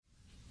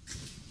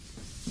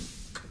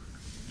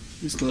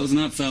He's closing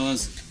up,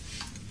 fellas.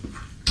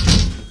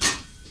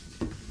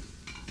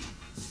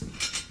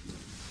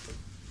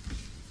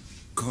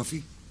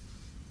 Coffee?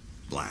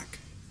 Black.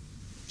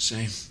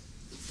 Same.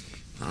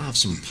 I'll have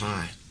some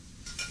pie.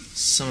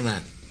 Some of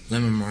that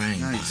lemon meringue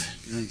pie.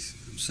 Guys,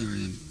 I'm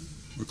sorry.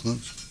 We're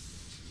close.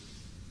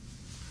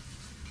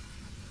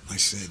 I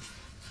said,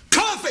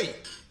 coffee!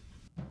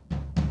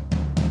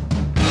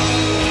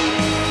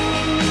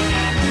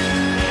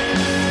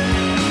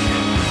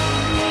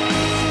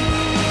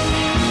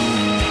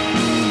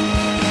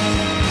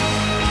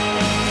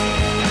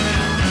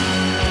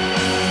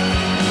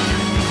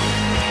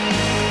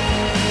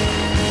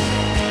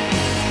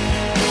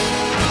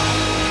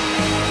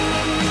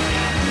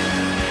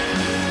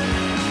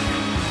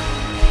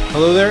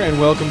 Hello there, and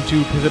welcome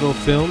to Pivotal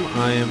Film.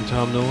 I am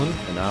Tom Nolan.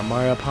 And I'm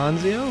Mario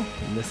Ponzio,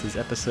 and this is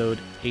episode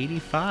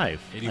 85.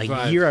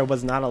 85. A year I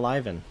was not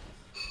alive in.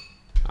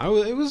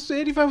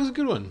 85 was a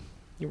good one.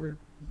 You were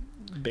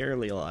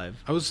barely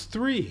alive. I was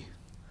 3.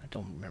 I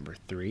don't remember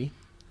 3.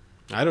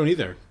 I don't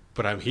either,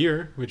 but I'm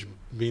here, which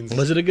means...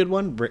 Was it a good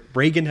one?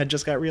 Reagan had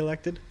just got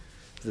reelected. It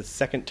was his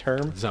second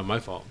term. It's not my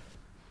fault.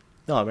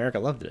 No, America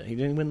loved it. He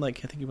didn't win I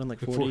think he won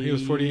 40. He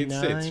was 48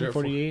 states, right?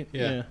 48.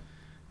 Yeah.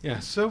 Yeah,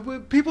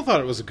 so people thought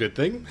it was a good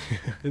thing,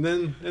 and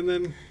then And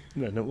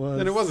it was.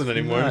 Then it wasn't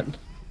anymore. Not.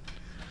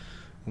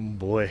 Oh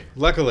boy.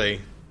 Luckily.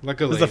 This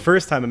is the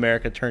first time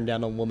America turned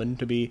down a woman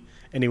to be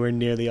anywhere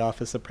near the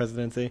office of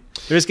presidency.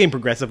 They're just getting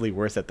progressively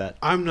worse at that.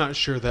 I'm not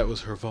sure that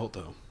was her fault,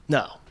 though.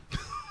 No.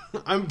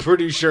 I'm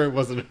pretty sure it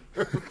wasn't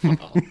her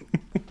fault.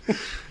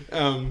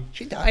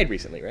 She died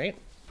recently, right?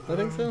 I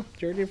think so.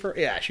 Geraldine Ferraro?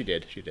 Yeah, she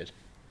did.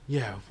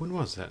 Yeah, when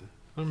was that?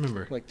 I don't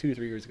remember. Like 2 or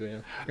 3 years ago, yeah.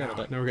 Forgot about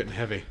that. Now we're getting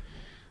heavy.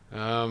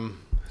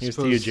 Here's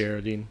to you,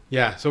 Geraldine.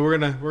 Yeah, so we're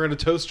gonna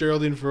toast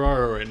Geraldine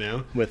Ferraro right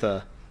now With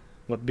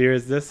what beer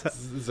is this?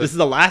 This is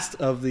the last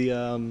of the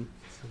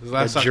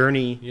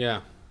journey Yeah,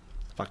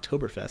 of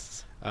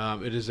Oktoberfests.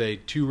 it is a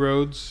Two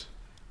Roads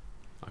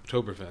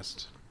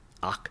Oktoberfest.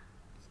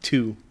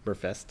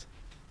 Oktoberfest.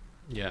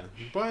 Yeah,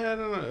 but I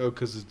don't know. Oh,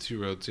 because it's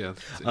Two Roads. Yeah.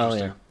 It's Oh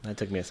yeah, that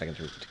took me a second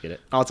to get it.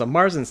 Oh, it's a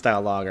Marzen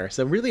style lager.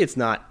 So really, it's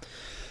not.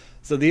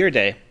 So the other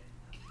day,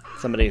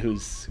 somebody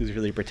who's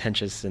really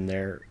pretentious in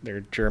their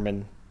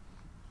German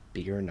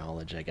beer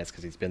knowledge, I guess,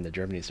 because he's been to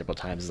Germany several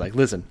times, is like,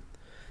 listen,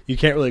 you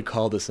can't really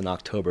call this an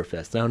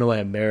Oktoberfest. I don't know why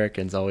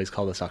Americans always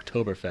call this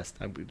Oktoberfest.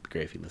 It would be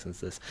great if he listens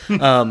to this.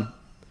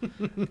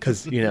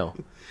 Because,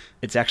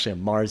 it's actually a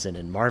Marzen,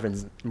 and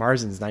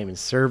Marzen's not even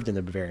served in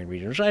the Bavarian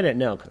region, which I didn't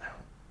know, because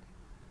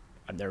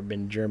I've never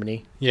been to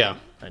Germany. Yeah,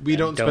 we I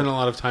don't spend a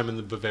lot of time in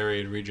the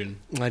Bavarian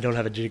region. I don't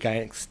have a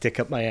gigantic stick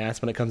up my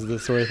ass when it comes to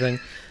this sort of thing.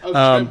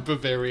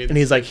 Bavarian. And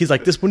he's like,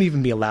 this wouldn't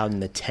even be allowed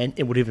in the tent.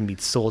 It would even be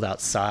sold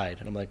outside.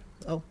 And I'm like,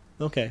 oh,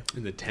 okay.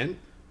 In the tent?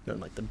 No,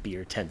 like the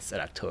beer tents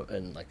at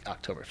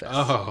Oktoberfest.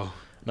 Oh.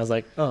 And I was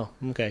like, oh,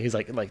 okay. He's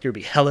like there'd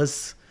be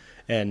Helles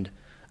and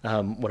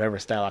whatever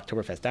style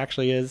Oktoberfest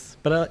actually is.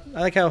 But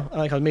I like how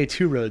maybe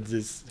Two Roads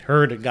is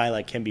heard a guy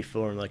like him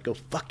before and like, go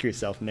fuck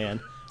yourself, man.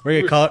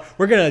 We're gonna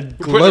gloat.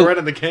 Putting it right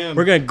on the can.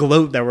 We're gonna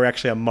gloat that we're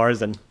actually a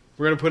Marzen.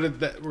 We're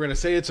gonna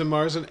say it's a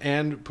Marzen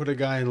and put a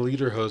guy in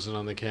lederhosen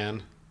on the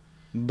can.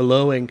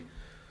 Blowing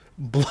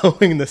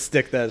the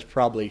stick that is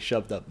probably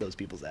shoved up those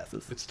people's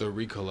asses. It's the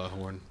Ricola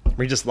horn.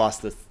 We just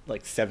lost this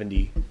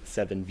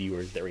 77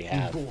 viewers that we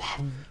have.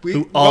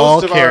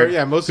 Most of our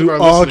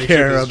listening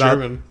care is about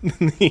German.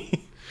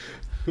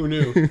 Who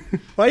knew?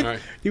 Why? Right.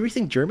 Do you really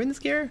think Germans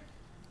care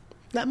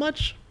that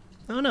much?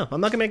 I don't know. I'm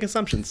not gonna make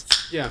assumptions.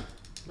 Yeah,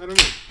 I don't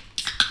know.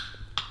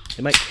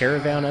 They might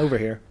caravan over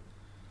here.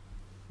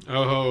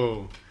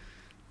 Oh,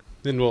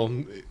 then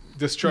we'll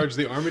discharge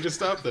the army to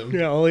stop them.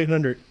 Yeah, all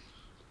 800.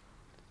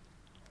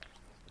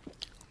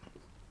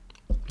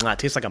 It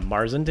tastes like a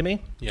Marzen to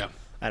me. Yeah.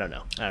 I don't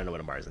know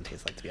what a Marzen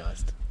tastes like, to be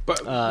honest.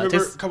 But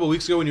remember a couple of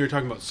weeks ago when you were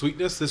talking about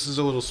sweetness, this is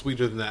a little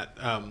sweeter than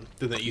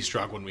that East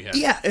Rock one we had.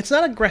 Yeah, it's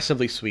not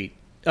aggressively sweet.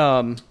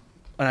 And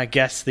I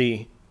guess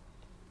the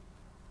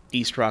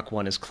East Rock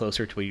one is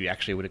closer to what you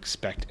actually would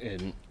expect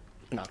in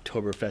an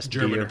Oktoberfest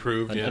German beer,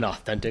 approved, an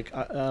authentic.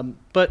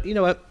 But you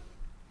know what?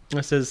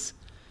 This is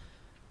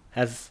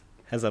has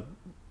a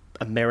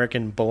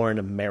American-born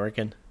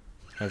American,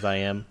 as I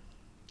am,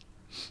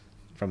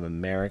 from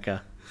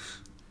America.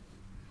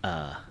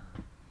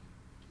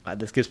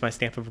 This gives my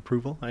stamp of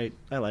approval. I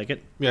like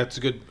it. Yeah, it's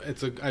a good.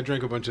 I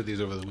drank a bunch of these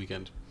over the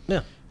weekend.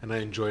 Yeah, and I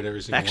enjoyed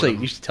every single Actually, one of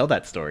them. you should tell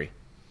that story.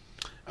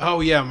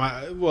 Oh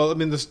yeah,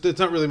 it's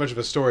not really much of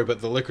a story,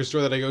 but the liquor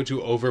store that I go to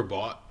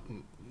overbought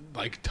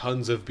like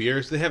tons of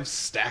beers. They have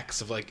stacks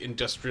of like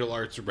Industrial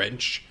Arts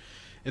Wrench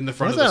in the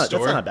front of the store.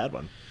 That's not a bad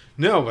one.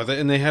 No, but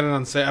and they had it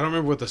on sale. I don't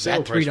remember what the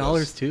sale price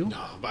was. $3 too?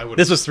 No, I would.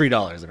 This was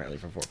 $3 apparently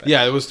for 4 packs.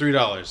 Yeah, it was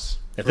 $3.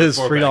 If this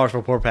is $3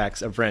 for 4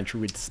 packs of Wrench,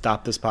 we'd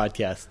stop this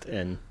podcast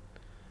and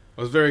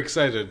I was very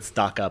excited.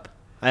 Stock up.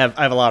 I have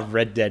a lot of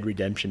Red Dead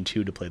Redemption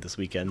 2 to play this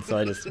weekend, so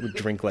I just would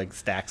drink like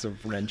stacks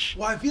of Wrench.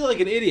 Well, I feel like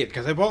an idiot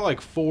because I bought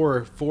like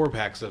four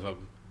packs of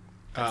them.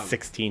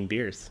 16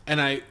 beers. And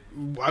I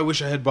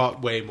wish I had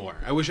bought way more.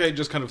 I wish I had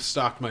just kind of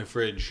stocked my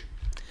fridge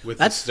with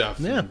That's this stuff.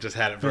 yeah. And just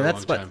had it for I mean, a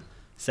that's long what, time.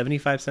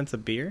 75 cents a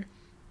beer.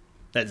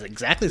 That's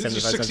exactly These are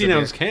 75 cents a 16 beer.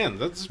 ounce can.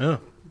 That's Oh,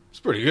 it's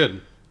pretty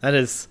good. that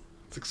is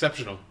It's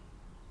exceptional.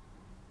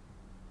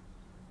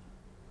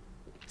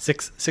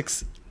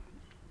 six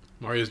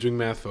Mario's doing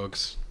math,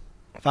 folks.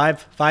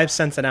 5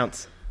 cents an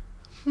ounce.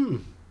 No,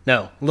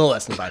 a little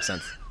less than 5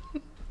 cents.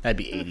 That'd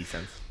be 80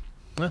 cents.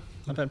 Well,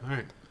 not bad.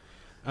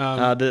 All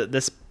right.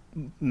 This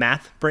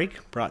math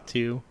break brought to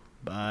you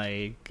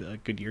by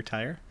Goodyear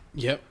Tire,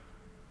 Yep.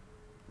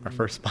 our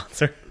first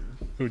sponsor.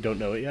 Who don't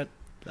know it yet?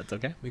 That's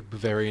okay. Like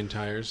Bavarian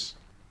tires.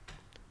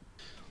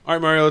 All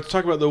right, Mario, let's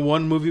talk about the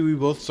one movie we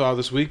both saw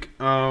this week.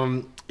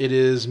 It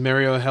is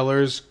Mario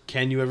Heller's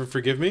Can You Ever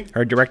Forgive Me?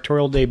 Our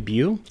directorial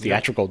debut,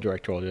 theatrical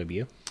directorial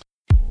debut.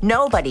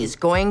 Nobody's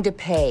going to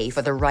pay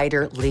for the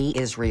writer Lee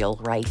Israel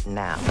right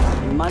now.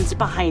 Months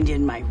behind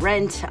in my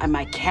rent, and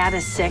my cat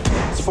is sick.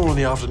 It's 4 in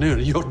the afternoon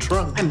and you're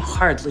drunk. I'm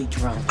hardly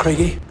drunk.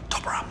 Craigie,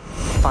 top her up.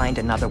 Find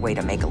another way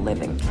to make a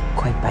living.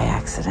 Quite by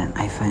accident,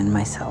 I find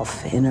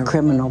myself in a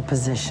criminal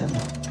position.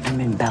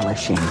 I'm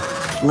embellishing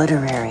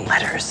literary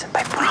letters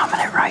by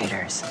prominent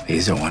writers.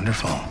 These are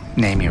wonderful.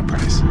 Name your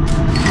price.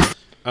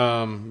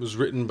 It was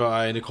written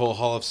by Nicole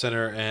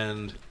Holofcener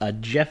and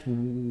Jeff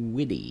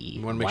Whitty.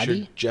 you want to make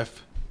sure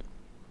Jeff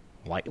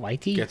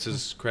Whitey? gets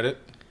his credit.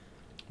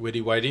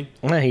 Witty Whitey.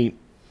 Well,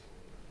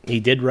 he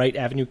did write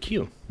Avenue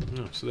Q,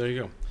 Oh, so there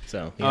you go.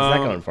 so he has that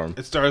going for him.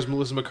 It stars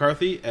Melissa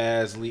McCarthy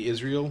as Lee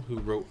Israel, who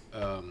wrote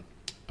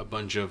a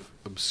bunch of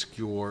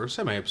obscure,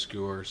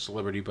 semi-obscure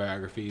celebrity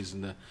biographies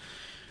in the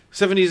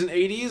 70s and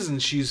 80s,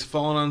 and she's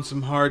fallen on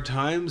some hard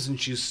times,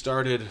 and she's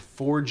started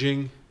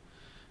forging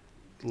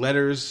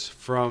letters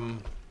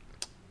from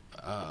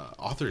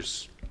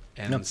authors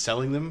and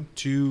selling them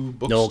to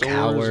Noel bookstores.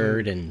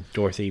 Coward and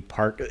Dorothy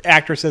Parker,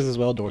 actresses as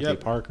well. Dorothy Yep,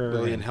 Parker,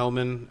 Lillian and,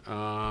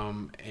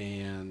 Hellman,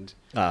 and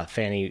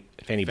Fanny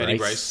Fanny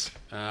Bryce.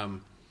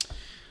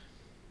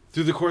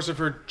 Through the course of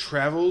her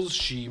travels,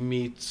 she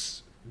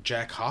meets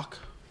Jack Hawk,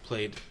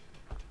 played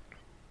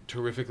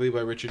terrifically by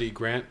Richard E.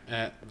 Grant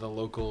at the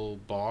local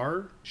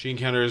bar. She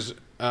encounters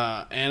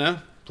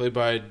Anna, played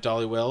by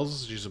Dolly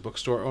Wells. She's a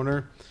bookstore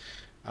owner.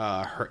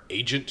 Her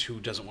agent, who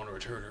doesn't want to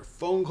return her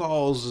phone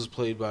calls, is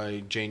played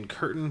by Jane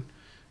Curtin.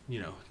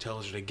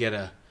 Tells her to get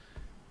a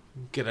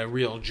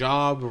real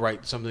job,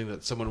 write something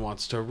that someone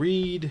wants to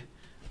read.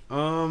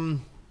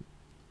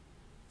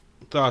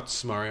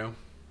 Thoughts, Mario?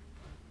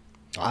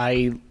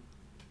 I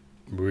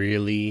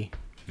really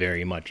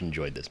very much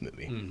enjoyed this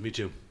movie. Me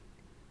too.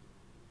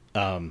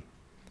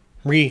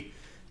 We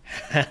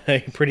had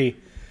a pretty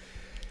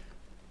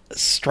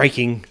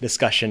striking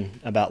discussion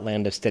about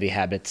Land of Steady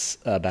Habits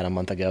about a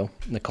month ago.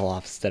 Nicole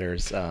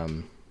Hofstadter's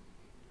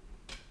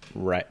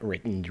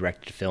written,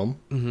 directed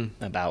film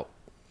about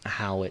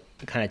how it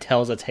kind of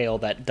tells a tale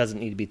that doesn't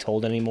need to be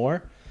told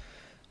anymore.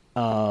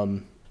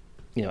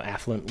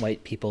 Affluent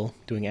white people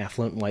doing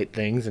affluent white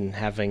things and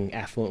having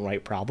affluent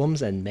white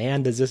problems. And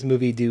man, does this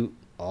movie do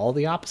all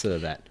the opposite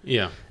of that.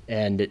 Yeah.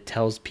 And it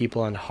tells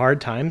people on hard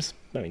times,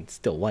 I mean,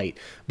 still white,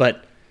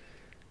 but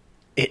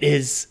it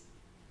is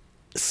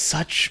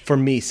for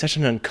me, such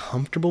an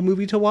uncomfortable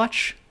movie to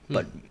watch,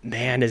 but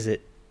man, is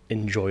it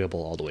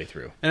enjoyable all the way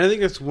through. And I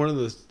think that's one of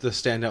the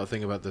standout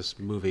thing about this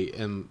movie.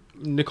 And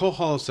Nicole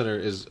Holofcener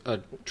is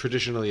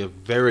traditionally a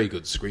very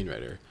good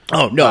screenwriter.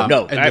 Oh, no.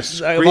 And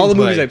Of all the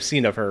movies I've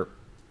seen of her,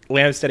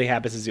 Land of Steady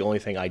Habits is the only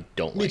thing I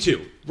don't like. Me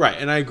too. Right,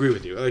 and I agree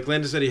with you. Like,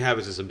 Land of Steady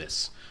Habits is a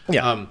miss.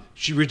 Yeah.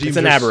 She redeems It's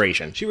an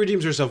aberration. She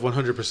redeems herself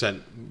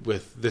 100%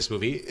 with this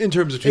movie in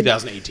terms of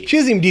 2018. She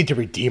doesn't even need to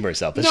redeem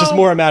herself. It's No. just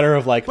more a matter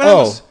of like,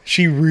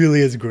 she really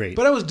is great.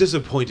 But I was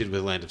disappointed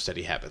with Land of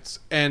Steady Habits,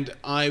 and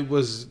I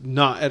was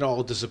not at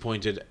all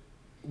disappointed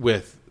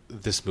with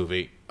this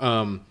movie.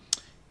 And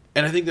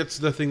I think that's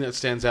the thing that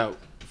stands out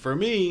for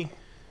me,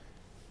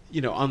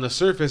 on the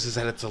surface, is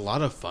that it's a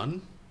lot of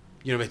fun.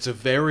 It's a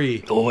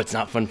very... Oh, it's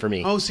not fun for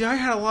me. Oh, see, I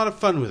had a lot of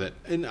fun with it.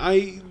 And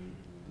I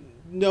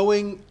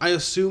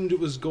assumed it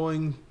was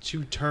going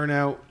to turn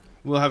out...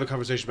 We'll have a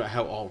conversation about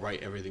how all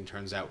right everything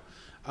turns out.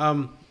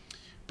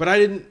 But I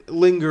didn't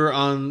linger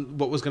on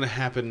what was going to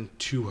happen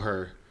to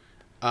her.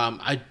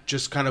 I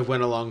just kind of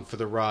went along for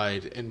the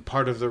ride. And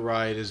part of the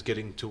ride is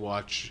getting to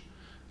watch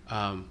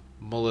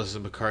Melissa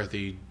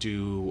McCarthy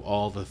do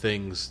all the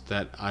things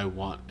that I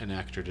want an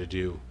actor to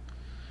do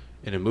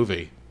in a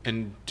movie.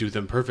 And do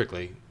them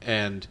perfectly.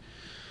 And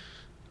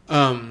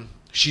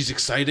she's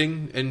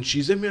exciting. And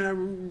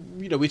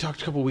we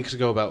talked a couple weeks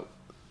ago about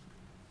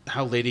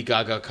how Lady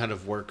Gaga kind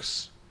of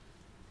works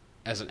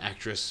as an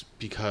actress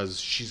because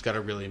she's got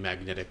a really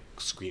magnetic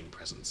screen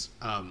presence.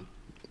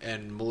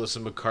 And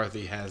Melissa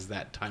McCarthy has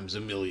that times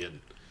a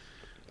million.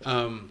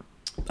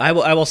 I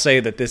will say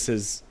that this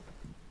is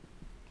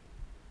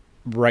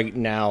right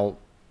now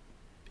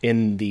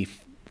in the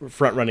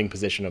front-running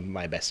position of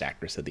my best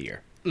actress of the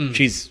year.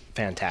 She's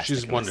fantastic.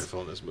 She's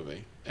wonderful in this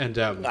movie. And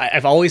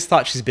I've always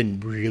thought she's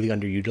been really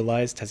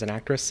underutilized as an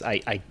actress.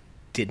 I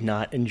did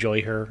not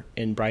enjoy her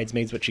in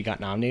Bridesmaids, what she got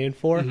nominated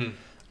for.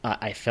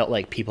 I felt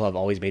like people have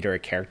always made her a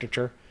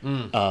caricature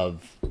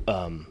of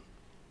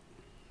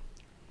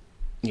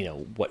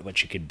what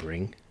she could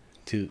bring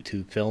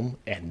to film,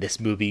 and this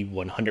movie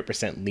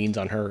 100% leans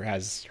on her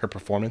as her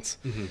performance,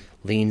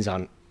 leans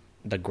on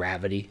the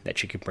gravity that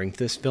she could bring to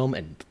this film,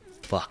 and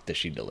fuck does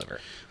she deliver.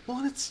 Well,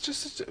 and it's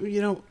just,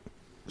 so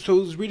I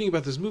was reading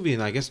about this movie,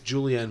 and I guess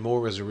Julianne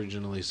Moore was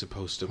originally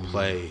supposed to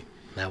play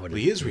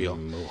Lee Israel.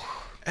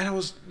 And I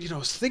was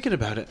thinking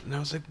about it, and I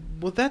was like,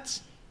 well,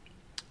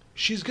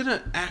 she's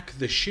gonna act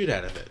the shit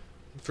out of it,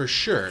 for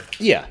sure.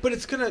 Yeah. But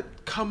it's gonna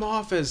come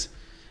off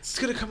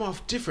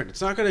different.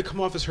 It's not gonna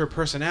come off as her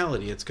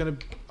personality. It's gonna,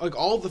 like,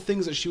 all the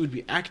things that she would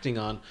be acting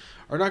on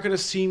are not gonna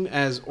seem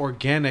as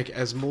organic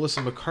as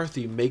Melissa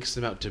McCarthy makes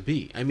them out to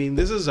be. I mean,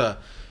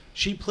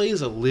 she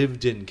plays a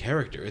lived-in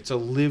character. It's a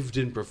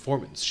lived-in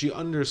performance. She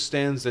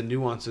understands the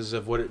nuances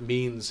of what it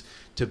means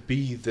to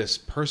be this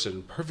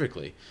person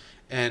perfectly.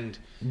 And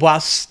while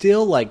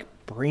still, like,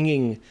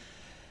 bringing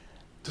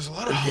there's a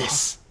lot of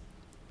this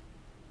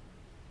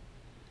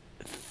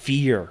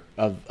fear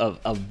of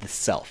the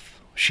self.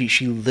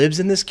 She lives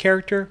in this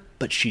character,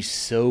 but she's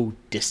so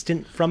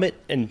distant from it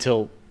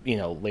until,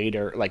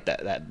 later, like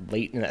that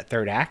late in that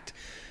third act,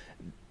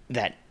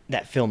 that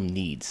film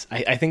needs.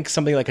 I think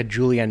somebody like a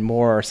Julianne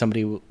Moore, or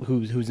somebody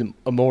who's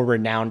a more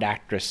renowned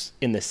actress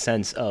in the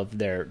sense of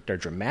their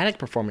dramatic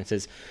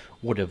performances,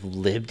 would have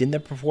lived in the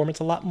performance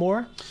a lot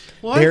more.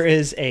 Well, there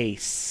is a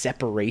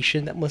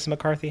separation that Melissa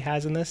McCarthy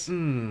has in this,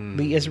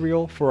 Lee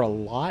Israel, for a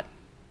lot,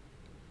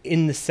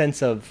 in the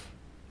sense of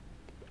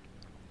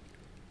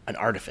an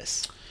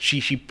artifice.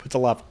 She puts a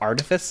lot of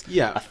artifice.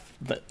 Yeah.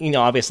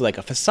 Obviously, like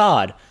a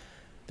facade.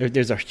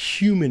 There's a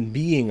human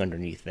being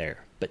underneath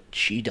there, but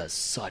she does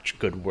such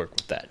good work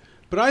with that.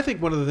 But I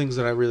think one of the things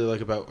that I really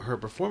like about her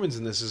performance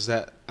in this is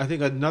that I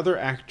think another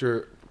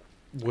actor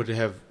would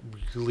have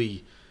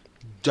really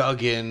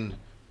dug in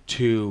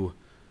to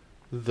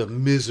the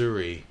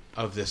misery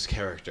of this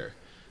character.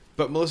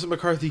 But Melissa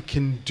McCarthy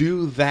can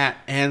do that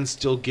and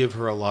still give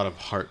her a lot of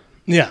heart.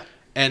 Yeah.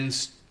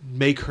 And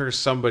make her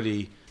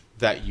somebody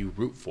that you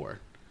root for.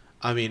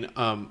 I mean,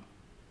 who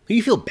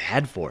you feel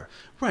bad for.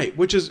 Right,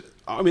 which is,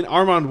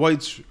 Armand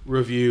White's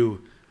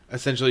review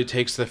essentially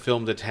takes the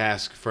film to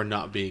task for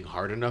not being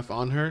hard enough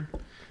on her.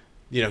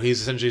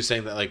 He's essentially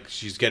saying that, like,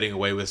 she's getting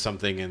away with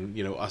something, and,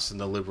 us in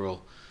the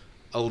liberal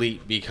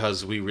elite,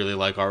 because we really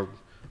like our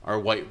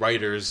white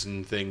writers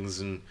and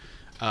things, and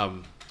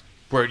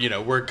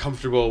we're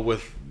comfortable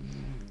with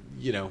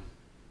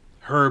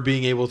her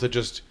being able to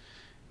just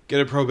get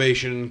a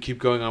probation, keep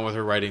going on with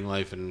her writing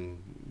life, and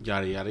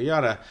yada yada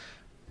yada.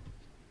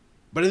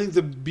 But I think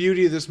the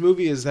beauty of this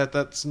movie is that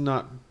that's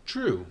not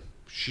true.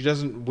 She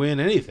doesn't win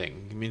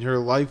anything. I mean, her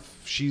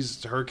life,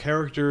 her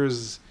character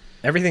is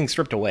everything's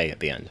stripped away at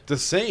the end. The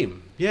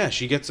same. Yeah,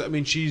 she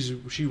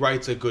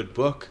writes a good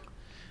book,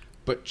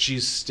 but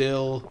she's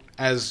still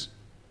as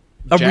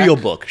real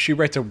book. She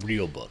writes a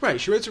real book.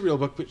 Right, she writes a real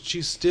book, but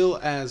she's still,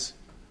 as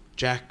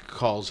Jack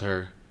calls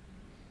her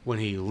when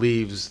he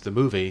leaves the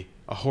movie,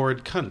 a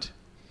horrid cunt.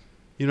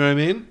 You know what I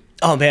mean?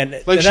 Oh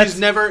man, like, she's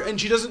never,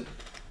 and she doesn't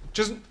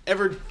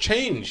ever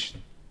change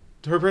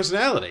her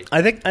personality.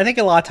 I think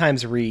a lot of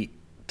times we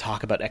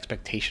talk about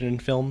expectation in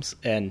films,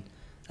 and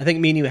I think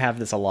me and you have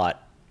this a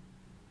lot,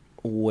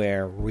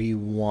 where we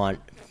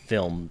want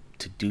film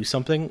to do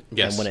something,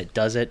 yes, and when it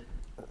does it,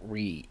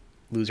 we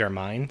lose our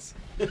minds.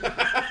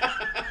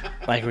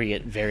 Like, we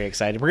get very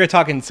excited. We're going to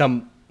talk in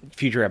some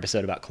future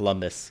episode about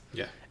Columbus,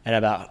 yeah, and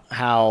about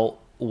how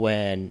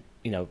when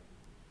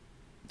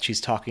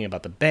she's talking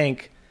about the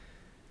bank.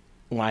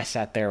 When I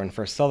sat there and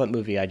first saw that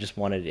movie, I just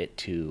wanted it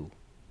to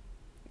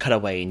cut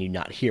away and you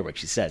not hear what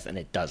she says, and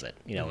it doesn't,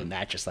 and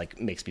that just, like,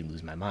 makes me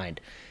lose my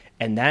mind.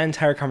 And that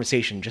entire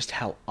conversation, just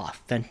how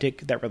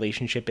authentic that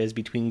relationship is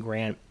between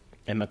Grant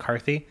and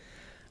McCarthy,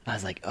 I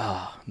was like,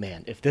 oh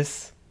man, if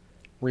this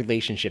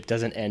relationship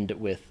doesn't end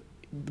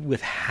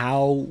with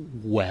how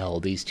well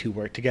these two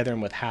work together,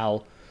 and with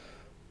how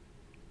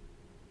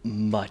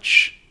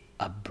much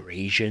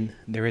abrasion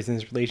there is in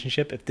this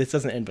relationship, if this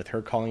doesn't end with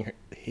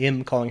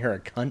him calling her a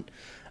cunt,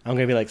 I'm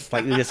gonna be, like,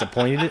 slightly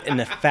disappointed. And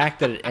the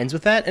fact that it ends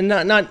with that, and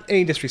not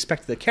any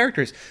disrespect to the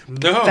characters,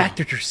 the fact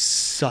that there's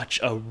such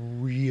a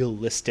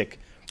realistic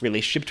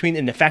relationship between,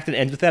 and the fact that it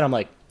ends with that, I'm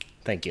like,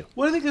 thank you.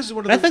 Well, I think this is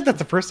I think that's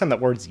the first time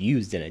that word's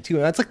used in it too.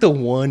 And that's, like, the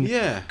one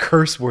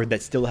curse word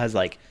that still has,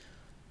 like,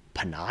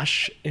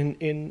 panache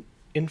in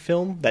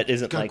film that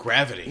isn't like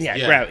gravity.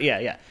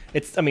 Yeah.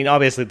 It's,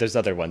 obviously there's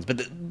other ones,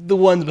 but the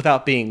ones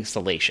without being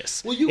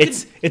salacious. Well,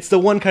 it's the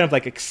one kind of,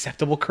 like,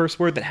 acceptable curse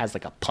word that has,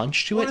 like, a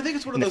punch to it. I think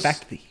it's one and of the those.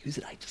 fact that they use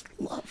it, I just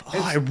love.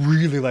 I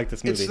really like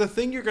this movie. It's the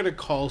thing you're gonna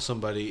call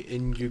somebody,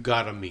 and you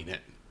gotta mean it.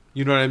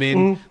 You know what I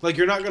mean? Like,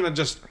 you're not gonna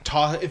just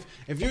toss.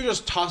 If you're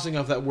just tossing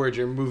off that word,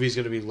 your movie's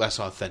gonna be less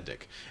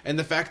authentic. And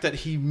the fact that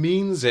he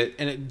means it,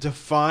 and it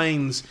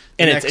defines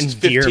the next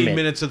 15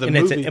 minutes of the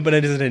movie. But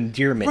it is an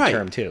endearment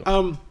term too.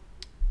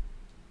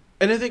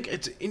 And I think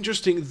it's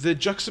interesting, the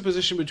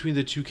juxtaposition between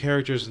the two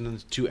characters and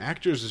the two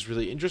actors is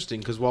really interesting,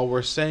 because while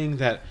we're saying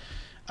that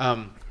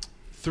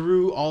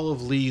through all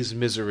of Lee's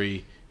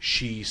misery,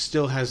 she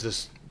still has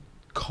this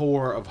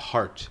core of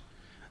heart.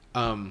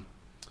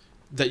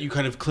 that you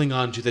kind of cling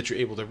on to, that you're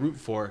able to root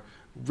for.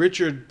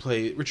 Richard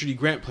E.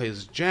 Grant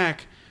plays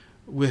Jack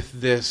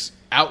with this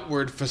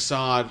outward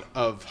facade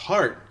of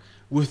heart,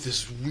 with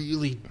this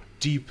really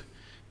deep,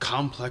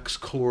 complex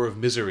core of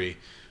misery,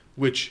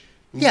 which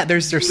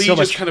there's Lee so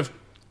much just kind of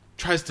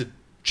tries to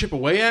chip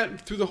away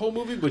at through the whole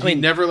movie, but I mean,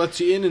 he never lets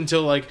you in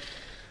until like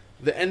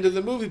the end of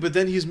the movie. But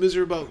then he's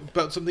miserable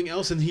about something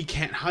else, and he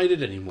can't hide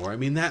it anymore. I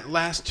mean, that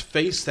last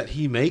face that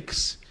he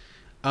makes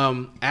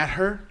at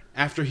her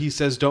after he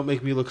says, "Don't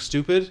make me look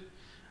stupid,"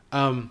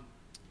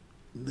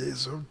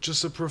 is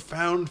just a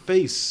profound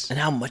face. And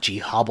how much he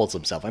hobbles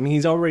himself. I mean,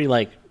 he's already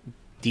like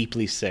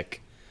deeply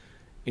sick,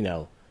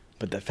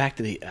 but the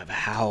fact of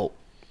how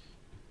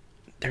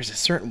there's a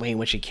certain way in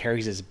which he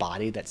carries his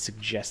body that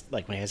suggests,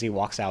 like as he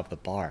walks out of the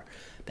bar,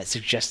 that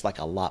suggests like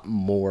a lot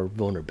more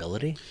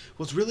vulnerability.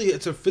 Well,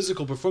 it's a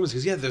physical performance,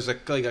 because there's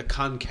like a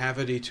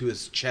concavity to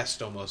his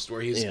chest almost,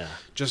 where he's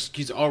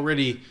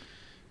already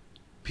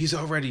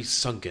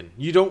sunken.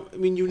 You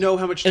know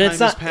how much time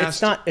has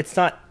passed. It's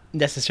not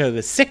necessarily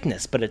the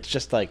sickness, but it's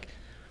just like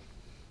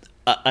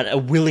a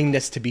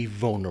willingness to be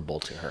vulnerable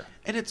to her.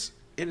 And it's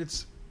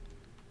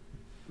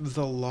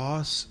the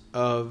loss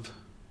of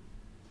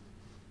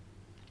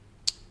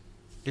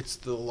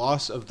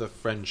the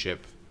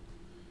friendship.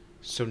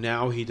 So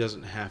now he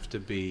doesn't have to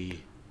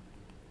be,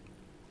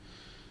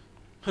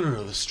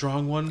 the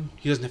strong one.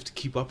 He doesn't have to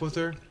keep up with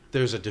her.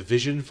 There's a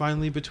division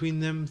finally between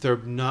them. They're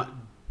not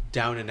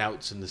down and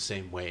outs in the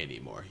same way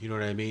anymore. You know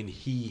what I mean?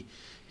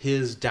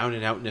 His down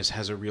and outness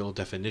has a real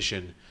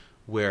definition,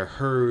 where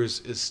hers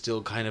is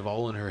still kind of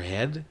all in her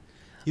head.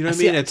 You know what I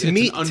mean?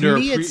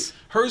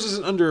 Hers is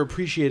an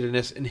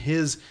underappreciatedness, and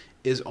his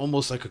is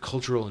almost like a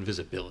cultural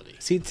invisibility.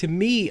 See, to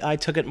me, I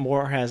took it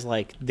more as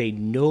like they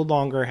no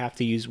longer have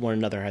to use one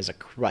another as a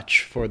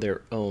crutch for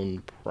their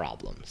own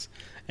problems,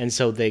 and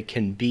so they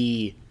can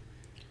be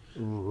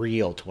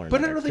real to one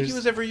another. But I don't think he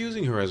was ever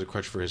using her as a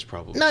crutch for his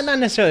problems. Not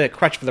necessarily a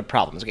crutch for the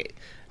problems. Okay,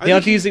 they don't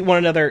have to use one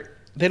another.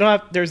 They don't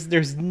have.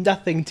 There's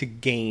nothing to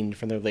gain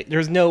from their.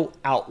 There's no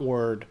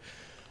outward.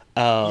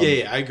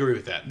 I agree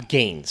with that.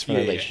 Gains from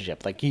the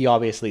relationship. Like, he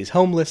obviously is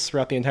homeless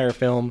throughout the entire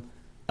film,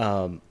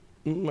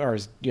 or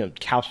is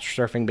couch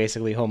surfing,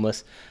 basically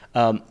homeless.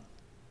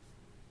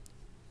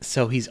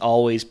 So he's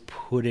always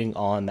putting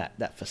on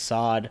that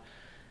facade,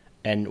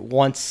 and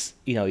once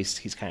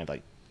he's kind of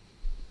like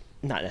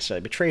not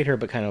necessarily betrayed her,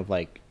 but kind of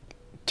like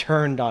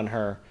turned on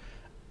her.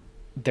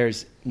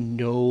 There's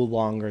no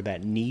longer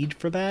that need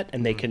for that,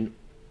 and they can.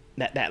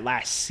 That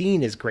last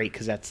scene is great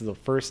because that's the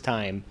first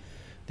time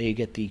they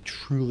get the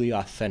truly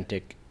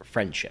authentic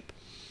friendship,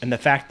 and the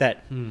fact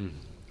that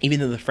even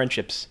though the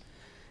friendship's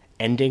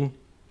ending,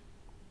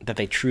 that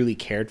they truly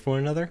cared for one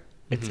another.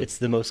 It's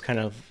the most kind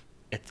of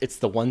it's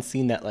the one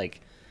scene that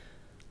like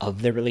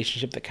of their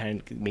relationship that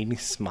kind of made me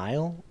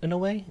smile in a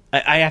way.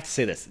 I have to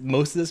say this: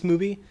 most of this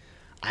movie,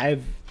 I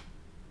have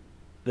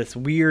this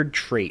weird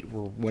trait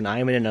where when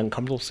I'm in an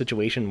uncomfortable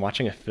situation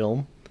watching a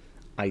film,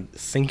 I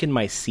sink in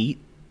my seat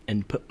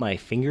and put my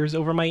fingers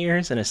over my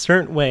ears in a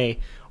certain way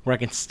where I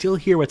can still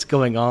hear what's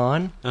going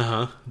on.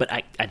 But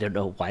I don't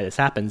know why this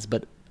happens,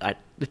 but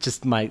it's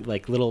just my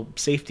like little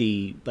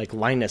safety like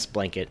Linus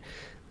blanket.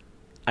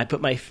 I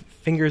put my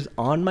fingers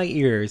on my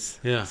ears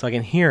so I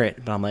can hear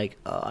it, but I'm like,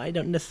 I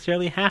don't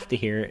necessarily have to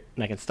hear it,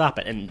 and I can stop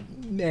it.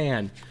 And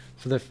man,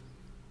 for the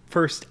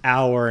first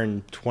hour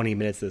and 20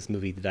 minutes of this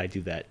movie, did I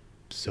do that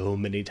so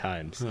many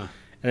times. And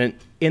then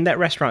in that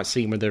restaurant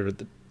scene where they're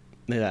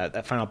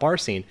that final bar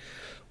scene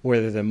where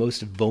they're the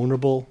most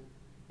vulnerable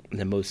and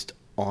the most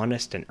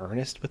honest and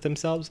earnest with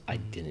themselves, I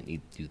didn't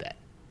need to do that.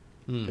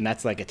 And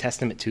that's like a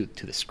testament to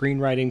the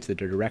screenwriting, to the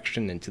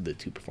direction, and to the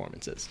two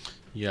performances.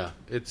 Yeah,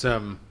 it's I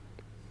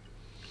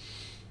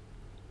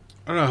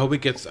don't know.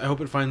 I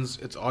hope it finds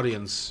its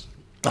audience.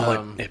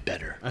 It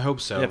better. I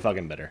hope so. It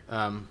fucking better.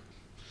 I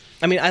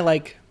mean, I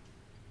like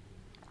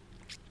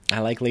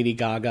Lady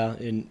Gaga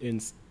in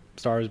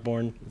Star is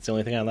Born. It's the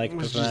only thing I like.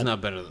 She's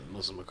not better than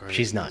Melissa McCarthy.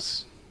 She's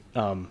not.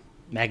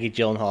 Maggie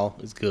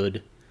Gyllenhaal is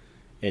good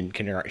in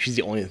Kindergarten. She's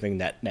the only thing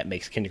that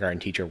makes Kindergarten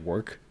Teacher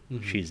work.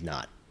 She's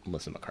not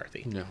Melissa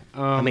McCarthy. No.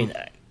 I mean,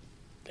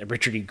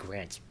 Richard E.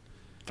 Grant's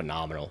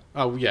phenomenal.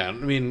 Oh, yeah. I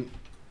mean...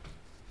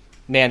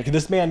 Man, could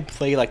this man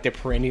play like the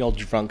perennial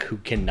drunk who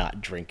cannot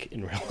drink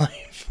in real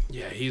life?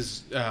 Yeah,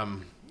 he's... I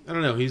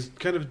don't know. He's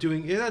kind of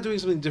doing... He's not doing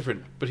something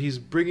different, but he's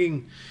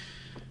bringing...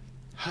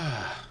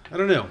 I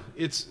don't know.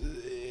 It's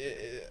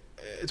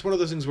one of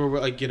those things where we're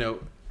like,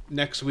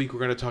 next week we're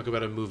going to talk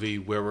about a movie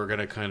where we're going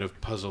to kind of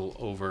puzzle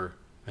over,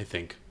 I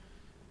think,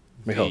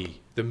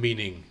 the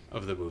meaning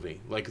of the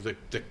movie, like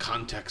the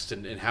context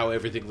and how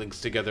everything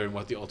links together and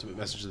what the ultimate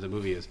message of the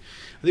movie is.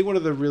 I think one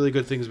of the really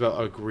good things about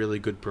a really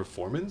good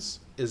performance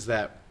is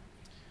that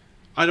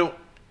I don't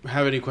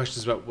have any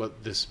questions about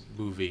what this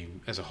movie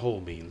as a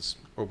whole means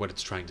or what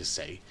it's trying to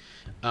say,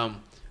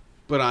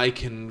 but I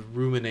can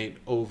ruminate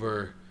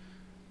over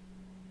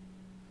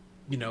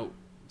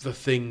the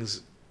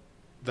things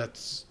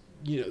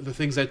the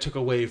things I took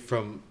away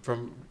from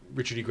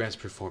Richard E. Grant's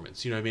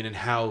performance, you know what I mean, and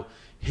how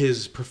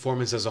his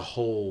performance as a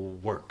whole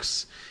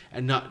works,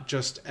 and not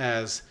just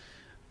as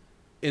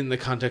in the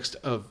context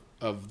of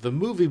the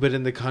movie, but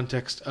in the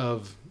context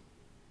of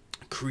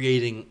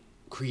creating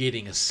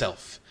a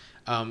self.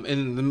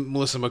 And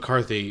Melissa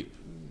McCarthy,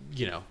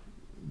 you know,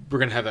 we're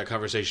going to have that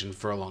conversation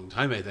for a long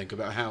time, I think,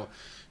 about how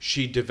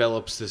she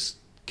develops this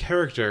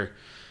character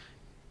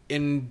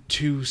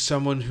into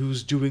someone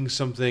who's doing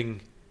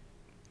something,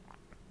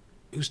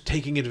 who's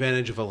taking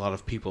advantage of a lot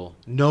of people,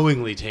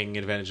 knowingly taking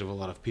advantage of a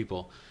lot of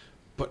people,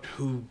 but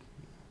who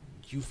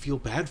you feel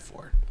bad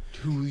for,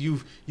 who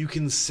you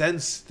can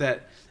sense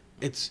that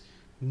it's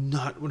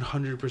not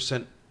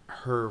 100%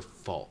 her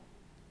fault.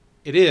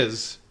 It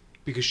is,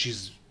 because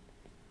she's,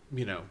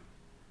 you know,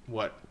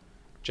 what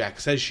Jack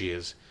says she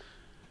is,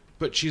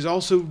 but she's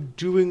also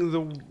doing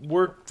the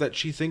work that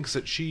she thinks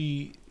that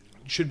she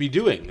should be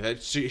doing,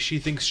 that she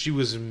thinks she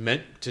was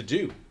meant to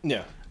do.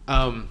 Yeah.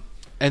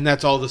 And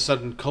that's all of a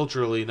sudden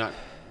culturally, not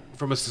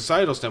from a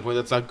societal standpoint,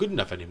 that's not good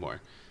enough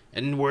anymore.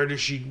 And where does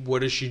she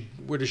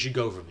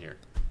go from here?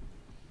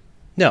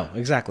 No,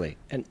 exactly.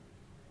 And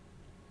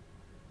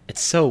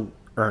it's so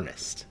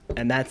earnest,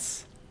 and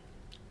that's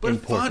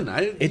important.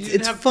 Fun.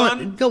 It's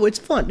fun. No, it's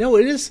fun. No,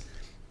 it is.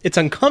 It's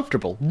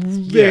uncomfortable.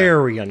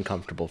 Very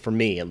uncomfortable for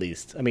me, at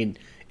least. I mean,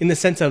 in the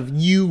sense of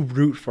you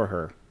root for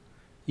her.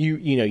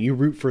 You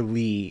root for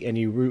Lee, and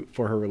you root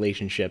for her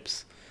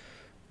relationships,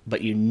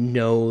 but you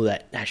know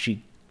that as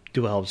she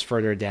delves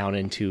further down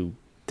into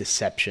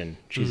deception,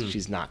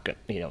 she's not good.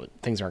 You know,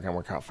 things aren't going to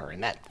work out for her.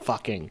 And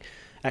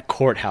that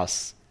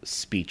courthouse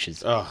speech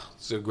is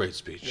it's a great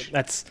speech.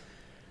 That's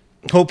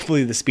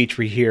hopefully the speech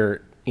we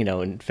hear. You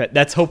know,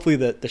 that's hopefully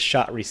the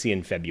shot we see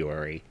in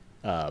February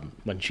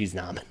when she's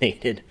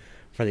nominated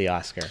for the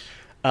Oscar.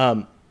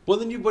 Well,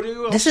 then what do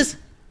you? This is,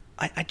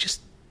 I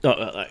just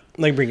let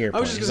me bring your point.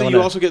 I was just going to say,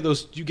 you also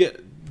get you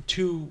get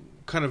two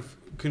kind of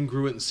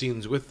congruent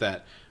scenes with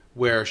that,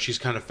 where she's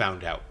kind of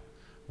found out,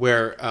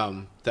 where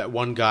that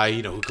one guy,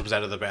 you know, who comes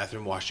out of the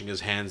bathroom washing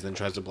his hands, then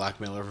tries to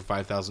blackmail her for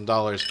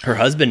 $5,000. Her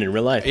husband in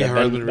real life, her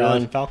husband in real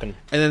life, Falcon,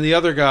 and then the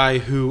other guy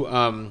who,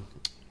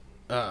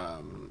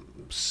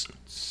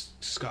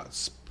 Scott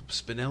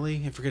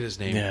Spinelli, I forget his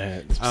name.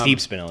 Yeah, Steve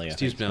Spinelli.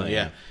 Steve Spinelli,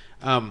 yeah.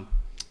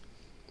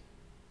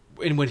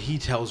 And when he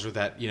tells her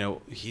that, you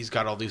know, he's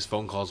got all these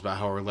phone calls about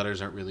how her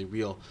letters aren't really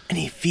real, and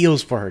he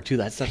feels for her too.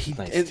 That's nice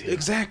too.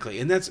 Exactly,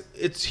 and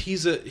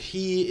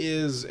he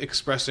is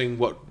expressing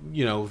what,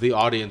 you know, the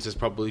audience is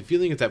probably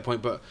feeling at that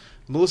point. But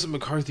Melissa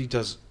McCarthy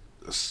does,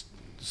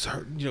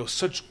 you know,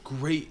 such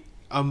great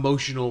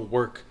emotional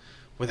work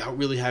without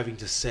really having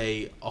to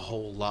say a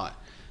whole lot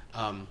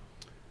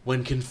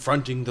when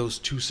confronting those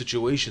two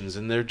situations,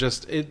 and they're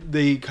just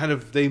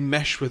they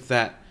mesh with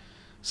that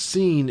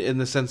scene in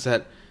the sense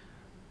that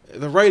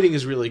the writing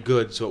is really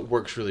good, so it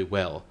works really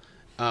well.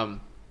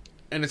 And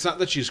it's not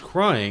that she's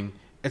crying,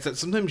 it's that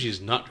sometimes she's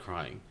not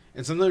crying.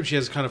 And sometimes she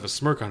has kind of a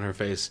smirk on her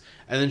face,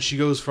 and then she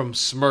goes from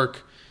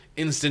smirk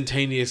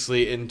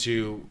instantaneously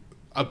into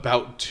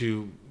about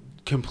to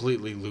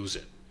completely lose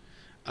it.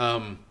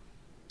 And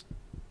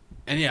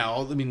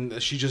yeah,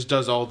 she just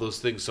does all those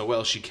things so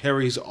well. She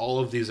carries all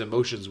of these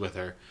emotions with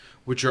her,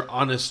 which are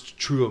honest,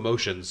 true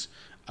emotions,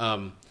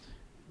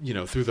 you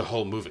know, through the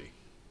whole movie.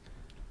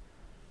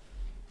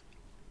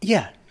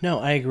 Yeah, no,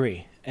 I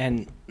agree.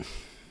 And I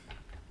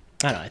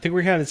don't know, I think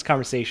we're having this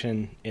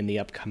conversation in the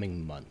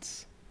upcoming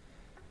months.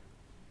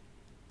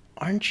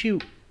 Aren't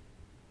you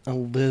a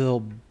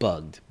little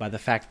bugged by the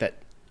fact that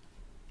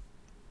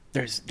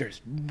there's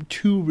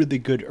two really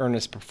good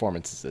earnest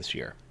performances this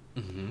year?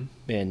 Mm-hmm.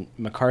 And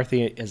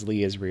McCarthy as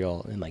Lee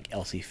Israel and like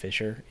Elsie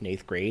Fisher in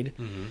 8th grade.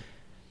 Mm-hmm.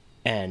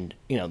 And,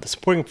 you know, the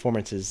supporting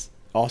performance is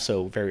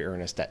also very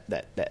earnest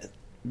that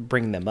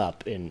bring them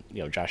up in,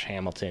 you know, Josh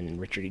Hamilton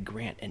and Richard E.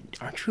 Grant. And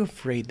aren't you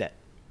afraid that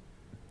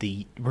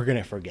we're going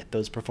to forget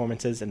those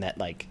performances and that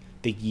like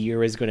the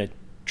year is going to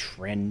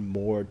trend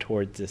more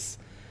towards this,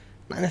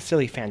 not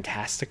necessarily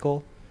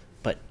fantastical,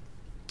 but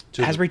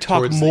as we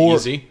talk more,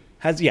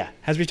 as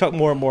we talk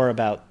more and more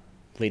about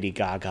Lady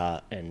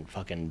Gaga and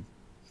fucking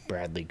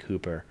Bradley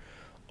Cooper,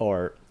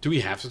 or do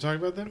we have to talk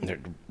about them?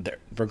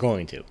 We're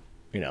going to,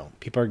 you know,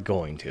 people are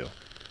going to,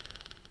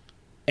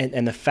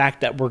 and the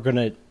fact that we're going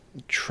to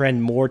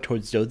trend more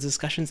towards those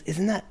discussions,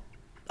 isn't that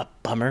a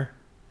bummer?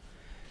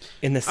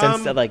 In the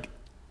sense that, like,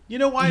 you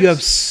know why you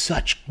have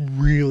such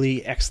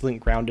really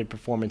excellent grounded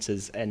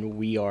performances, and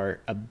we are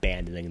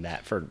abandoning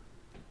that for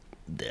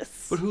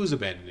this. But who's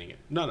abandoning it?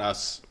 Not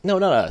us. No,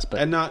 not us, but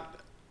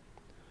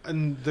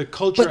and the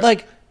culture. But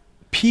like,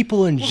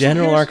 people in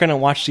general aren't going to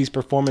watch these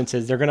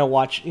performances. They're going to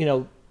watch, you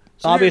know.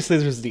 Obviously,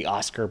 there's the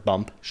Oscar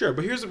bump. Sure,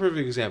 but here's a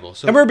perfect example.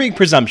 So, and we're being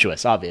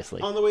presumptuous,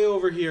 obviously. On the way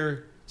over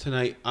here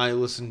tonight, I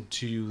listened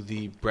to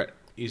the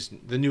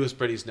newest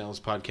Bret Easton Ellis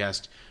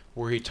podcast,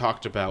 where he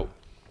talked about,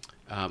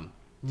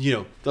 you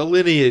know, the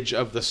lineage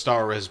of the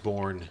Star is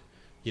Born,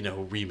 you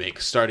know, remake,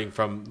 starting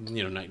from,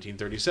 you know,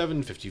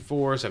 1937,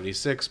 54,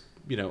 76,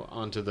 you know,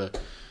 onto the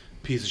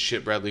piece of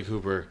shit Bradley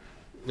Cooper,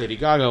 Lady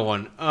Gaga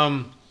one.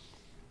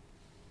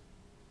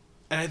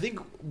 And I think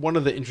one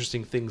of the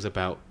interesting things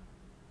about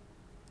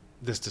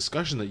this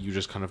discussion that you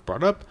just kind of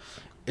brought up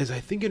is I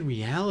think in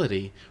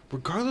reality,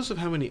 regardless of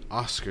how many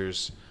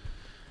Oscars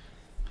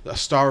A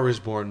Star Is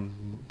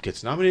Born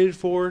gets nominated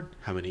for,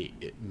 how many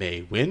it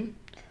may win,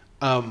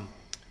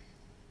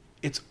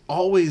 it's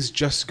always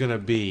just going to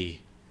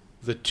be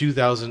the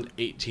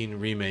 2018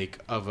 remake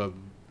of a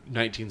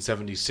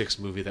 1976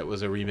 movie that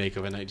was a remake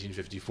of a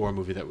 1954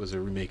 movie that was a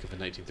remake of a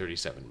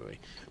 1937 movie.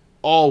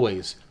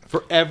 Always.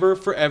 Forever,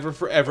 forever,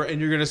 forever. And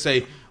you're going to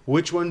say,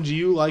 which one do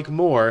you like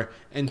more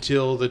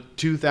until the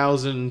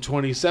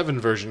 2027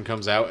 version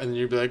comes out, and then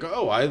you'll be like,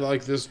 oh, I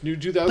like this new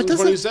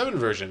 2027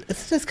 version.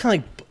 It's just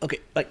kind of like, okay,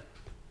 like,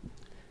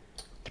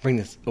 to bring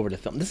this over to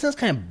film, this does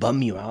kind of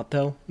bum you out,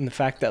 though, in the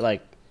fact that,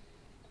 like,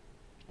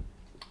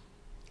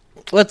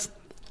 the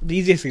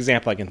easiest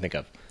example I can think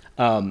of,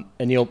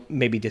 and you'll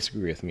maybe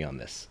disagree with me on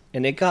this,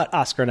 and it got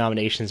Oscar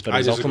nominations, but it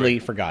was ultimately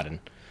forgotten.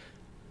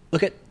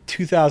 Look at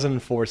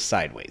 2004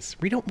 Sideways.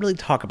 We don't really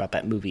talk about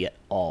that movie at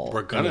all.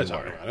 We're going to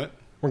talk about it.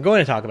 We're going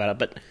to talk about it,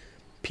 but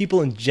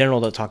people in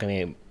general don't talk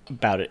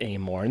about it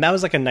anymore. And that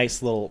was like a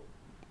nice little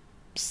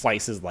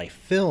slices life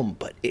film,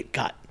 but it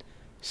got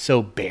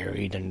so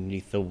buried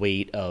underneath the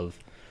weight of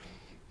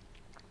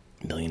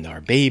 $1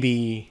 Million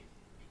Baby,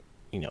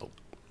 you know,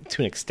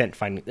 to an extent,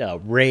 Finding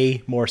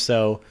Ray more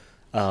so.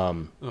 Oh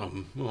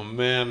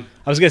man!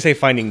 I was gonna say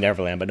Finding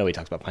Neverland, but nobody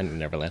talks about Finding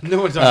Neverland.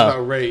 No one talks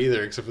about Ray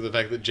either, except for the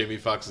fact that Jamie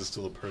Foxx is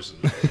still a person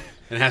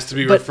and has to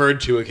be referred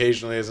to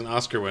occasionally as an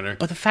Oscar winner.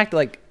 But the fact that,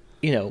 like,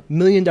 you know, $1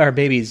 Million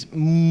Baby's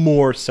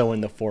more so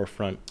in the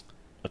forefront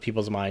of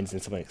people's minds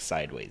than something like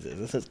Sideways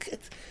is.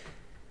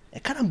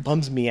 It kind of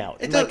bums me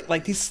out.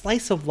 Like these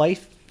slice of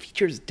life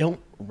features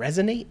don't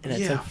resonate, and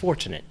it's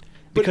unfortunate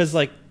because,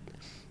 like,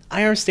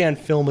 I understand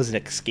film is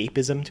an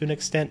escapism to an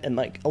extent, and,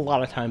 like, a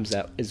lot of times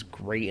that is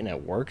great and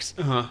it works.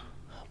 Uh-huh.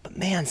 But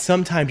man,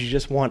 sometimes you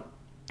just want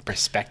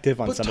perspective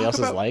on somebody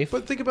else's life.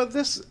 But think about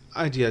this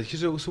idea.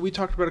 So we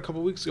talked about a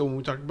couple weeks ago when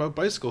we talked about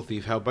Bicycle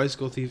Thief, how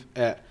Bicycle Thief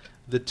at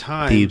the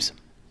time...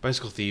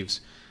 Bicycle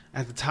Thieves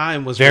at the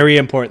time was... Very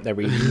important that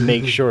we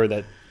make sure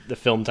that the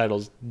film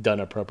title's done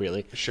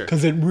appropriately. Sure.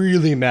 Because it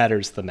really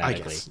matters thematically. I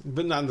guess,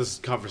 but not in this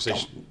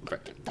conversation.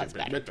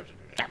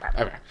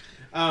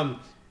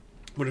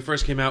 When it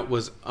first came out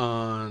was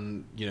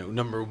on, you know,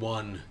 number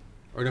 1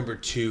 or number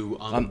 2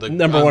 on the...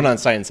 Number 1 on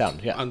Sight and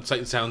Sound, yeah. On Sight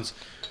and Sound's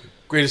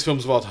greatest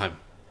films of all time.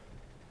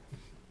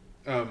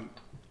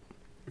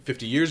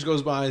 50 years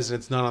goes by and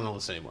it's not on the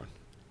list anymore.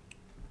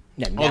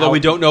 Yeah, although we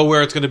don't know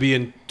where it's going to be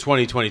in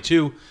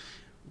 2022,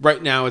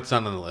 right now it's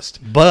not on the list.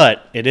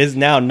 But it is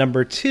now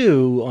number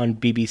 2 on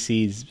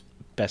BBC's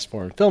best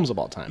foreign films of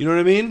all time. You know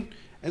what I mean?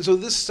 And so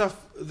this stuff,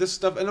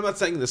 and I'm not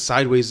saying that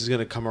Sideways is going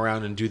to come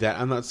around and do that.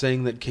 I'm not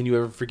saying that Can You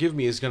Ever Forgive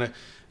Me is going to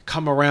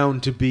come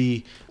around to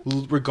be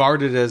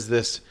regarded as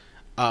this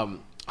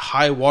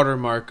high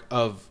watermark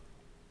of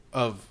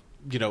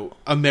you know,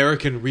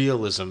 American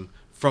realism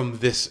from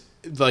this,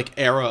 like,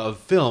 era of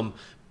film.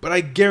 But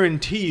I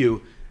guarantee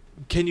you,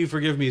 Can You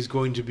Forgive Me is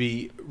going to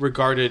be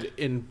regarded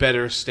in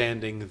better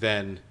standing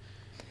than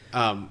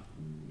A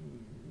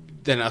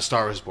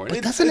Star Is Born.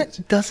 But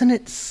doesn't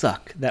it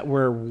suck that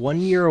we're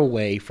 1 year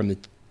away from the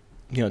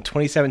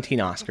 2017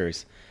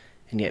 Oscars,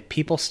 and yet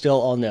people still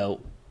all know,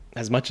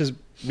 as much as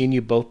me and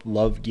you both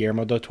love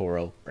Guillermo del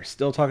Toro, we're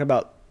still talking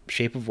about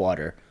Shape of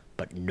Water,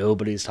 but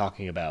nobody's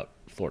talking about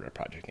Florida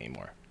Project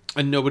anymore.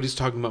 And nobody's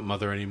talking about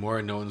Mother anymore,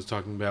 and no one's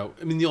talking about...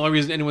 I mean, the only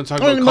reason anyone's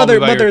talking about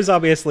Mother is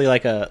obviously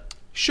like a...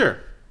 Sure.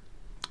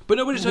 But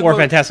nobody's talking more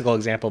about... fantastical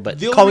example,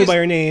 but Call Me By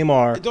Your Name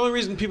or... The only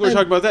reason people are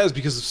talking about that is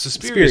because of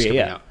Suspiria's coming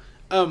out.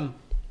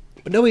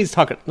 But nobody's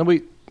talking...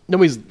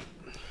 Nobody's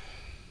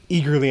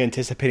eagerly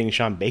anticipating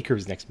Sean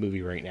Baker's next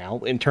movie right now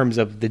in terms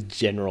of the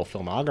general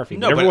filmography.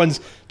 No, but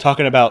everyone's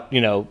talking about, you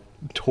know,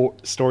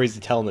 stories to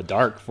tell in the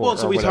dark for... Well,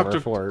 so we talked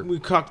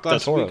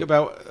last week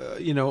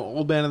about, you know,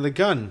 Old Man and the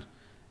Gun.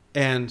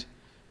 And,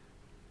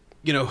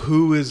 you know,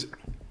 who is...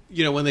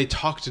 You know, when they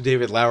talk to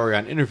David Lowery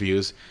on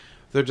interviews,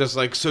 they're just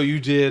like, so you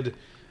did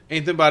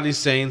Ain't Them Bodies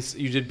Saints,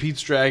 you did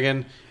Pete's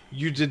Dragon,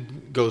 you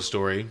did Ghost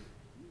Story.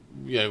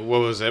 Yeah,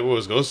 what was that? What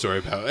was Ghost Story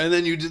about? And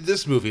then you did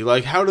this movie.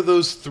 Like, how do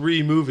those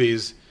 3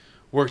 movies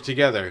work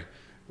together?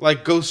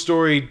 Like, Ghost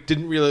Story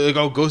didn't really... Like,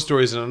 oh, Ghost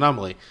Story is an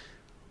anomaly.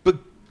 But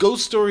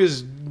Ghost Story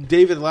is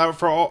David Lowery...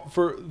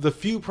 For the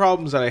few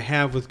problems that I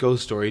have with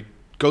Ghost Story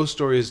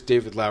is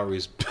David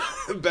Lowery's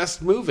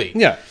best movie.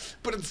 Yeah.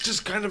 But it's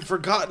just kind of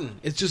forgotten.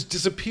 It's just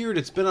disappeared.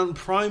 It's been on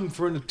Prime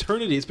for an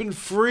eternity. It's been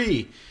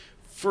free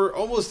for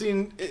almost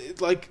the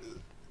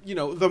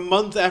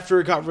month after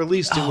it got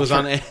released. It was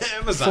on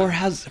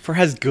Amazon. For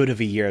as good of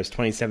a year as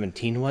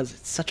 2017 was,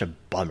 it's such a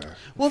bummer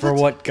for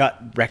what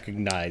got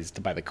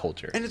recognized by the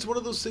culture. And it's one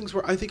of those things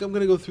where I think I'm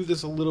going to go through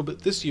this a little bit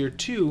this year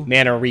too.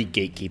 Man, are we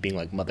gatekeeping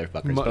like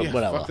motherfuckers? But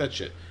whatever. Fuck that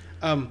shit.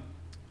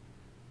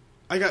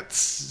 I got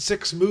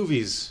 6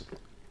 movies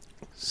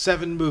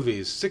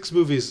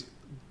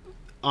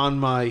on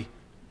my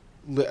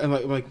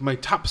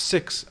top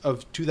 6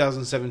 of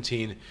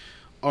 2017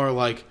 are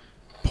like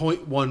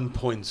 0.1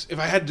 points. If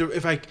I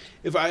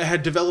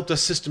had developed a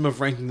system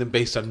of ranking them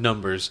based on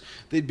numbers,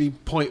 they'd be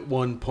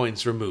 0.1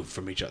 points removed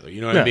from each other.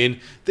 You know what I mean?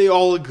 They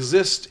all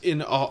exist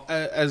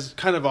as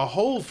kind of a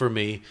whole for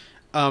me.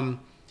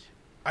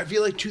 I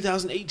feel like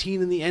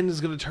 2018 in the end is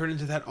going to turn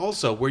into that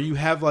also, where you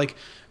have like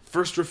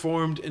First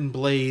Reformed and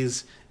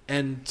Blaze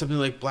and something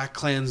like Black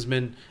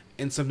Klansman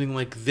and something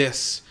like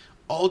this,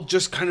 all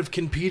just kind of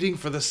competing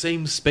for the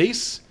same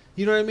space.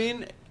 You know what I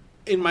mean?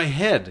 In my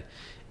head,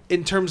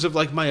 in terms of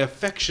like my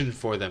affection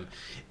for them.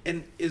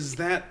 And is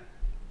that,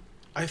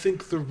 I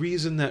think, the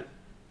reason that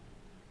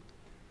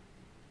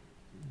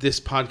this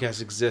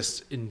podcast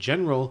exists in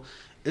general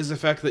is the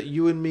fact that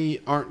you and me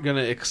aren't going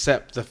to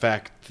accept the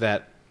fact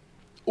that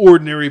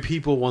Ordinary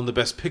People won the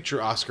Best Picture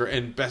Oscar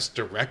and Best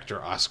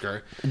Director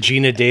Oscar.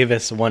 Gina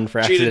Davis won for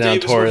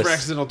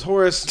Accidental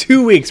Taurus.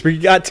 2 weeks. We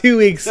got 2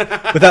 weeks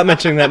without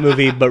mentioning that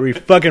movie, but we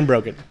fucking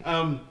broke it.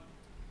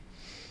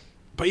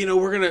 But you know,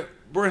 we're gonna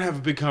have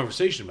a big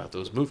conversation about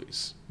those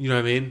movies. You know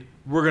what I mean?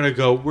 We're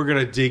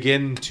gonna dig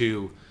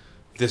into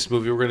this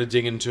movie. We're gonna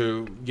dig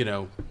into, you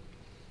know,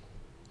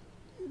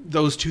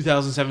 those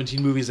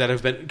 2017 movies that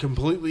have been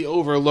completely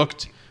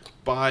overlooked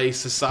by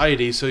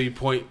society. So you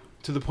point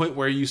to the point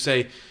where you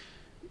say,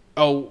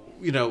 "Oh,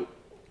 you know,"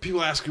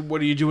 people ask,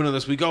 "What are you doing on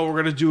this week?" "Oh,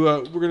 we're gonna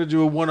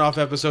do a one-off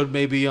episode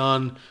maybe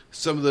on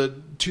some of the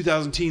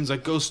 2000 teens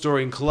like Ghost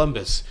Story and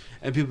Columbus,"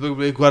 and people will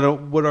be like,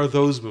 "What are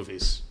those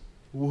movies?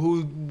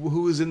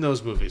 Who is in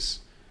those movies?"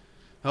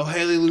 "Oh,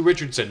 Haley Lou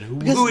Richardson.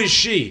 Who is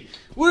she?"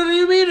 "What do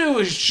you mean, who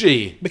is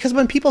she?" Because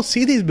when people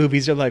see these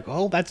movies, they're like,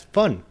 "Oh, that's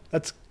fun.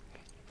 That's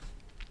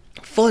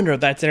fun," or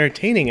 "That's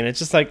entertaining," and it's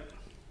just like,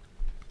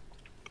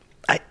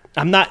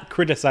 I'm not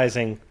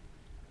criticizing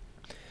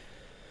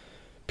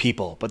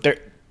people, but there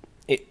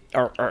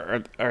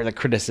are the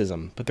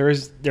criticism, but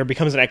there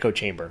becomes an echo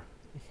chamber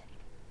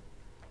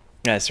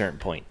at a certain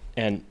point,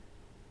 and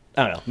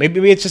I don't know.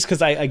 Maybe it's just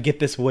because I get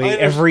this way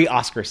every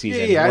Oscar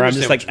season, where I'm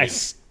just like, I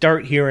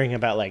start hearing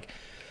about like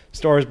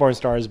Star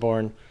is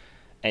Born,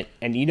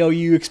 and you know,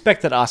 you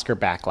expect that Oscar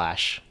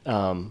backlash.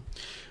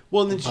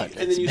 Well, and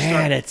then you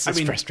start. It's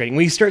frustrating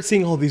when you start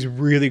seeing all these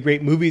really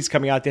great movies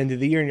coming out at the end of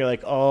the year, and you're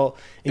like, oh,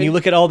 and you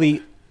look at all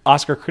the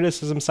Oscar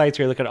criticism sites,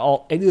 or you look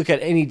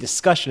at any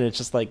discussion, it's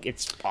just like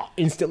it's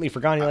instantly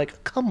forgotten. You're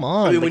like, come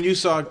on! I mean, when you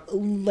saw,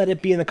 let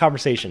it be in the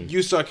conversation.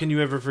 You saw "Can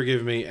You Ever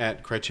Forgive Me"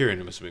 at Criterion,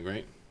 I'm assuming,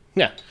 right?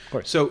 Yeah, of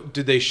course. So,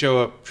 did they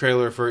show a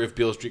trailer for If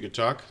Beale Street Could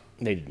Talk?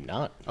 They did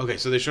not. Okay,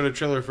 so they showed a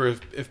trailer for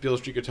If Beale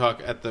Street Could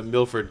Talk at the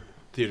Milford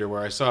Theater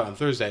where I saw it on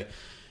Thursday.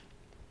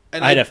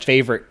 And I had a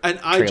favorite trailer.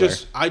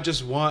 I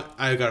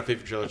got a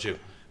favorite trailer too.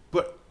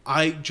 But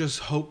I just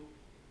hope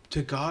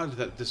to God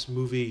that this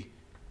movie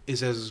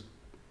is as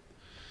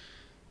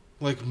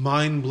like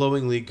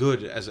mind-blowingly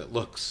good as it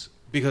looks,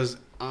 because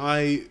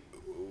I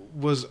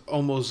was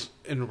almost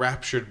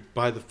enraptured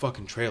by the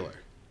fucking trailer.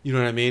 You know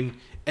what I mean?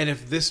 And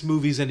if this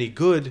movie's any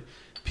good,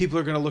 people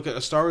are going to look at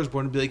A Star Is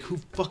Born and be like, who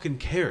fucking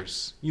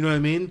cares? You know what I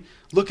mean?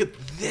 Look at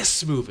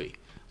this movie.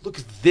 Look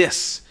at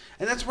this.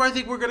 And that's where I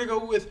think we're going to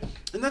go with,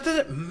 and not that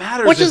it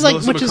matters. Which is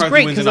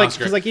great,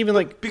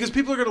 because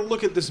people are going to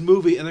look at this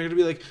movie and they're going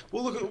to be like,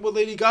 well, look at what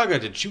Lady Gaga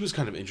did. She was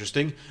kind of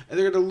interesting. And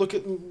they're going to look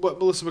at what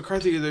Melissa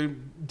McCarthy did,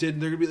 and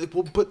they're going to be like,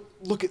 well, but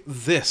look at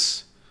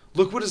this.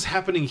 Look what is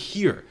happening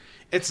here.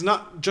 It's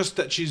not just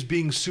that she's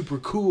being super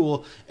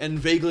cool and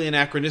vaguely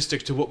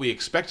anachronistic to what we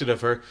expected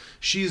of her.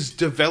 She's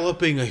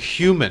developing a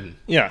human.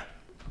 Yeah.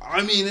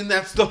 I mean, and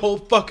that's the whole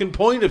fucking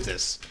point of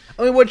this.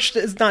 I mean, which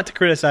is not to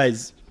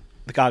criticize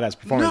the Gaga's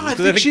performance. No, I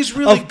think she's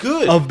really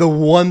good. Of the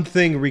one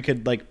thing we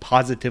could like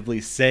positively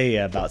say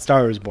about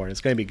Star Is Born,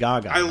 it's going to be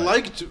Gaga. I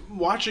liked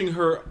watching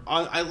her.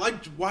 I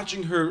liked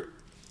watching her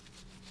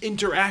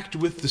interact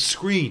with the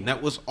screen.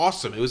 That was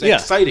awesome. It was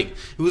exciting.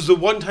 It was the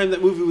one time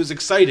that movie was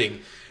exciting.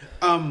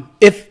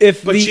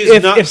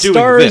 If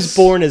Star Is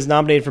Born is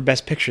nominated for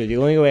Best Picture, the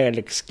only way I'd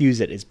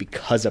excuse it is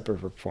because of her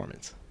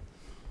performance.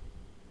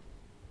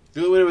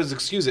 The only way I would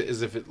excuse it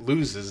is if it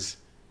loses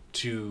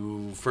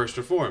to First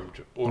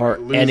Reformed, or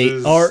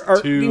loses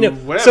to you know,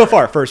 whatever. So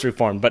far First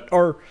Reformed, but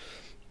or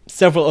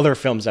several other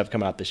films that have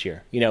come out this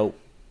year.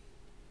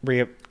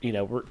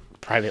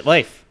 Private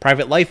Life,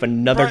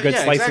 another good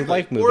slice of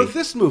life movie, or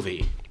this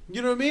movie.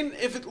 You know what I mean?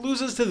 If it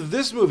loses to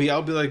this movie,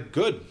 I'll be like,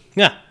 good,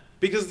 yeah,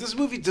 because this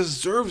movie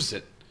deserves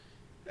it,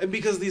 and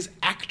because these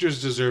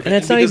actors deserve it, and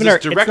it's not even our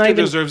director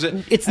deserves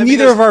it. It's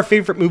neither of our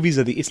favorite movies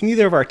of the. It's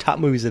neither of our top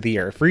movies of the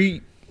year.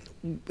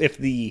 If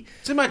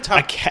it's in my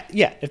top,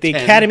 if the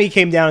 10. Academy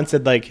came down and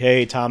said like,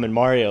 "Hey, Tom and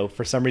Mario,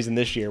 for some reason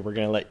this year we're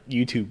going to let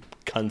YouTube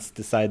cunts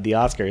decide the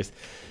Oscars,"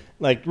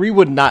 like we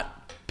would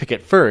not pick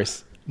it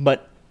first,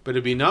 but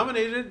it'd be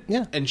nominated,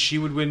 yeah, and she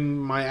would win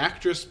my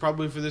actress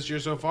probably for this year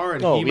so far,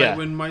 and he might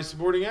win my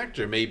supporting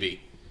actor, maybe.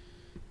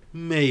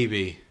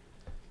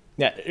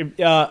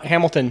 Yeah,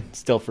 Hamilton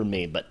still for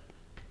me, but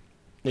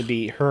it'd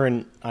be her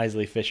and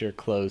Isley Fisher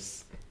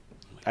close.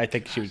 I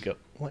think she would go.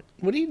 What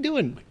are you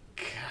doing?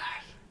 God.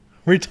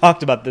 We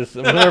talked about this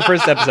in one of our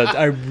first episodes.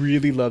 I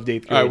really loved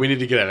 8th grade. All right, we need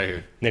to get out of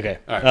here. Okay.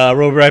 All right.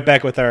 We'll be right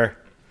back with our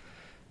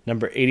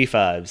Number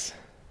 85's.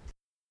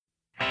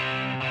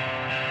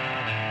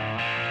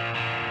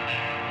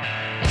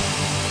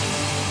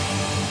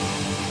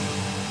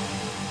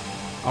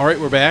 All right,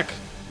 we're back.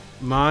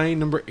 My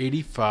number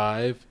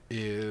 85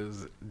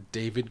 is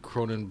David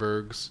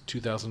Cronenberg's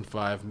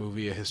 2005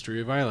 movie, A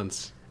History of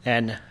Violence.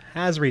 And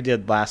as we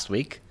did last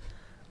week,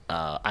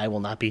 I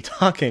will not be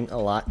talking a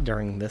lot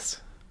during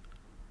this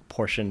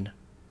portion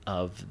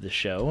of the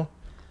show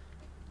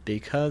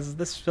because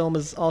this film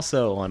is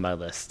also on my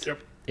list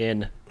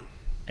in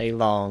a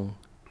long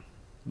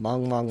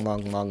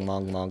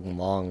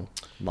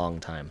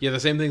time. Yeah, the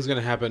same thing's going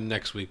to happen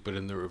next week, but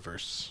in the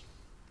reverse.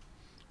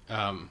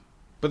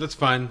 But that's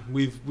fine.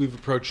 We've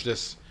approached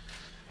this.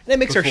 And it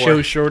makes before.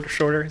 our show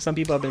shorter. Some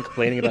people have been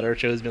complaining about our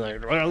shows being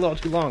like, a little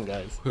too long,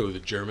 guys. Who, the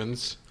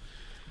Germans?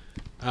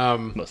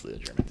 Mostly the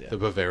Germans, yeah. The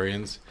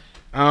Bavarians.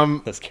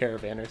 Those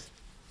caravanners.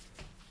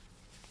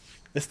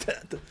 This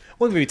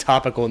won't be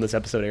topical when this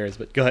episode airs,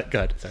 but go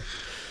ahead. Sorry.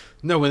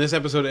 No, when this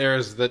episode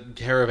airs, that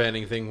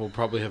caravanning thing will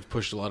probably have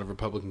pushed a lot of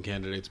Republican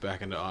candidates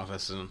back into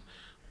office, and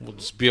we'll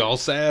just be all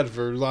sad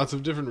for lots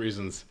of different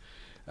reasons.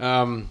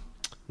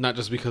 Not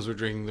just because we're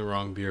drinking the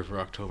wrong beer for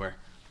October.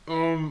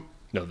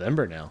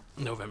 November now.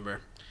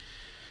 November.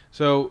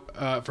 So,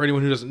 for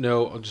anyone who doesn't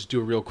know, I'll just do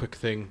a real quick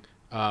thing.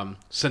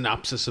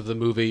 Synopsis of the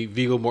movie.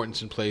 Viggo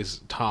Mortensen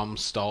plays Tom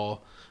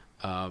Stahl,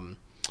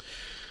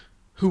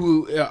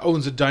 who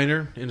owns a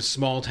diner in a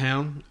small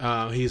town.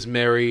 He's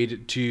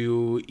married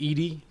to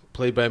Edie,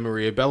 played by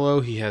Maria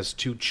Bello. He has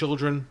 2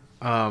 children.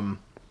 I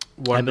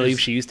believe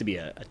she used to be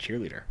a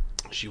cheerleader.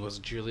 She was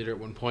a cheerleader at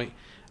one point.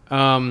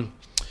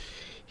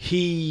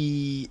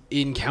 He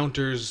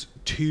encounters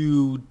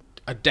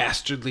a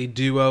dastardly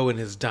duo in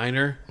his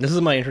diner. This is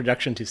my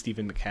introduction to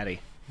Stephen McHattie.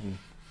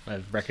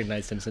 I've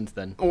recognized him since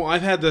then. Oh,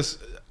 I've had this.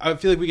 I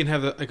feel like we can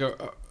have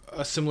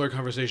a similar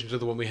conversation to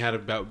the one we had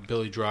about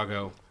Billy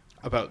Drago,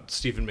 about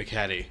Stephen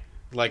McHattie.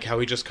 Like how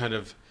he just kind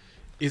of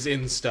is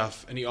in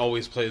stuff, and he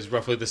always plays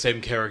roughly the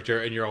same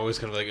character, and you're always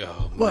kind of like,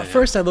 oh, man. Well, at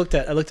first I looked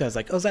at it, I was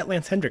like, oh, is that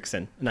Lance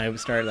Hendrickson? And I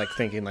started like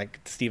thinking like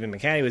Stephen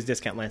McHattie was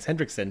discount Lance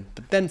Hendrickson.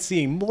 But then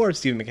seeing more of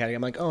Stephen McHattie,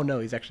 I'm like, oh no,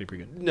 he's actually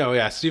pretty good. No,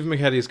 yeah, Stephen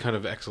McHattie is kind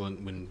of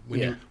excellent when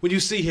you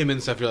see him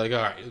and stuff. You're like,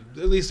 all right,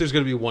 at least there's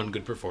going to be one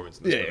good performance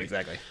in this movie.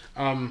 Exactly.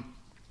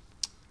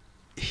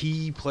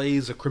 He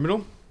plays a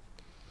criminal.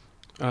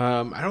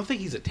 I don't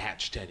think he's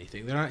attached to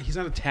anything. He's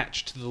not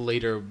attached to the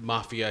later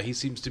mafia. He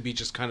seems to be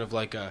just kind of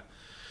like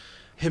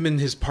him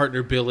and his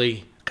partner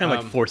Billy, kind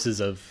of like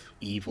forces of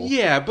evil.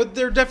 Yeah, but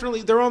they're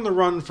on the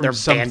run from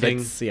something.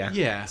 Bandits,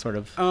 yeah, sort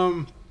of.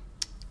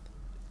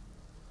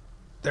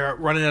 They're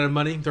running out of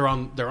money. They're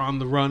on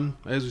the run,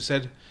 as we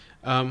said.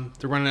 They're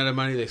running out of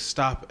money. They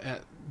stop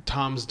at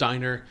Tom's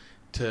diner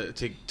to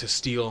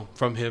steal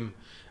from him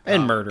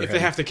and murder him. If they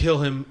have to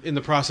kill him in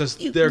the process,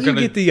 they're going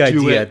to get the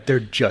idea.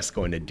 They're just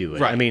going to do it.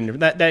 Right. I mean,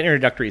 that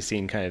introductory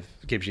scene kind of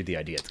gives you the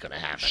idea it's going to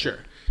happen. Sure.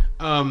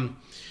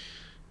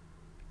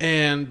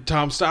 And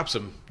Tom stops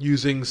him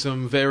using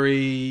some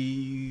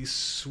very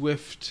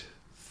swift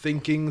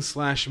thinking /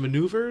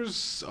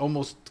 maneuvers,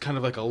 almost kind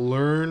of like a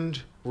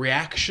learned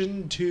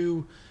reaction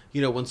to,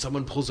 when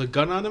someone pulls a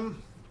gun on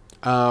him.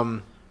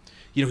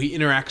 He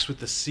interacts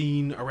with the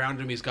scene around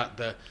him. He's got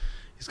the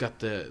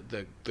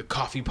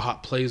coffee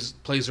pot plays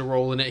a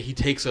role in it. He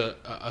takes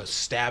a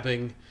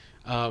stabbing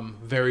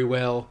very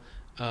well.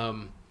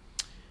 And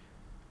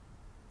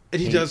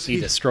he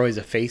destroys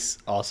a face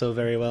also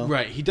very well.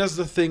 Right. He does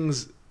the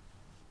things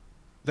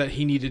that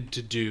he needed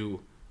to do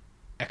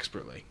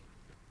expertly,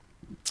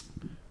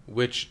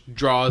 which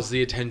draws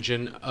the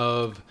attention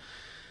of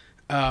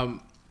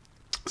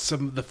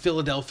some of the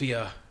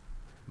Philadelphia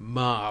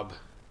mob,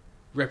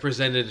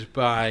 represented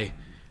by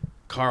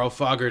Carl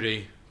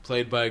Fogarty,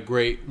 played by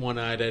great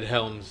one-eyed Ed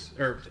Helms.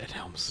 No,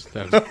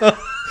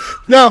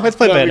 it's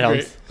played by Ed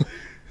Helms.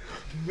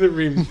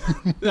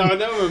 Now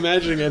I'm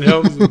imagining Ed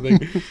Helms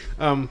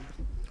and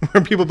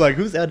where people be like,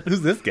 who's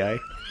this guy?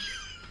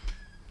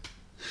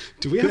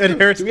 Do we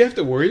have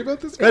to worry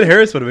about this guy? Ed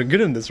Harris would have been good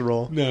in this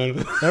role. No.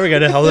 Now we got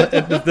to hell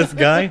this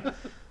guy.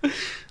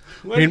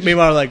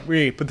 Meanwhile, like,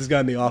 we put this guy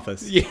in The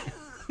Office. Yeah.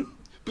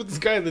 Put this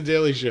guy in The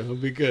Daily Show. It'll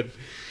be good.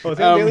 Oh, was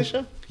that The Daily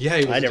Show? Yeah,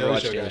 he was I never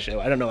watched The The Daily Show.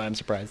 I don't know why I'm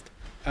surprised.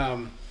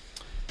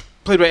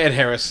 Played by Ed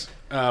Harris.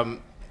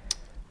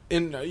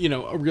 In,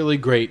 a really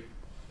great,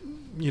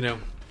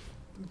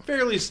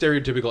 fairly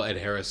stereotypical Ed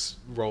Harris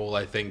role,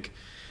 I think.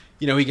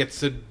 He gets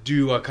to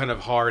do a kind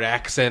of hard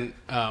accent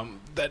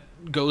that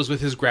goes with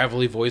his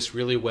gravelly voice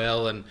really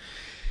well, and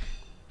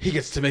he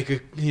gets to make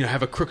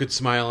have a crooked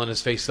smile on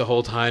his face the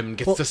whole time, and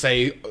gets to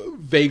say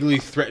vaguely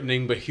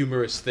threatening but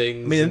humorous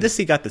things. I mean, in this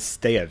he got to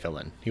stay a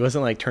villain. He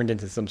wasn't like turned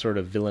into some sort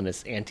of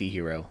villainous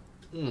anti-hero.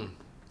 Are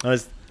you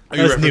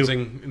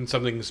referencing in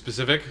something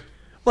specific?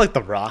 Like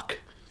The Rock,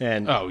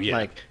 and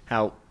like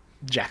how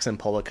Jackson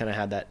Pollock kind of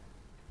had that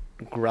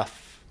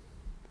gruff,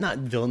 not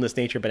villainous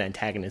nature, but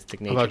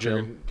antagonistic nature. I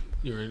thought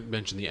you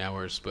mentioned The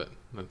Hours, but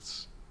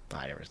that's...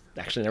 I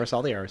never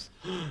saw The Hours.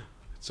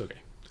 It's okay.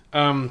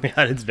 Yeah,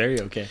 it's very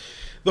okay.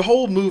 The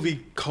whole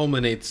movie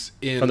culminates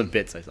in... From the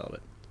bits I saw of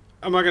it.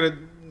 I'm not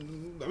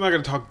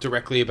gonna talk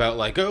directly about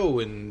like, oh,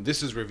 and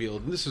this is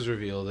revealed and this is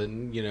revealed,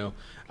 and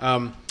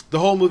the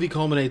whole movie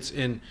culminates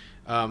in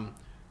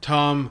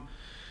Tom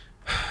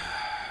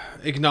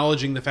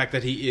acknowledging the fact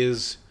that he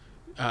is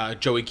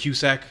Joey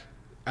Cusack,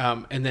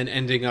 and then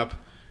ending up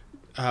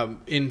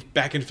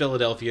back in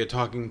Philadelphia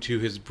talking to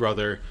his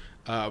brother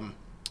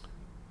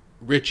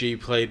Richie,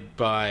 played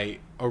by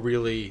a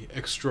really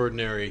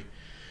extraordinary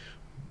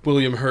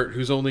William Hurt,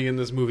 who's only in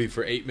this movie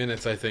for 8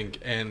 minutes, I think,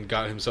 and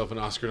got himself an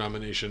Oscar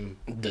nomination.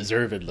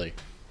 Deservedly.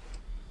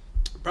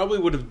 Probably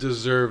would have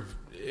deserved...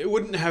 It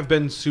wouldn't have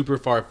been super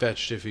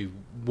far-fetched if he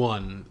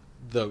won.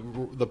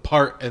 The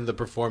part and the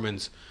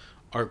performance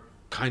are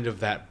kind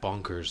of that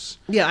bonkers.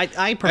 Yeah,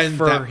 I prefer and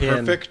that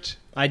him. Perfect.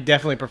 I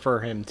definitely prefer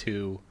him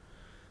to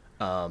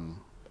Alan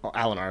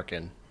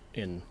Arkin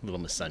in Little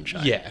Miss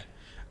Sunshine. Yeah.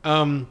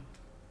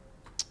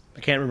 I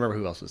can't remember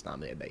who else was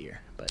nominated that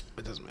year, but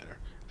it doesn't matter.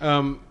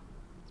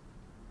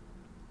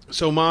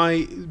 So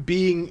my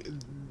being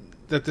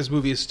that this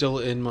movie is still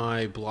in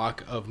my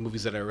block of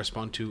movies that I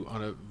respond to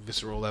on a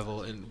visceral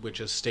level, and which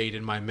has stayed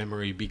in my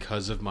memory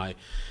because of my,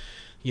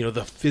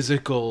 the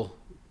physical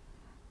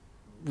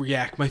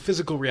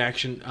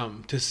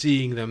reaction to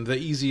seeing them. The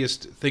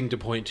easiest thing to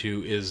point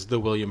to is the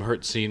William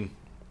Hurt scene.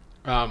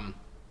 I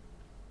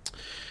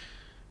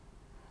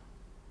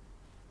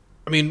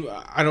mean,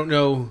 I don't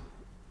know.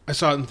 I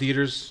saw it in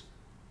theaters,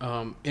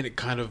 and it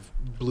kind of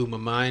blew my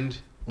mind.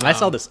 I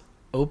saw this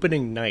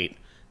opening night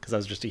because I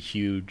was just a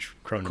huge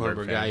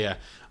Cronenberg fan. Guy. Yeah,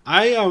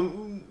 I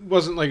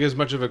wasn't like as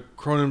much of a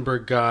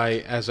Cronenberg guy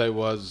as I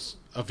was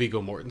a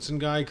Viggo Mortensen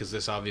guy, because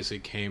this obviously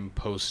came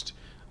post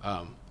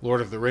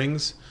Lord of the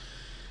Rings.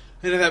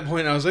 And at that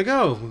point, I was like,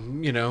 oh,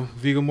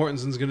 Viggo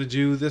Mortensen's going to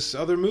do this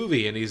other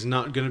movie, and he's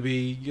not going to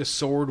be a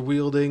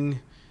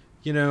sword-wielding,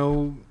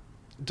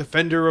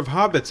 defender of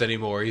hobbits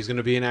anymore. He's going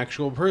to be an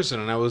actual person,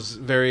 and I was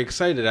very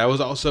excited. I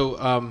was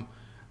also,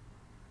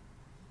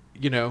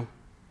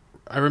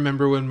 I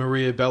remember when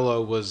Maria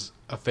Bello was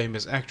a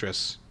famous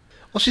actress.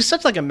 Well, she's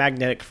such like a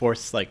magnetic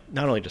force, like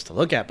not only just to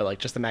look at, but like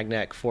just a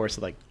magnetic force.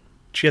 Like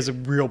she has a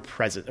real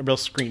presence, a real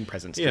screen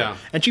presence. To her.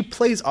 And she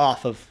plays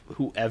off of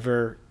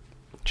whoever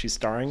she's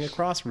starring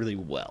across really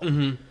well.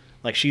 Mm-hmm.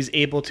 Like she's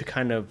able to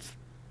kind of,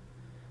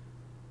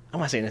 I don't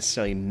want to say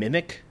necessarily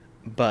mimic,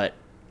 but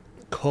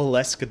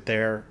coalesce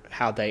their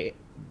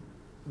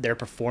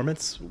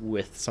performance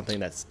with something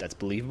that's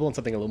believable and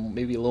something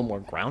maybe a little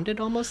more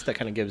grounded almost, that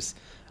kind of gives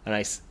a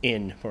nice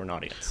in for an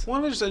audience.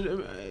 Well,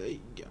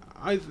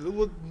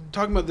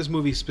 talking about this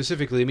movie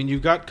specifically, I mean,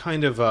 you've got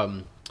kind of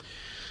a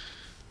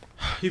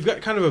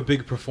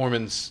big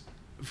performance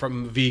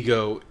from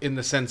Viggo in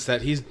the sense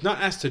that he's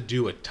not asked to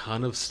do a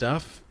ton of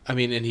stuff. I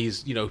mean, and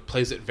he's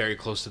plays it very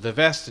close to the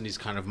vest, and he's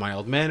kind of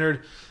mild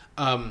mannered.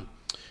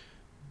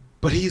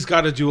 But he's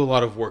got to do a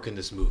lot of work in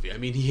this movie. I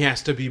mean, he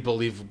has to be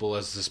believable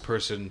as this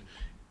person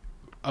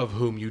of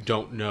whom you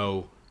don't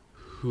know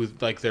who,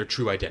 like, their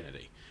true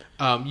identity.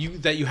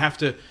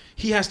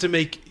 He has to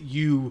make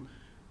you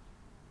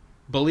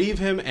believe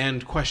him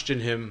and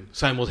question him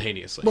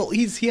simultaneously. Well,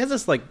 he has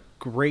this like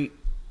great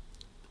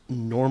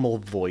normal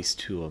voice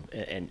to him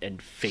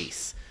and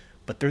face,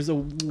 but there's a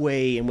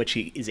way in which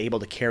he is able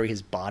to carry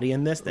his body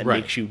in this that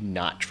makes you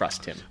not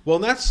trust him. Well,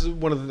 that's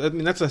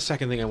that's the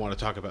second thing I want to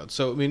talk about.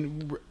 So, I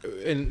mean,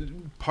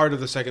 and part of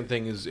the second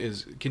thing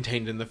is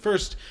contained in the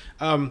first.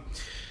 When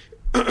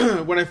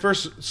I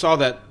first saw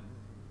that,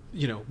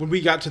 when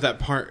we got to that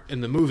part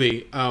in the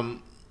movie, I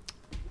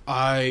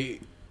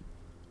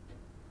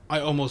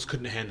almost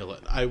couldn't handle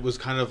it. I was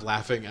kind of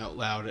laughing out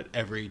loud at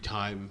every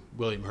time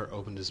William Hurt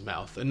opened his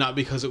mouth, and not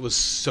because it was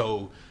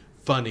so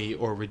funny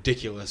or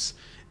ridiculous.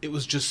 It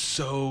was just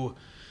so,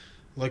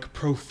 like,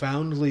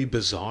 profoundly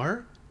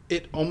bizarre.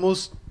 It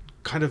almost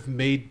kind of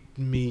made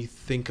me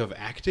think of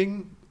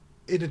acting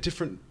in a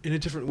different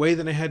way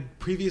than I had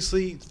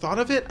previously thought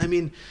of it. I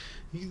mean,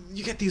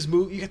 you get these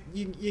you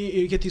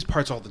get these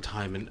parts all the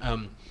time,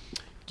 and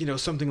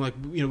something like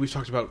we've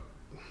talked about.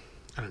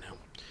 I don't know.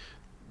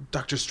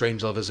 Dr.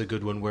 Strangelove is a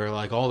good one where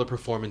like all the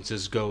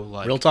performances go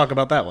like. We'll talk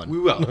about that one. We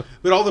will,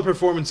 but all the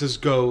performances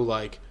go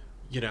like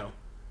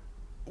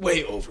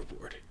way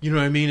overboard. You know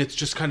what I mean? It's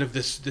just kind of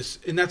this,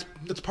 and that's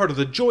part of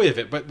the joy of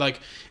it. But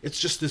like, it's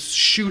just this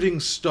shooting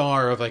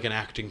star of like an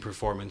acting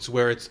performance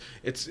where it's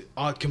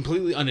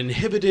completely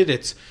uninhibited.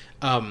 It's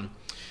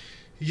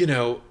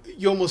you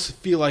almost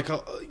feel like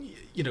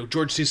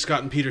George C.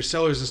 Scott and Peter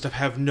Sellers and stuff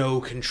have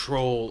no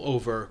control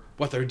over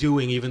what they're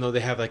doing, even though they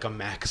have like a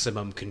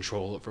maximum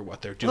control over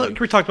what they're doing. Look,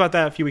 we talked about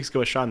that a few weeks ago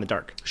with Shot in the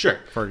Dark. Sure,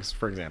 for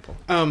example.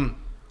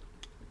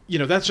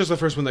 That's just the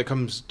first one that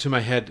comes to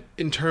my head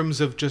in terms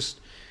of just,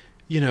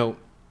 he's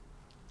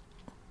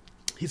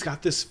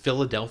got this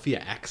Philadelphia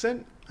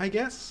accent, I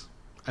guess.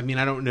 I mean,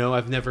 I don't know.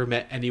 I've never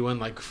met anyone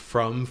like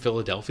from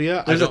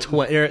Philadelphia.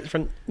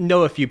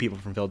 Know a few people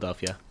from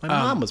Philadelphia. My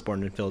mom was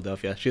born in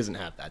Philadelphia. She doesn't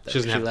have that, though. She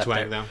doesn't have the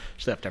twang, though.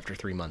 She left after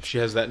 3 months. She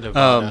has that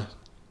Nevada.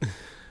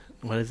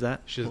 What is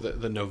that? She has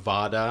the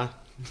Nevada.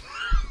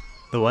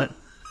 The what?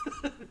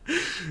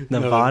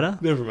 Nevada?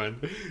 No, never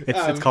mind.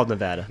 It's called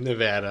Nevada.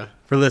 Nevada.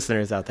 For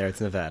listeners out there,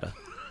 it's Nevada.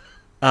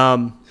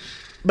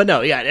 But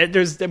no, yeah,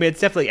 it's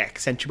definitely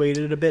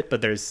accentuated a bit,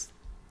 but it's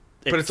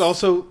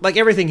also like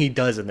everything he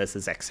does in this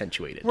is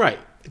accentuated. Right.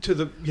 To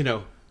the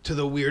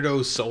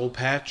weirdo soul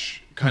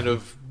patch kind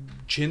of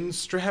chin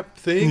strap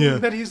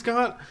thing that he's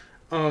got.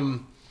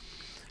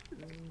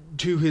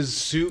 To his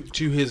suit,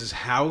 to his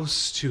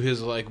house, to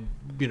his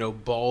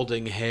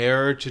balding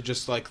hair, to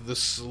just like the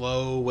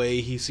slow way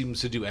he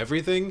seems to do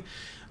everything.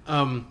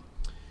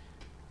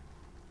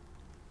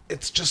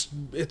 It's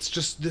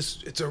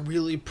a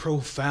really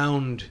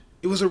profound.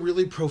 It was a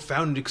really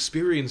profound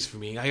experience for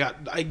me.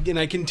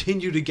 I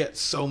continue to get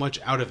so much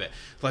out of it.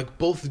 Like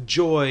both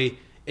joy,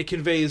 it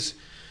conveys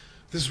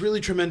this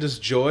really tremendous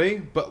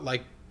joy, but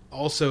like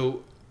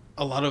also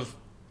a lot of,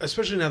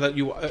 especially now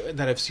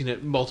that I've seen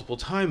it multiple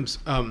times,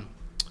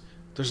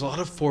 there's a lot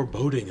of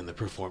foreboding in the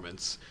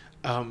performance,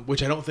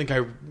 which I don't think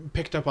I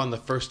picked up on the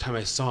first time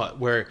I saw it,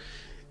 where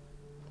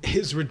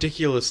his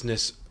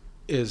ridiculousness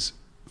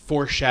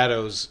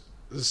foreshadows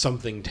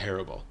something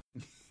terrible.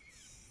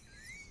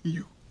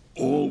 You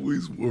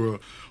always were a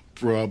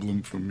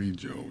problem for me,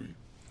 Joey.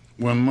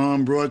 When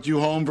Mom brought you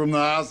home from the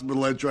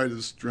hospital, I tried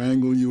to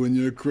strangle you in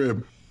your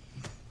crib.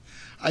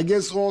 I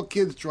guess all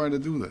kids try to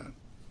do that.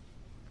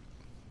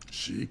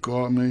 She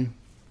caught me,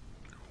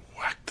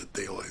 whacked the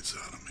daylights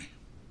out of me.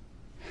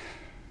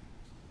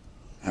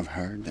 I've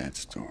heard that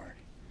story.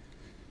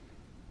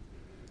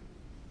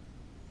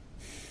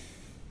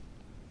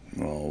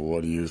 Well,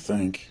 what do you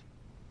think?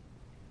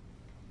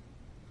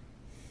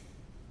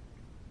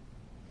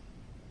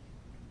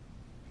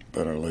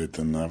 Better late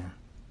than never.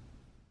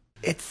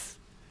 It's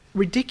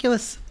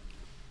ridiculous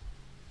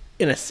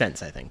in a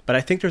sense, I think. But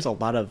I think there's a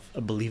lot of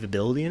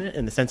believability in it,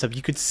 in the sense of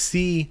you could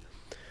see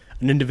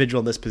an individual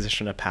in this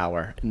position of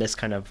power, in this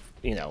kind of,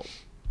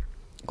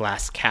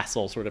 glass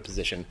castle sort of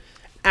position,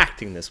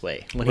 acting this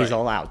way when he's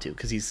allowed to,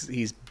 because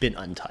he's been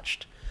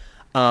untouched.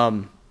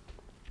 But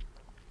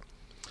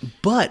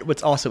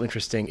what's also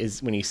interesting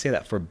is when you say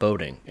that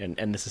foreboding,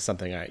 and this is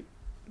something I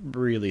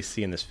really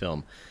see in this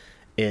film,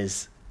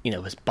 is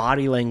his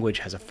body language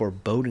has a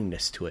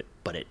forebodingness to it,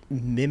 but it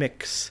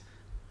mimics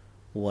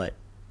what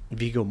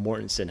Viggo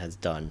Mortensen has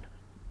done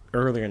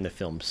earlier in the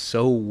film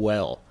so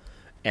well.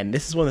 And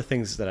this is one of the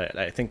things that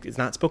I think is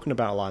not spoken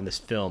about a lot in this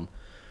film.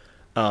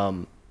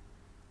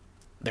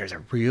 There's a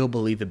real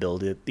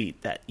believability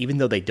that even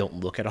though they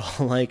don't look at all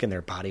alike and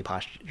their body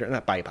posture,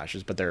 not body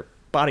postures, but their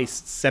body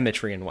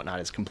symmetry and whatnot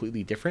is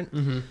completely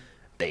different,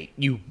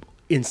 you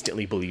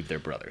instantly believe they're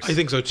brothers. I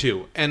think so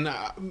too. And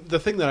the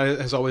thing that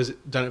has always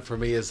done it for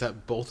me is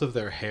that both of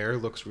their hair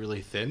looks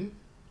really thin.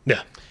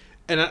 Yeah.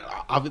 And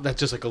that's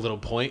just like a little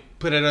point,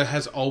 but it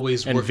has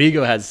always worked. And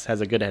Viggo has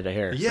a good head of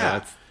hair.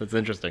 Yeah. So that's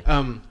interesting.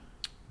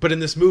 But in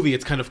this movie,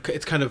 it's kind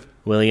of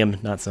William,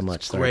 not so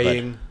much.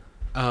 Graying.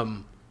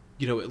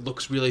 It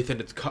looks really thin.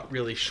 It's cut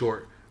really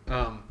short.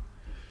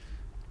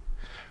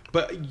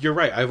 But you're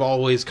right. I've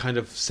always kind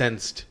of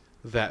sensed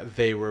that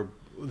they were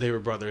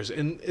brothers,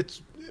 and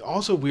it's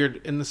also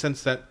weird in the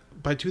sense that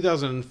by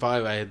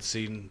 2005, I had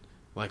seen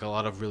like a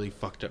lot of really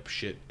fucked up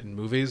shit in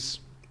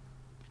movies,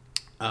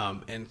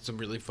 and some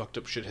really fucked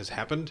up shit has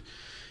happened,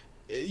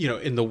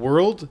 in the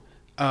world.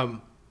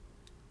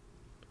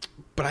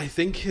 But I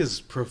think his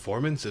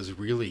performance is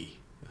really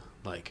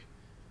like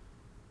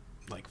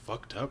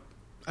fucked up.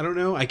 I don't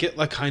know. I get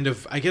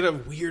a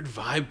weird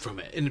vibe from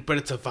it, but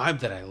it's a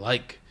vibe that I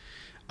like.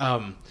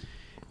 And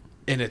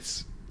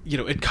it's,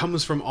 it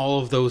comes from all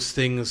of those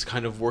things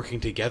kind of working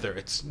together.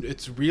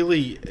 It's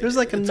really, there's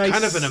like it's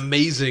kind of an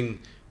amazing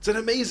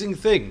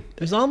thing.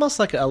 There's almost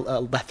like a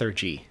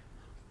lethargy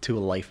to a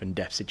life and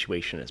death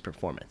situation in his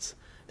performance.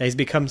 That he's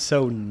become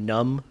so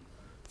numb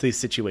to these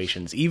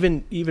situations,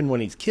 even when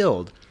he's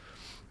killed,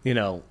 he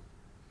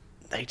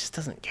just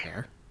doesn't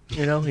care.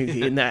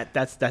 And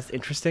that's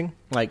interesting.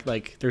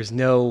 Like there's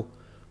no,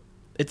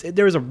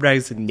 there was a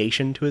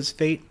resignation to his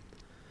fate,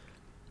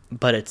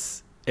 but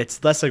it's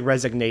less like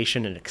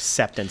resignation and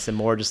acceptance, and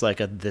more just like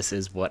this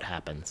is what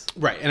happens.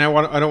 Right, and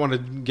I don't want to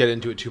get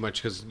into it too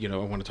much because I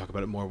want to talk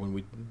about it more when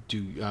we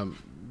do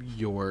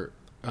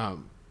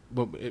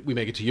when we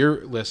make it to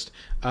your list.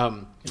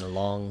 In a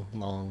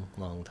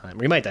long time.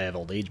 We might die of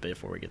old age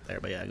before we get there,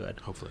 but yeah, go ahead.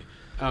 Hopefully.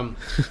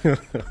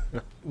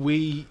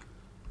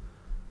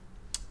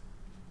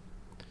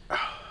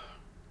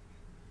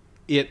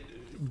 It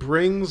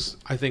brings,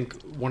 I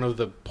think, one of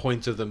the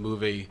points of the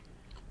movie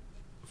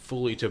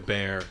fully to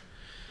bear,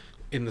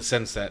 in the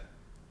sense that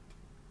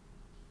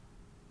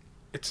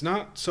it's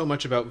not so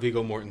much about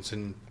Viggo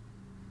Mortensen.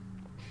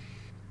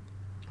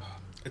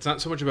 It's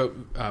not so much about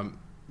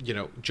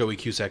Joey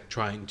Cusack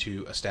trying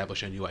to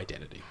establish a new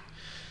identity.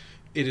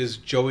 It is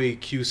Joey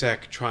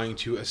Cusack trying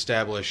to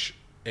establish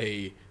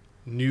a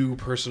new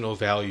personal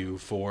value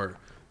for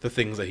the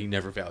things that he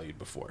never valued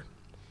before.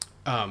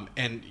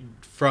 And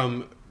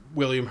from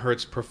William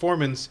Hurt's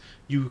performance,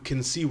 you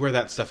can see where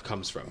that stuff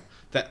comes from.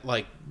 That,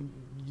 like,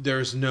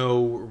 there's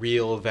no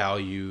real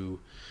value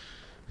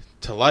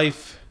to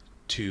life,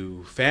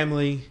 to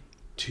family,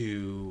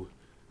 to,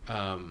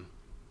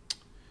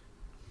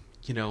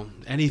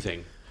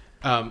 anything,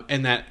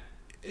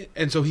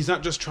 and so he's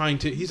not trying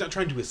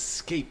to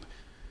escape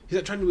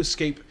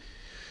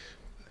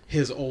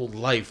his old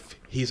life.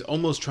 He's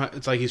almost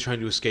it's like he's trying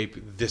to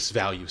escape this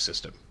value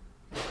system,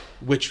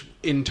 which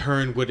in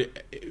turn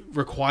would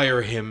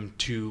require him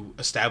to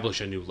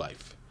establish a new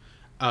life.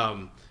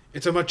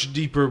 It's a much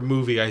deeper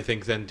movie, I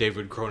think, than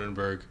David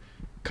Cronenberg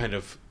kind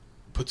of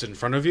puts in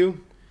front of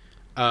you,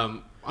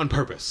 on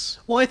purpose.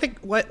 Well, I think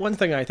one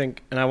thing I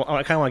think, and I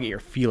kind of want to get your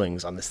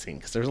feelings on this scene,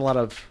 because there's a lot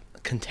of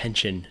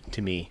contention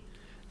to me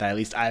that at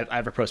least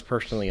I've approached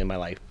personally in my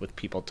life with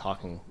people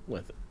talking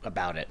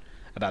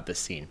about this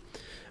scene.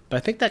 But I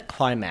think that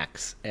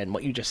climax and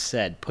what you just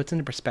said puts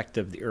into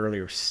perspective the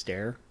earlier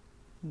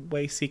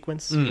stairway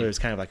sequence, where there's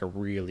kind of like a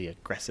really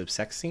aggressive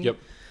sex scene. Yep.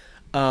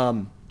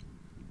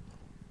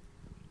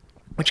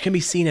 Which can be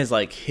seen as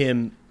like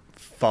him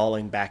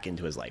falling back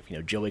into his life.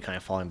 Joey kind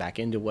of falling back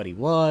into what he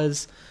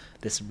was,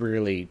 this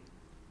really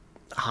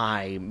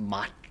high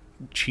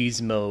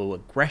machismo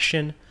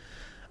aggression.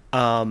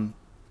 But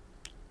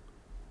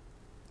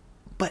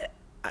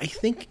I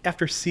think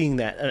after seeing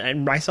that,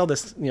 and I saw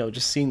this,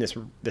 just seeing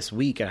this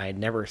week, and I had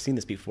never seen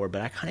this before,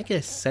 but I kind of get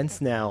a sense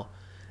now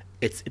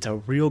it's a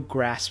real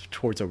grasp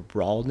towards a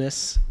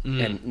rawness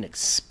and an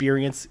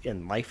experience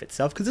in life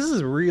itself, because this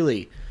is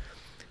really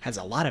has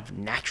a lot of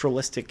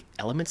naturalistic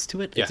elements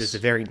to it. Yes. It's a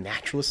very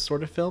naturalist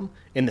sort of film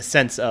in the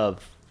sense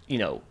of,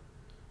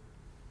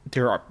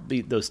 there are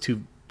those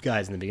two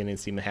guys in the beginning,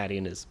 Stephen Hattie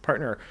and his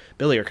partner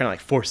Billy, are kind of like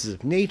forces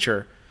of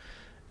nature,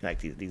 like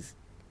these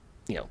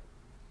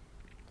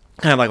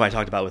kind of like what I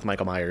talked about with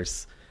Michael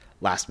Myers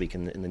last week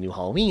in the new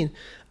Halloween.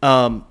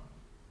 And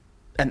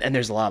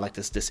there's a lot of like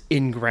this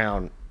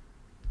in-ground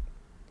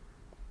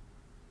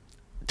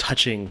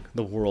touching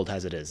the world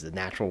as it is, the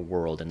natural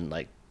world, and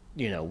like,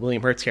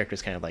 William Hurt's character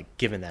is kind of like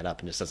giving that up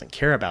and just doesn't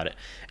care about it.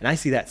 And I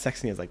see that sex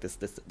scene as like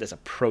this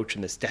approach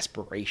and this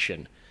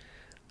desperation,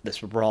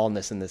 this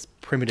rawness and this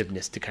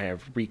primitiveness to kind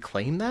of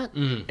reclaim that.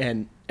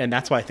 And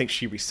that's why I think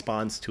she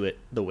responds to it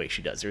the way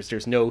she does.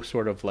 There's no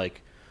sort of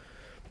like,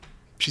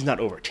 she's not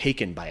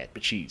overtaken by it,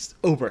 but she's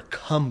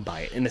overcome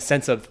by it in the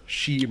sense of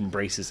she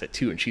embraces it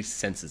too, and she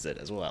senses it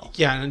as well.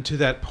 Yeah, and to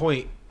that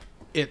point,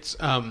 it's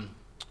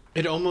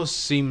it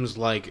almost seems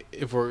like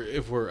if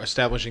we're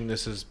establishing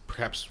this as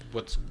perhaps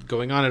what's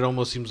going on, it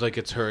almost seems like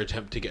it's her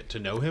attempt to get to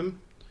know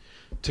him,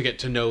 to get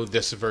to know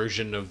this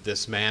version of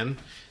this man,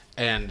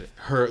 and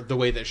the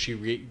way that she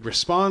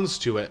responds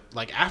to it,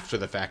 like after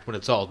the fact when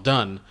it's all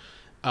done,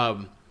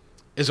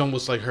 is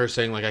almost like her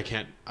saying like,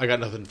 I got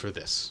nothing for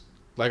this.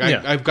 Like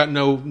I've got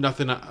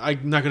nothing.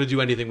 I'm not going to do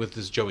anything with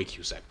this Joey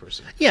Cusack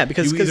person. Yeah,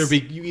 because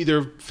you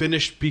either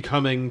finish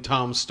becoming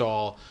Tom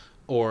Stall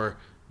or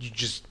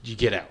you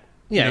get out.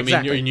 Yeah,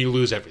 exactly. I mean, and you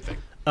lose everything.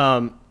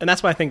 And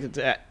that's why I think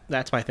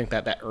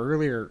that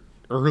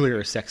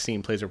earlier sex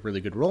scene plays a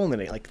really good role in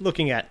it. Like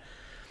looking at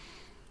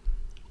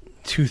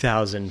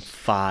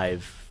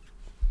 2005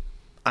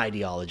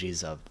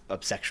 ideologies of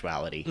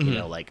sexuality,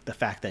 like the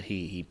fact that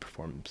he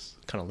performs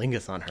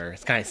cunnilingus on her,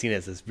 it's kind of seen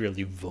as this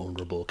really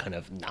vulnerable, kind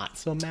of not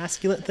so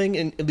masculine thing,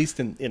 at least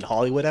in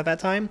Hollywood at that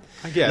time.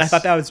 I guess. And I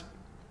thought that was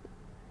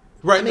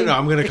right.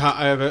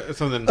 I have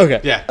something. Okay.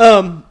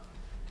 Yeah.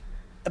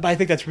 But I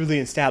think that's really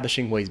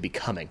establishing what he's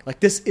becoming.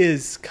 Like this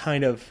is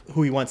kind of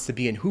who he wants to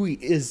be and who he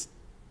is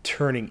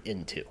turning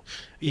into.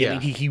 Yeah. I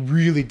mean, he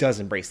really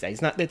does embrace that.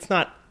 It's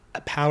not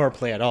a power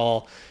play at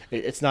all.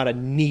 It's not a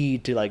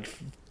need to like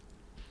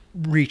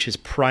reach his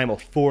primal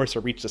force or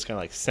reach this kind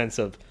of like sense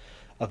of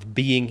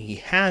being. He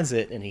has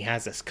it, and he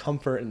has this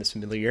comfort and this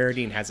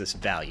familiarity and has this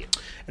value.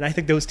 And I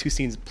think those two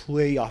scenes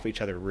play off each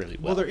other really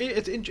well. Well,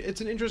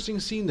 it's an interesting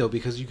scene though,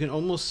 because you can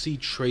almost see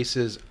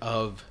traces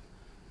of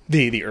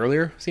the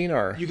earlier scene,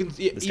 or you can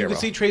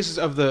see traces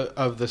of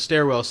the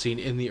stairwell scene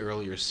in the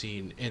earlier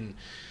scene, in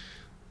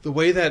the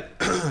way that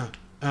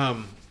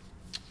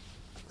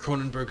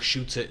Cronenberg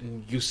shoots it,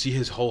 and you see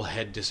his whole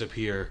head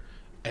disappear,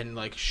 and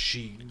like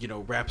she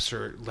wraps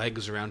her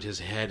legs around his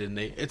head, and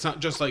it's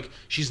not just like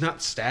she's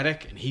not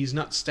static and he's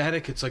not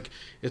static, it's like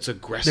it's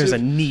aggressive. There's a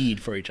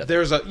need for each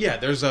other.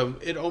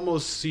 It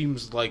almost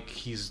seems like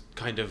he's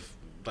kind of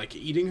like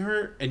eating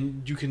her,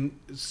 and you can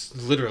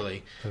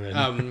literally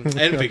and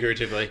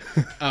figuratively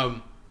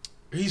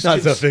he's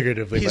not so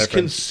figuratively, he's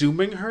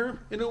consuming her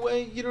in a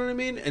way, you know what I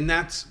mean? And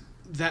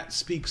that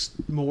speaks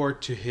more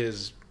to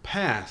his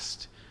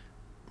past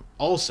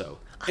also.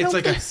 It's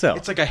like a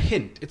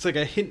hint. It's like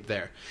a hint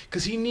there,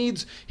 because he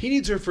needs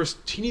her for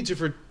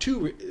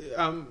two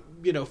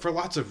for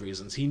lots of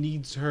reasons. He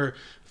needs her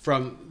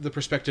from the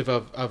perspective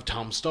of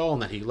Tom Stall,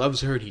 and that he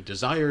loves her and he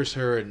desires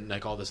her and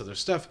like all this other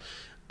stuff.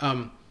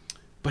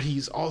 But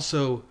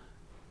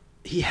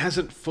he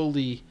hasn't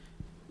fully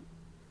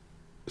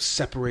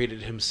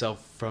separated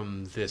himself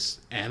from this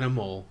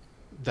animal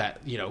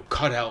that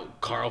cut out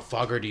Carl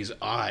Fogarty's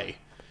eye.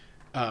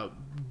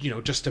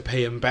 Just to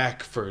pay him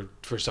back for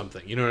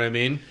something. You know what I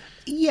mean?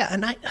 Yeah,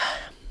 and I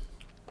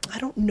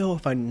don't know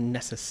if I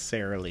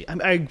necessarily...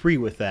 I agree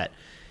with that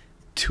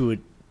to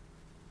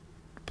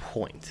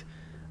point.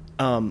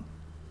 In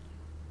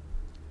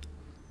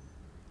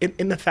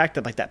the fact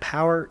that like that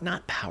power,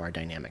 not power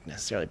dynamic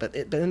necessarily, but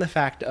in the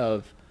fact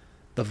of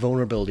the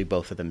vulnerability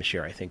both of them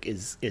share, I think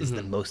is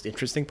the most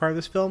interesting part of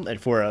this film. And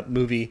for a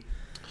movie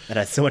that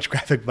has so much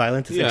graphic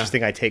violence, it's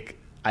interesting. I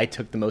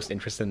took the most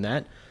interest in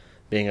that,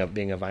 being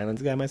a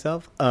violence guy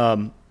myself.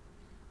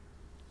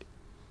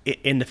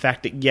 In the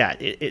fact that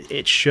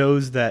it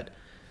shows that,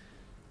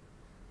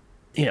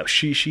 you know,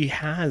 she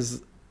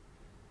has.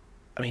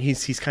 I mean,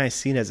 he's kind of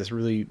seen as this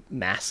really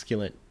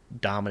masculine,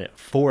 dominant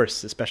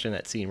force, especially in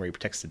that scene where he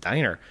protects the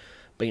diner.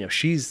 But you know,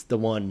 she's the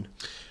one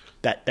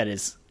that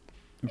is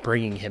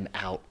bringing him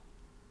out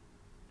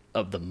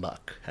of the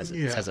muck, as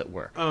it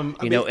were. And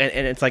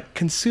it's like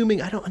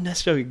consuming. I don't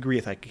necessarily agree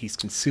with like he's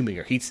consuming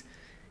her.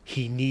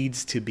 He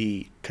needs to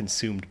be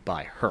consumed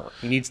by her.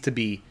 He needs to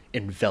be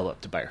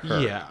enveloped by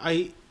her. Yeah,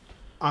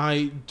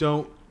 I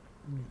don't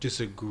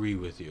disagree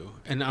with you,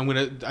 and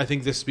I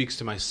think this speaks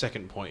to my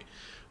second point,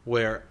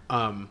 where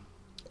and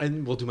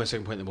we'll do my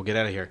second point, then we'll get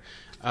out of here.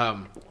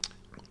 I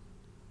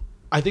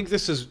think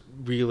this is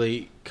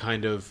really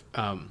kind of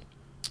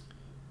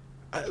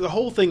the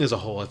whole thing as a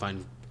whole. I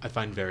find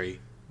very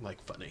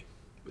like funny.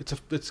 It's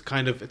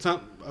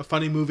not a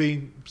funny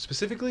movie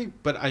specifically,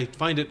 but I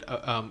find it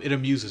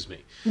amuses me.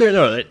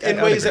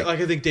 In ways that like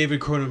I think David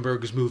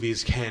Cronenberg's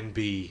movies can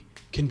be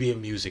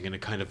amusing in a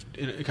kind of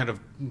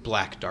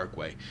black dark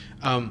way.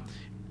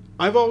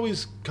 I've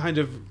always kind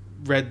of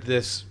read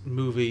this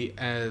movie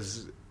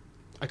as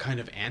a kind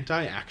of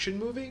anti-action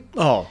movie.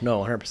 Oh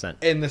no,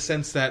 100%. In the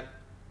sense that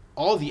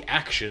all the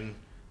action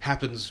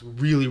happens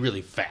really,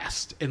 really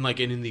fast, and like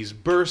in these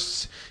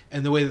bursts,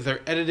 and the way that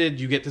they're edited,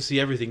 you get to see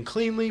everything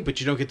cleanly, but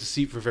you don't get to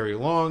see it for very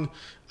long.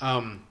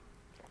 And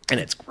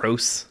it's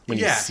gross when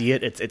you see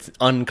it. It's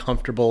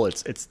uncomfortable.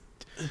 It's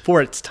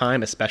for its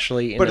time,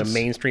 especially in a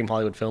mainstream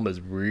Hollywood film,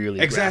 is really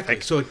exactly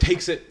graphic. So it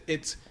takes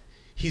it.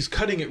 He's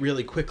cutting it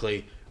really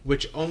quickly,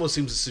 which almost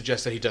seems to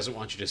suggest that he doesn't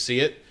want you to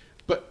see it,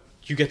 but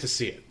you get to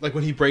see it. Like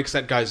when he breaks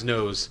that guy's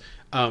nose,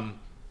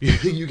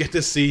 you get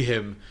to see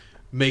him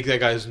make that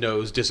guy's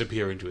nose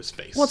disappear into his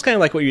face. Well, it's kind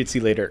of like what you'd see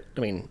later. I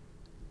mean,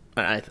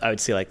 I would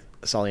say like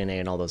Salier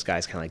and all those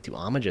guys kind of like do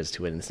homages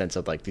to it in the sense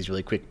of like these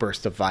really quick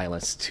bursts of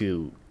violence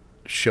to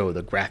show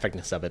the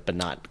graphicness of it, but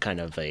not kind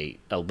of a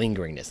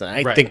lingeringness. And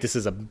I think this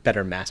is a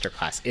better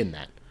masterclass in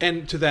that.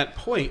 And to that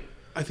point,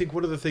 I think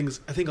one of the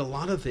things, I think a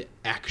lot of the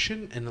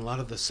action and a lot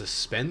of the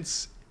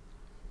suspense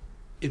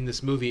in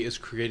this movie is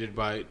created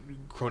by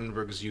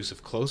Cronenberg's use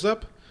of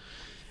close-up.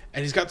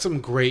 And he's got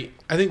some great...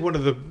 I think one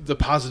of the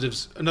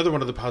positives... Another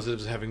one of the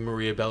positives of having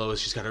Maria Bello is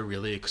she's got a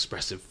really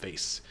expressive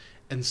face.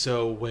 And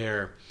so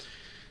where...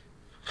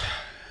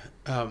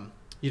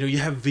 you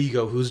have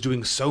Viggo, who's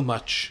doing so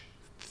much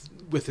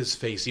with his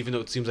face, even though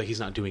it seems like he's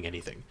not doing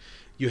anything.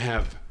 You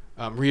have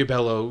Maria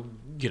Bello,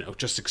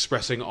 just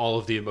expressing all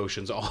of the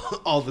emotions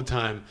all the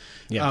time.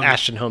 Yeah,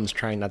 Ashton Holmes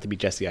trying not to be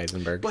Jesse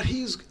Eisenberg. But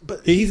he's good.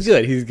 But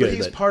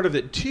he's part of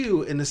it,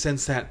 too, in the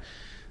sense that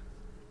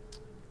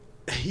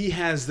he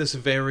has this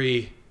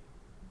very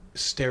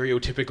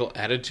stereotypical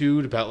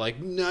attitude about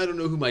like, no, I don't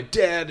know who my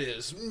dad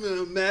is.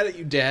 I'm mad at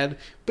you, Dad.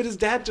 But his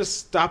dad just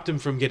stopped him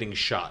from getting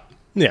shot.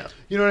 Yeah.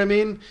 You know what I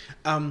mean?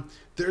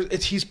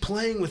 He's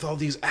playing with all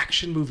these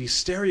action movie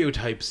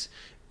stereotypes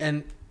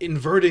and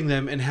inverting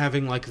them and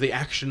having like the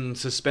action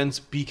suspense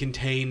be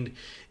contained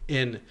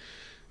in,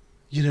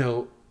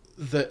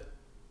 the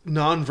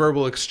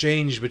nonverbal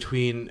exchange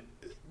between,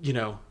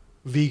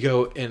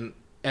 Viggo and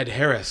Ed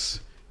Harris,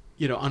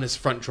 on his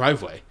front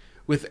driveway,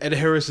 with Ed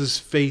Harris's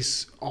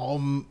face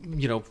all,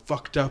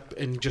 fucked up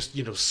and just,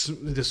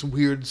 this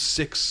weird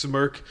sick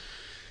smirk,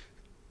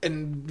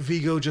 and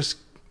Viggo just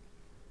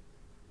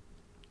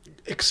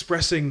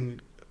expressing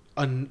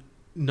a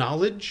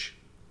knowledge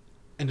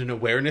and an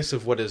awareness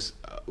of what has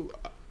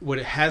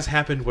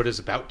happened, what is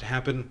about to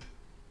happen,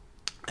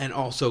 and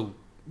also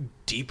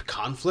deep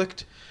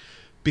conflict,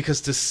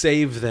 because to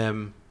save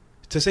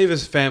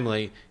his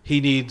family, he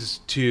needs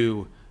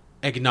to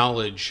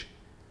acknowledge,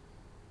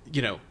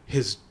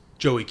 his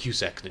Joey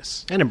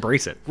Cusackness and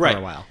embrace it for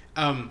a while.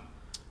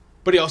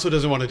 But he also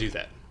doesn't want to do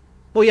that.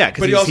 Well, yeah,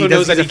 because he also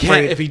knows that he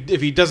can't.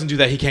 If he doesn't do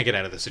that, he can't get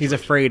out of this situation.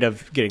 He's afraid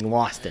of getting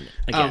lost in it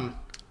again.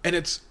 And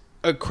it's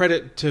a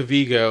credit to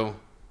Viggo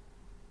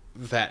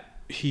that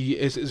he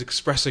is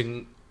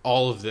expressing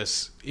all of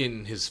this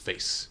in his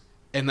face,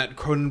 and that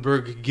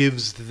Cronenberg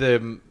gives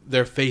them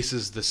their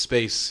faces the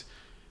space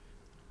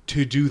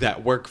to do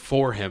that work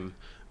for him,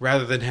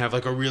 rather than have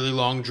like a really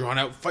long drawn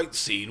out fight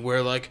scene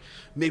where like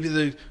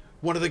maybe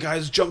one of the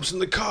guys jumps in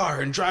the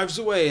car and drives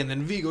away, and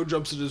then Viggo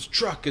jumps in his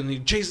truck and he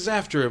chases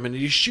after him and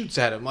he shoots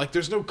at him. Like,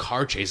 there's no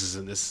car chases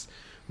in this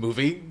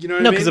movie. You know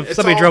what I mean? No, because if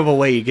somebody drove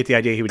away, you get the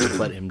idea he would just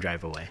let him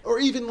drive away. Or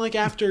even like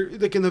after,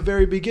 like in the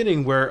very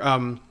beginning, where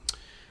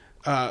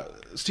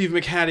Steve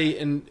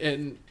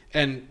McHattie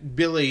and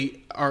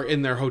Billy are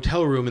in their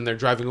hotel room and they're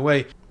driving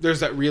away.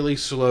 There's that really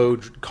slow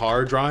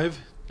car drive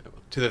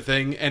to the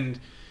thing, and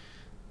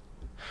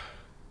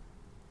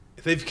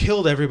they've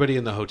killed everybody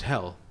in the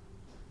hotel.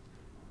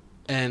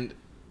 And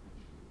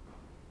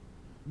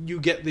you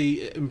get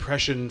the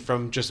impression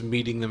from just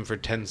meeting them for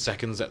 10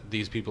 seconds that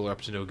these people are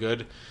up to no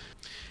good.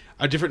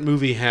 A different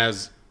movie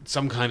has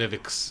some kind of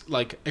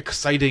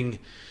exciting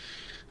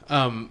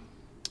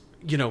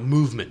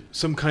movement,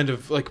 some kind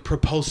of like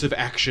propulsive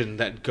action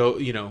that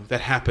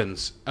that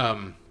happens.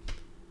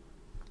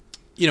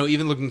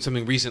 Even looking at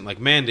something recent like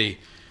Mandy,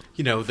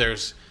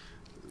 there's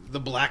the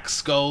Black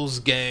Skulls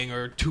gang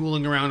are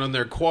tooling around on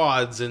their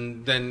quads,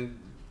 and then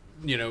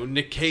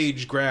Nick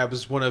Cage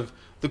grabs one of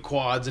the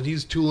quads and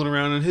he's tooling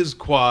around on his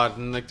quad,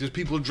 and like there's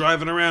people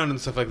driving around and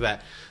stuff like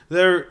that.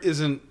 There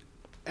isn't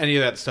any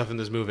of that stuff in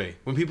this movie.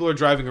 When people are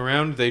driving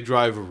around, they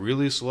drive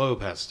really slow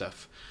past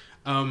stuff.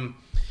 And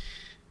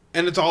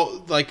it's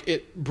all like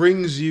it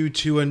brings you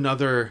to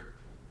another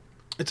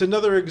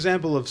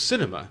example of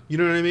cinema. You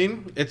know what I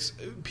mean? It's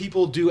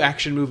people do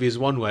action movies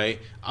one way.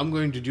 I'm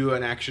going to do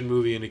an action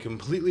movie in a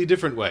completely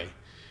different way.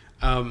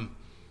 And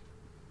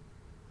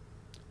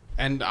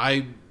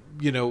I,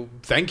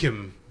 thank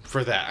him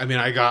for that. I mean,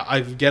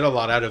 I get a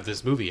lot out of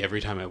this movie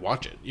every time I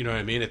watch it. You know what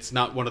I mean? It's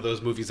not one of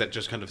those movies that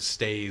just kind of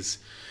stays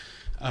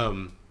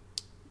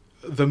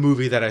the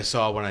movie that I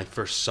saw when I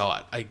first saw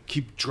it. I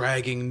keep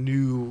dragging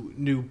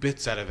new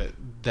bits out of it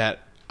that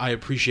I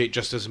appreciate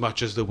just as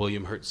much as the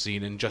William Hurt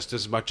scene, and just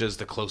as much as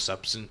the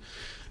close-ups, and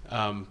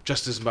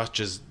just as much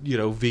as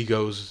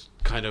Viggo's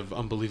kind of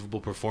unbelievable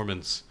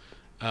performance.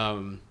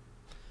 I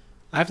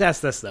have to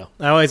ask this though.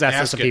 I always ask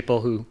this to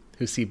people who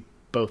see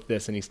both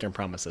this and Eastern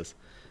Promises,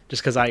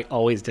 just because I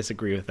always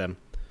disagree with them.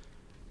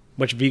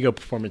 Which Viggo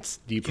performance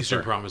do you prefer?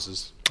 Eastern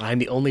Promises. I'm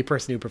the only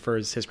person who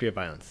prefers History of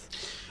Violence.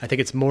 I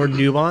think it's more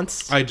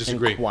nuanced. I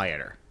disagree. And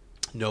quieter.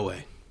 No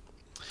way.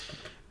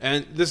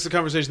 And this is a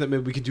conversation that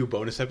maybe we could do a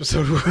bonus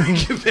episode where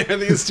we compare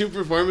these two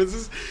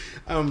performances.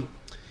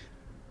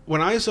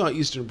 When I saw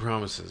Eastern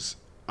Promises,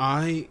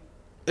 and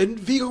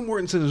Viggo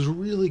Mortensen is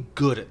really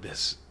good at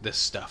this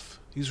stuff.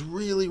 He's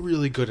really,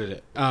 really good at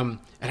it. And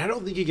I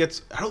don't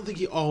think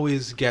he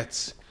always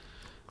gets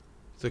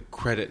the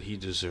credit he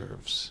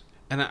deserves.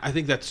 And I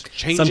think that's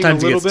changing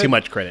Sometimes a little bit. Sometimes he gets too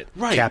much credit.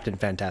 Right. Captain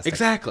Fantastic.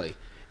 Exactly.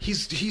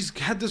 He's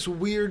had this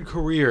weird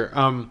career.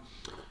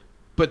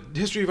 But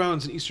History of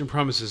Violence and Eastern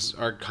Promises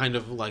are kind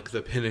of like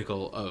the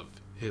pinnacle of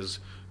his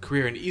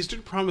career. And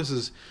Eastern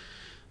Promises,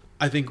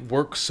 I think,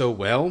 works so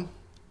well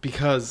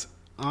because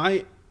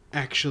I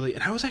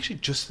was actually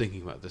just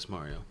thinking about this,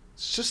 Mario.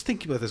 Just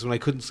thinking about this when I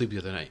couldn't sleep the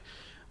other night.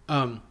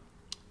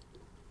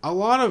 A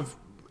lot of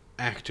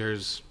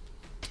actors,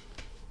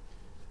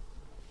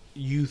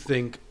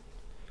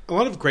 a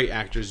lot of great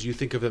actors, you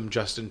think of them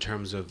just in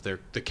terms of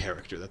the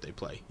character that they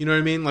play. You know what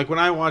I mean? Like when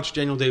I watch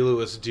Daniel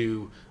Day-Lewis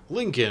do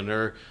Lincoln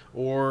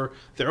or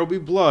There Will Be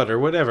Blood or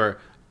whatever,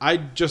 I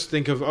just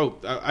think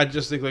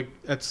like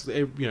that's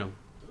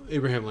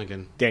Abraham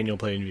Lincoln. Daniel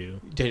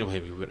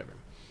Plainview, whatever.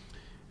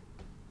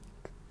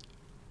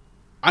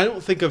 I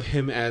don't think of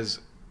him as,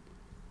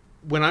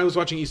 when I was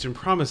watching Eastern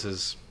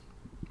Promises,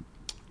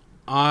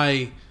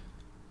 I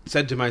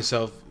said to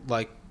myself,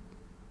 like,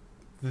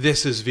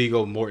 this is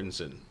Viggo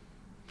Mortensen.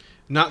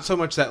 Not so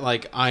much that,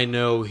 like, I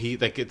know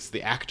it's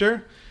the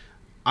actor.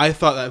 I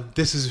thought that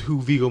this is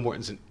who Viggo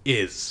Mortensen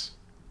is.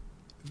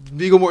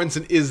 Viggo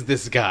Mortensen is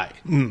this guy.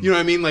 You know what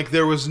I mean? Like,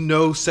 there was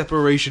no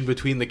separation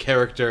between the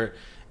character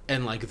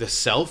and, like, the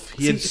self.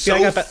 He had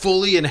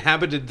fully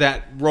inhabited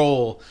that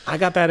role. I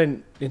got that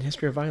in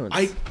History of Violence.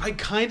 I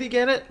kind of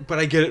get it, but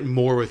I get it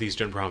more with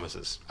Eastern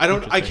Promises.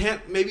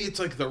 Maybe it's,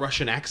 like, the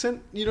Russian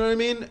accent. You know what I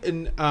mean?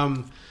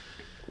 And,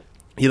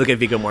 you look at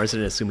Viggo Mortensen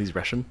and assume he's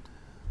Russian?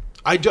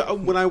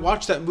 When I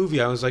watched that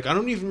movie, I was like, I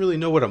don't even really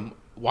know what I'm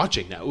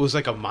watching now. It was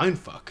like a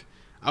mindfuck.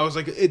 I was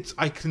like,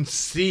 I can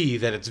see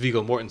that it's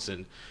Viggo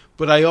Mortensen,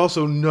 but I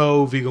also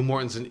know Viggo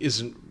Mortensen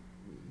isn't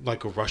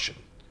like a Russian.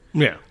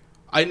 Yeah.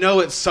 I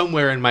know it's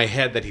somewhere in my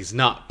head that he's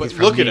not, but he's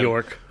from look at New him.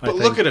 York, but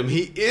look at him.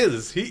 He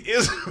is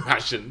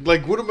Russian.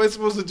 Like, what am I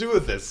supposed to do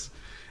with this?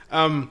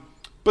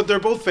 But they're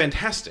both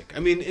fantastic. I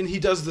mean, and he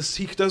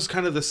does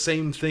kind of the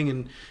same thing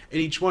in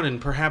each one, and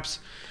perhaps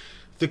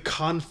the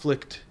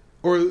conflict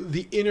or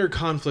the inner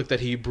conflict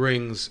that he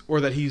brings or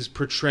that he's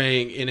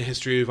portraying in A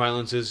History of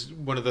Violence is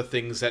one of the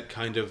things that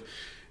kind of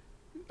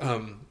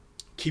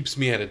keeps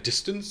me at a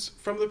distance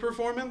from the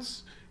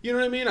performance. You know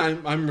what I mean?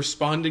 I'm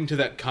responding to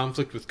that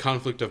conflict with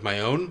conflict of my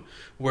own,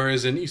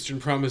 whereas in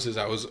Eastern Promises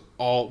I was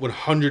all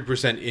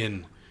 100%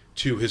 in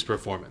to his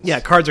performance.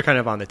 Yeah, cards are kind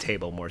of on the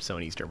table more so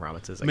in Eastern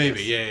Promises, I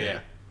Maybe, guess. Yeah.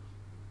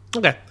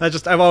 Okay,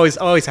 I've always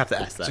have to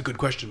ask that. It's a good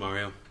question,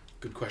 Mario.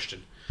 Good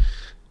question.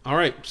 All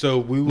right, so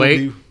we will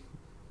be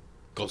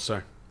Gold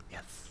Star.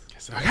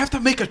 Yes. I have to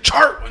make a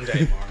chart one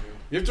day, Mario.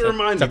 You have to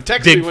remind me.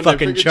 Text me when big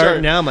fucking I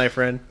chart now, my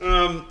friend.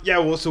 Yeah.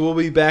 Well, so we'll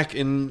be back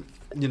in.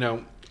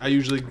 I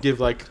usually give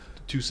like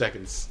 2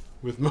 seconds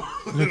with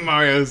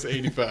Mario's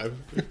 85.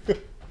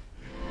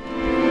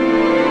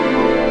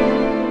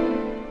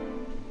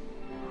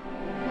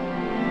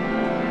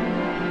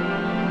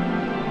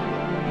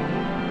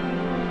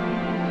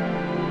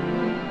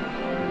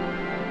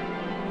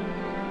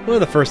 One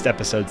of the first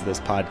episodes of this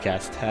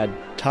podcast had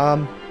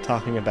Tom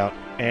talking about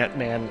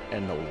Ant-Man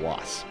and the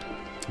Wasp.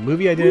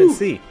 movie I didn't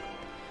see.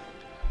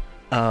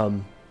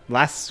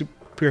 Last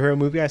superhero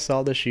movie I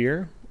saw this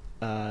year,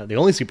 the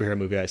only superhero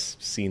movie I've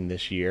seen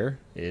this year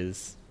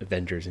is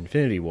Avengers: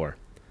 Infinity War.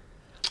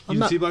 You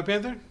didn't see Black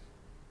Panther?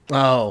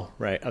 Oh,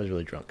 right. I was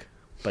really drunk.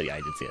 But yeah, I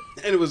did see it.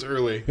 And it was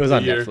early. It was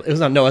on Netflix. It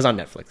was on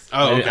Netflix.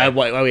 Oh, okay. I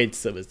waited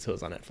so it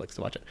was on Netflix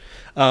to watch it.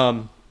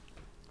 I'm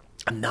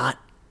not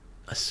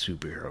a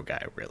superhero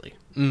guy, really.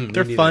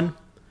 They're fun.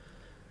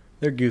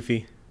 They're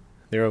goofy.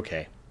 They're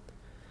okay.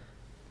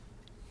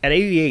 At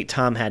 88,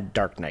 Tom had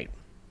Dark Knight,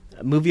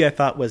 a movie I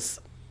thought was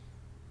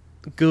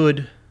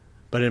good,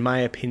 but in my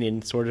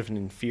opinion, sort of an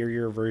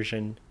inferior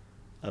version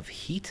of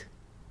Heat,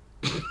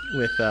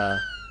 with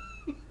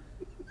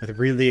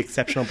really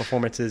exceptional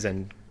performances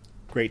and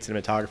great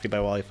cinematography by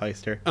Wally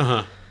Feister.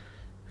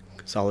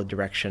 Solid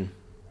direction.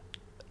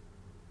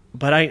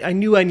 But I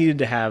knew I needed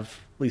to have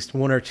at least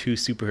one or two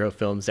superhero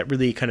films that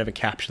really kind of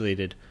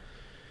encapsulated,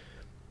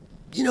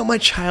 my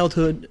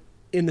childhood,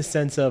 in the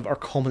sense of our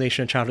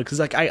culmination of childhood. Because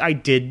I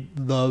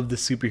did love the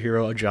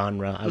superhero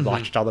genre. I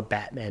watched all the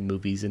Batman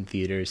movies in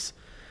theaters.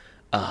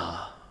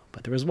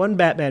 But there was one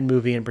Batman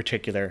movie in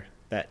particular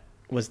that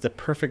was the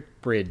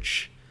perfect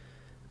bridge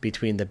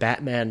between the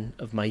Batman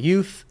of my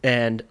youth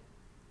and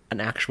an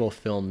actual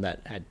film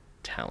that had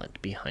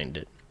talent behind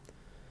it.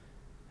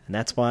 And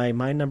that's why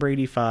my number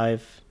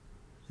 85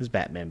 is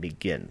Batman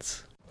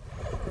Begins.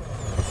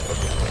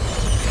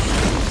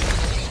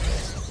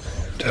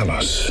 Tell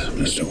us,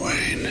 Mr.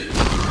 Wayne.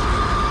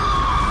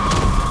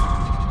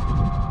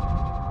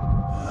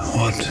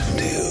 What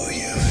do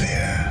you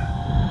fear?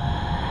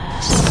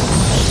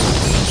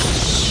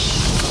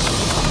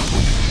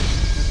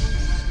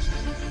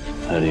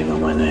 How do you know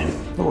my name?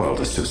 The world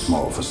is too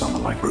small for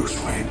someone like Bruce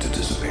Wayne to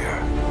disappear.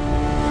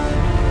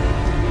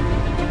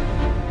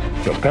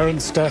 Your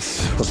parents'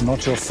 death was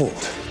not your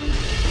fault.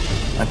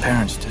 My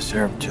parents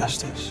deserve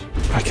justice.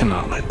 I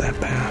cannot let that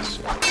pass.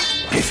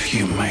 If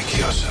you make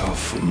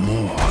yourself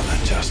more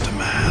than just a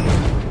man,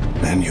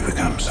 then you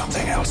become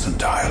something else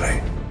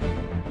entirely.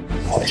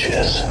 Which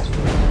is?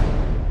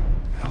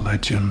 A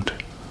legend,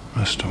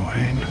 Mr.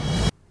 Wayne.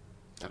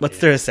 What's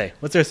there to say?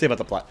 What's there to say about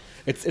the plot?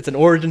 It's an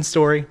origin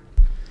story.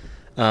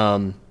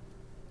 In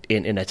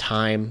a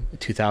time,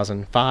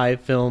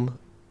 2005 film,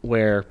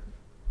 where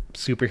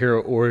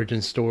superhero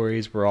origin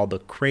stories were all the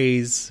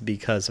craze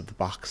because of the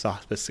box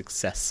office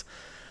success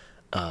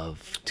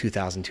of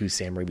 2002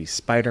 Sam Raimi's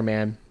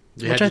Spider-Man,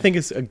 which I think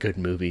is a good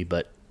movie,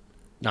 but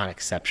not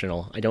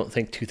exceptional. I don't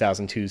think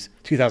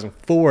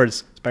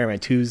 2004's Spider-Man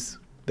 2's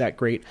that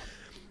great.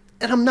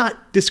 And I'm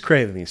not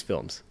discrediting these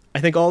films. I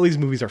think all these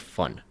movies are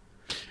fun.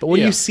 But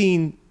when you've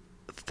seen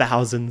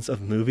thousands of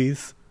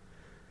movies,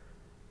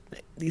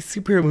 these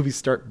superhero movies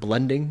start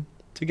blending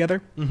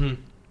together.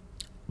 Mm-hmm.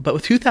 But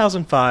with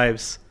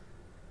 2005's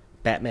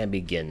Batman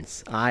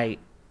Begins, I,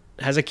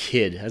 as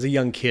a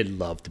young kid,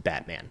 loved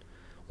Batman.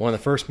 One of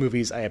the first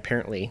movies I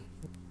apparently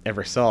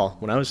ever saw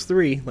when I was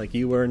 3, like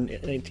you were in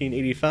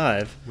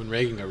 1985, when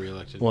Reagan got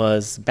reelected,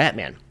 was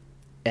Batman.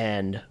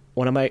 And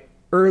one of my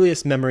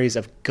earliest memories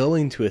of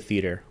going to a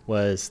theater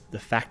was the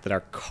fact that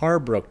our car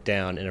broke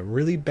down in a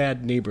really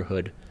bad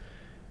neighborhood,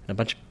 and a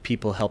bunch of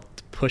people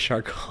helped push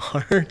our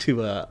car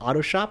to an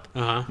auto shop.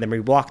 And then we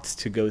walked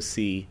to go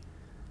see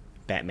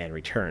Batman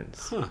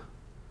Returns.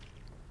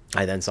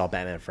 I then saw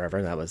Batman Forever,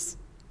 and that was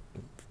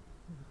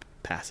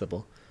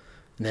passable.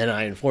 And then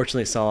I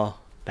unfortunately saw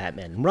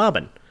Batman and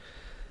Robin.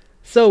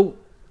 So,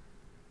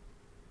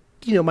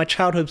 my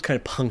childhood was kind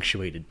of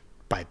punctuated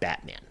by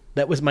Batman.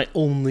 That was my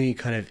only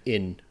kind of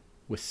in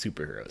with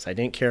superheroes. I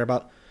didn't care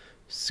about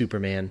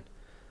Superman.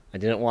 I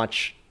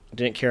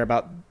didn't care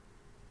about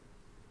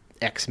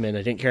X-Men.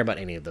 I didn't care about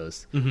any of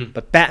those. Mm-hmm.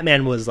 But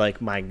Batman was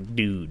like my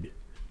dude.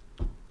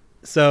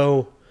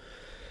 So,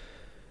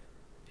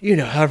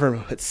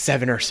 however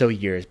 7 or so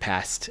years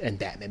passed and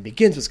Batman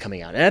Begins was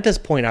coming out. And at this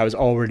point, I was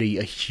already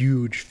a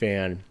huge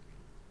fan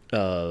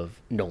of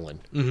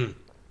Nolan. Mm-hmm.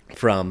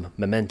 From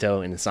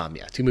Memento and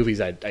Insomnia. 2 movies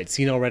I'd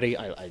seen already.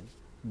 I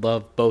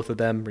love both of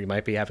them. We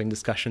might be having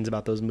discussions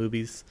about those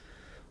movies.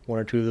 1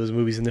 or 2 of those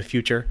movies in the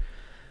future.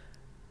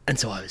 And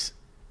so I was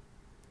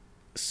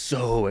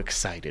so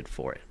excited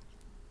for it.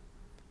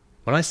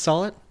 When I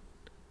saw it,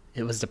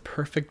 it was the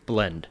perfect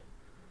blend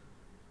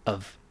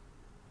of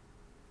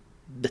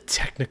the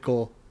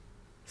technical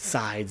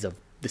sides of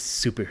the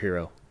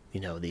superhero.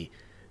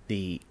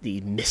 The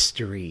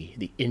mystery,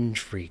 the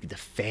intrigue, the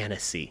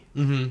fantasy.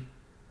 Mm-hmm.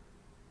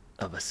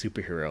 Of a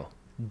superhero,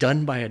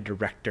 done by a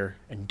director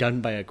and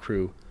done by a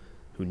crew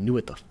who knew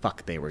what the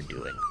fuck they were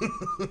doing.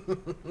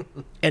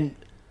 And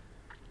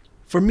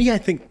for me, I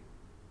think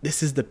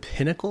this is the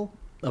pinnacle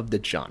of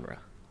the genre.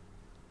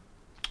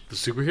 The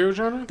superhero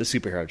genre? The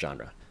superhero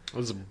genre. That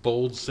was a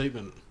bold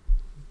statement.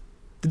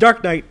 The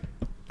Dark Knight,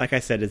 like I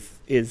said,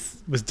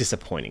 was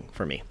disappointing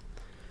for me.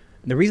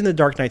 And the reason The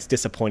Dark Knight's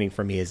disappointing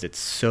for me is it's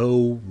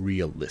so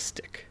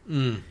realistic.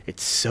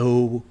 It's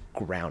so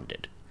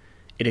grounded.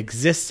 It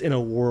exists in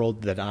a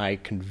world that I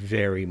can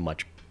very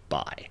much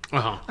buy.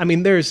 I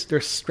mean, there's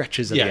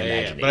stretches of the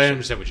imagination. But I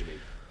understand what you mean.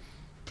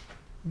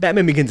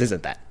 Batman Begins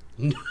isn't that.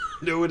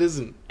 No, it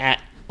isn't.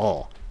 At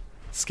all.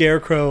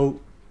 Scarecrow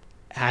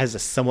has a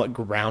somewhat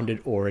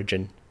grounded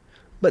origin,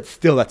 but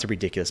still that's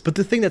ridiculous. But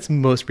the thing that's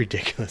most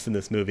ridiculous in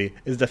this movie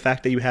is the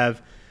fact that you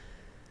have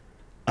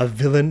a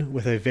villain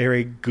with a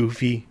very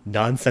goofy,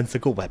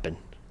 nonsensical weapon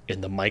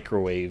in the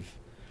microwave.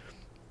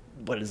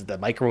 What is it, the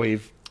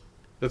microwave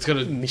that's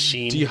going to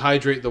machine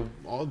dehydrate the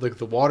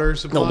water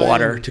supply? The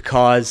water to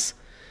cause,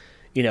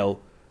 the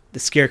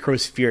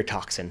Scarecrow's fear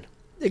toxin.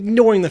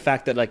 Ignoring the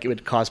fact that it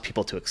would cause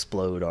people to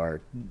explode,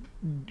 or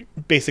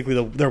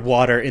basically their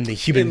water in the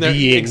human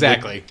being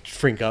exactly would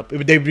shrink up.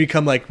 They would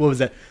become what was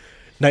that?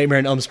 Nightmare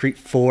on Elm Street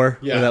 4,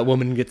 yeah. where that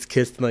woman gets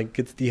kissed and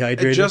gets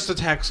dehydrated. It just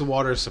attacks the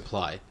water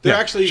supply. They're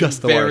actually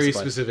very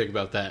specific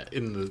about that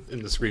in the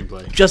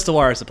screenplay. Just the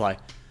water supply.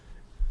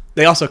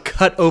 They also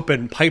cut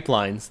open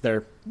pipelines.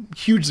 They're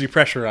hugely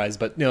pressurized,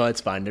 but no,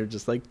 it's fine. They're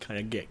just kind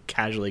of get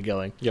casually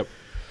going. Yep.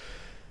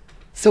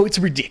 So it's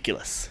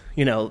ridiculous.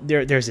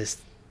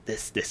 There's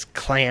this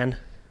clan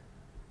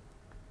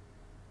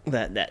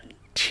that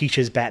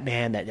teaches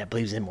Batman that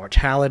believes in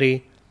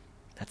immortality.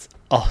 That's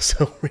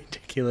also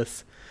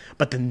ridiculous.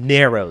 But the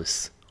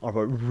Narrows are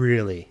what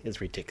really is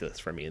ridiculous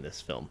for me in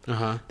this film.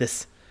 Uh-huh.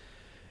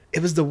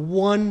 It was the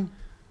one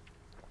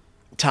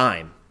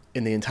time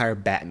in the entire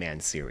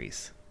Batman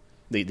series,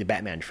 the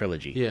Batman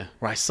trilogy,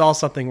 where I saw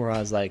something where I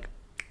was like,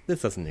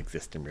 this doesn't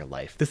exist in real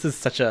life. This is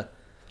such a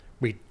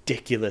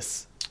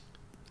ridiculous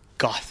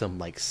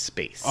Gotham-like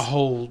space. A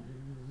whole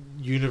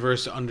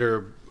universe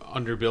under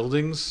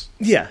buildings?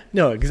 Yeah,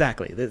 no,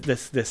 exactly.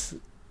 This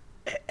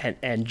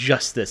and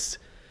just this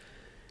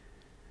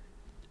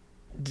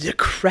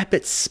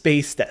decrepit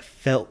space that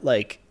felt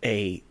like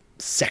a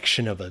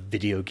section of a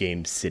video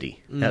game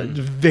city. That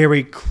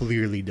very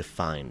clearly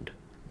defined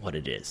what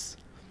it is.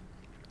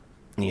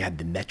 And you had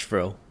the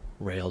metro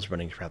rails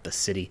running throughout the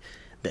city.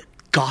 That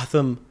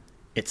Gotham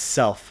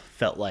itself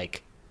felt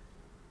like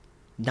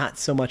not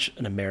so much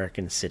an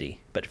American city,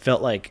 but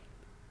felt like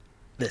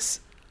this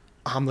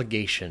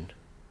obligation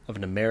of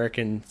an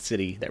American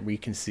city that we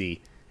can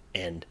see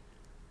and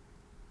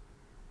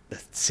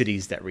the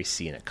cities that we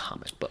see in a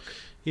comic book.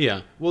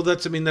 Yeah, well,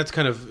 that's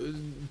kind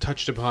of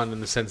touched upon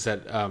in the sense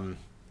that,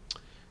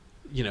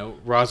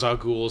 Ra's al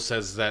Ghul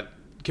says that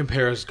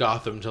compares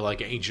Gotham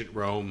to ancient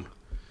Rome.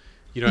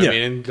 You know what I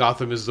mean? And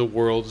Gotham is the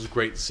world's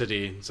great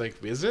city. It's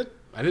is it?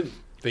 I didn't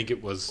think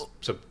it was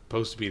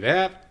supposed to be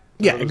that.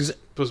 Yeah, it was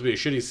supposed to be a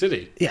shitty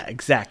city. Yeah,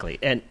 exactly.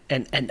 And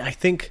I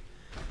think,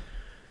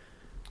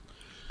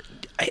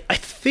 I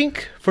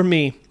think for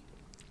me,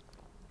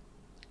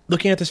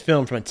 looking at this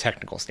film from a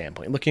technical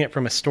standpoint, looking at it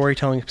from a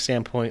storytelling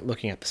standpoint,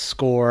 looking at the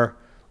score,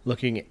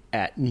 looking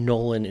at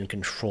Nolan in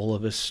control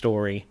of his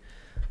story,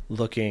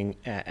 looking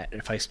at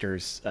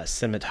Feister's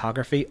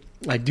cinematography,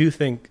 I do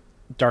think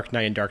Dark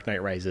Knight and Dark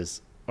Knight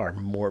Rises are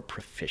more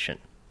proficient.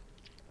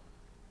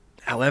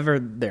 However,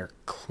 they're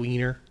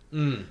cleaner.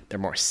 They're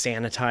more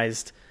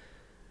sanitized.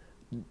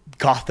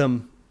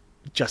 Gotham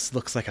just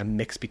looks like a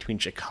mix between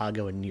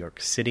Chicago and New York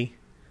City.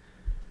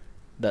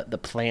 The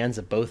plans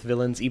of both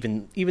villains,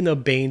 even though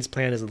Bane's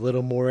plan is a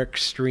little more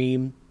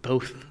extreme,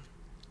 both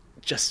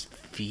just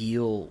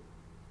feel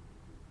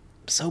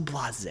so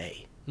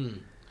blasé.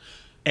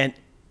 And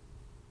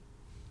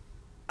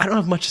I don't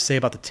have much to say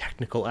about the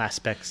technical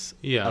aspects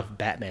of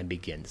Batman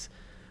Begins,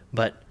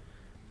 but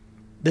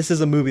this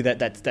is a movie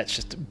that's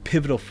just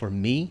pivotal for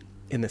me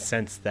in the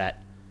sense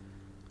that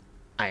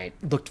I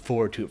looked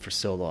forward to it for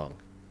so long.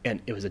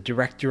 And it was a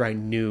director I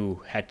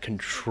knew had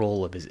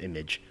control of his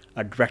image,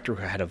 a director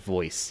who had a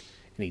voice,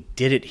 and he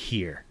did it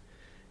here.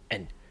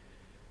 And,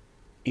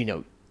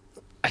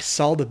 I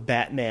saw the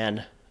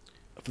Batman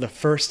for the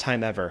first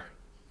time ever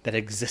that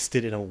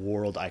existed in a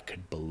world I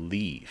could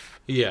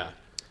believe. Yeah.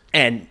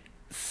 And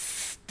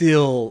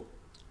still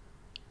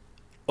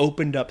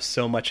opened up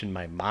so much in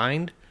my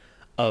mind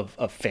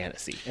of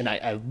fantasy. And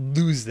I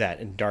lose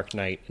that in Dark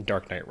Knight and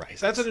Dark Knight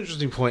Rises. That's an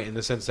interesting point in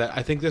the sense that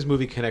I think this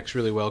movie connects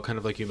really well, kind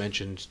of like you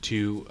mentioned,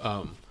 to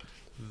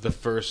the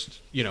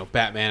first,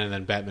 Batman and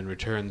then Batman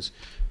Returns,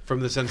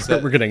 from the sense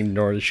that we're going to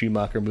ignore the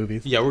Schumacher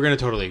movies. Yeah, we're going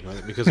to totally ignore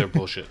them because they're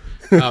bullshit.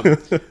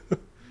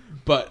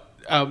 But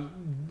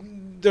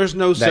there's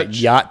no such... That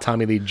yacht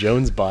Tommy Lee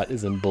Jones bought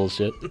isn't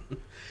bullshit.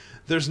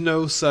 There's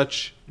no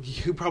such...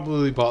 You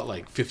probably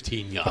bought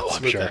 15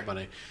 yachts with that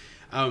money.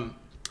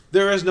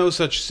 There is no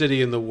such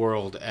city in the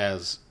world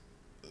as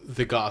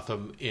the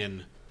Gotham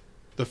in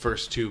the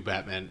first two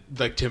Batman,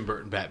 Tim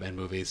Burton Batman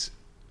movies.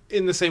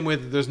 In the same way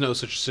that there's no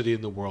such city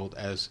in the world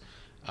as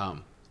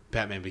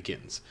Batman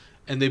Begins.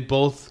 And they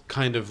both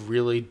kind of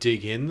really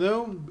dig in,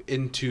 though,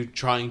 into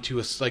trying to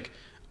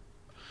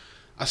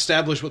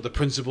establish what the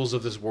principles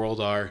of this world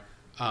are,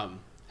 how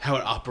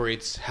it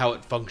operates, how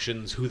it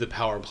functions, who the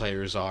power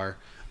players are.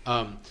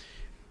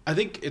 I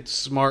think it's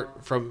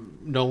smart from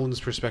Nolan's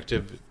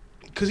perspective,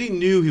 because he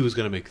knew he was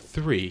going to make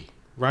 3,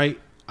 right?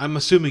 I'm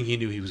assuming he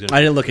knew he was going to.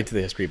 I didn't look into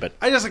the history, but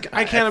I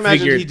can't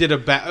imagine he did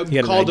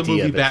called the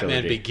movie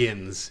Batman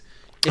Begins.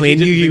 I mean,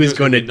 he knew he was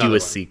going to do a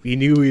sequel. He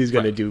knew he was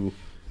going to do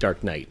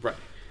Dark Knight, right?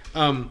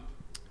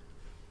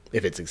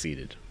 If it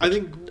succeeded, I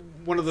think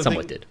one of the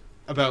somewhat things did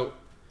about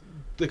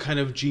the kind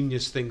of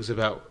genius things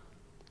about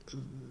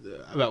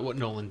what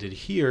Nolan did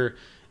here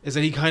is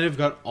that he kind of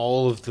got a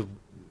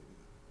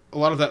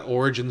lot of that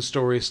origin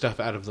story stuff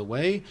out of the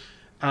way,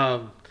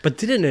 but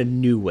did it in a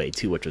new way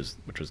too, which was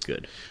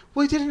good.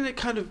 Well, he did it in a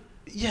kind of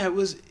it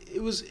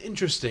was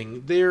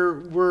interesting. There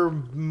were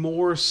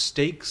more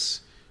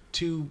stakes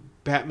to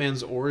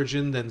Batman's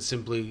origin than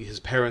simply his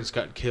parents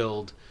got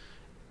killed,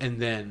 and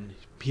then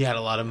he had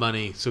a lot of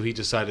money, so he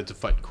decided to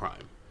fight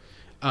crime.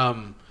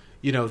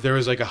 There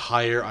was like a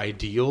higher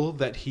ideal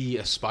that he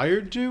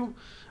aspired to,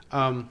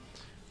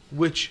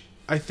 which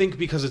I think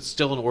because it's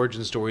still an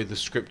origin story, the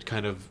script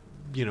kind of,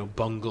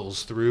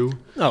 bungles through.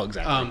 Oh,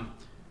 exactly.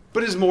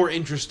 But is more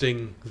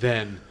interesting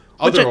than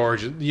other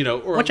origin,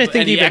 or which I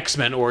think any even,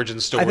 X-Men origin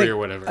story or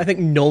whatever. I think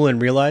Nolan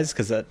realized,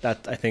 because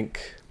that I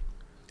think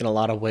in a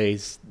lot of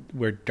ways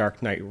where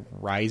Dark Knight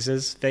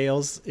Rises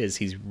fails is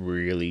he's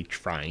really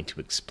trying to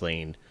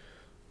explain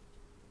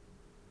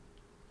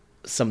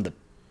some of the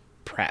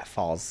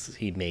pratfalls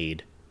he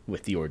made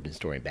with the origin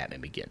story in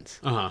Batman Begins.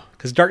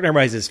 Because Dark Knight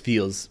Rises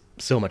feels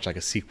so much like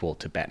a sequel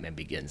to Batman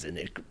Begins, and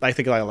I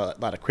think a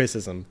lot of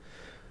criticism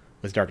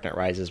with Dark Knight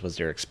Rises was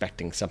they're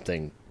expecting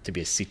something to be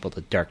a sequel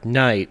to Dark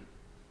Knight,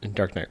 and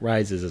Dark Knight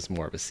Rises is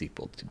more of a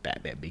sequel to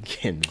Batman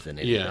Begins than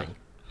anything.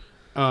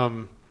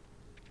 Yeah.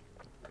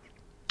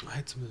 I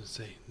had something to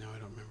say. Now I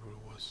don't remember what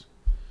it was.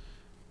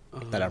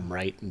 That I'm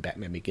right, and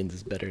Batman Begins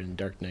is better than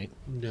Dark Knight.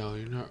 No,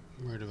 you're not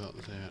right about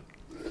that.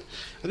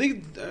 I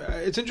think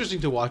it's interesting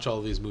to watch all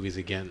of these movies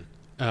again,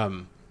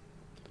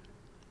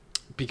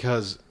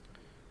 because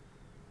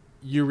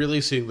you're really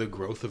seeing the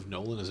growth of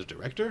Nolan as a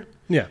director.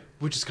 Yeah.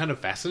 Which is kind of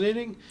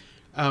fascinating,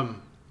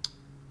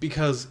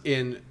 because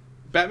in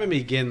Batman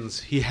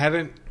Begins, he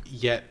hadn't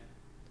yet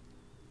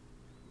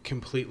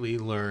completely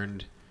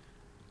learned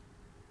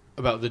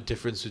about the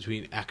difference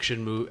between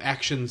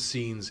action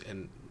scenes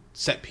and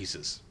set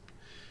pieces.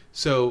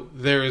 So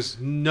there's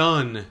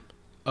none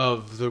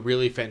of the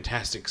really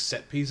fantastic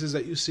set pieces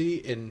that you see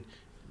in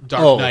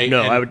Dark Knight.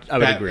 No, I would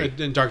agree.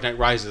 In Dark Knight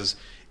Rises,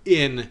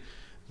 in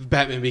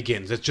Batman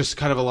Begins, it's just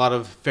kind of a lot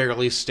of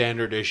fairly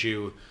standard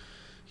issue.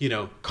 He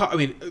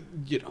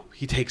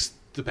takes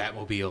the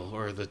Batmobile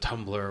or the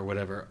Tumbler or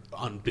whatever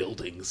on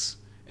buildings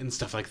and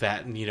stuff like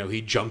that, and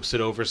he jumps it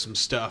over some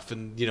stuff,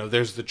 and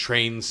there's the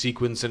train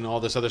sequence and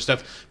all this other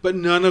stuff, but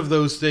none of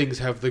those things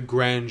have the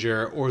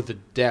grandeur or the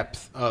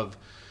depth of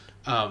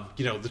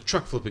the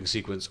truck flipping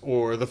sequence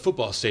or the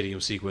football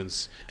stadium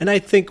sequence. And I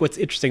think what's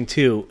interesting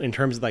too in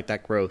terms of like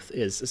that growth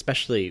is,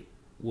 especially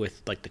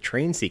with like the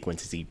train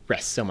sequences, he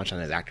rests so much on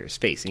his actor's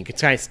face, and you can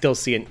kind of still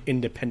see an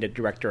independent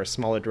director, a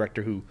smaller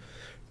director who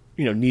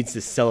needs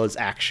to sell his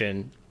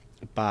action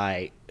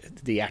by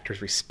the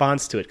actor's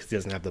response to it, because he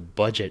doesn't have the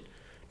budget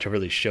to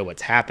really show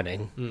what's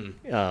happening.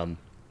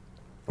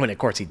 When of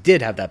course he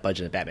did have that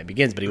budget in Batman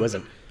Begins, but he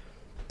wasn't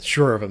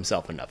sure of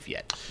himself enough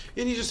yet.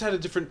 And he just had a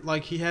different,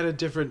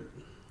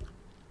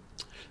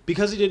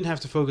 because he didn't have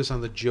to focus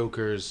on the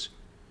Joker's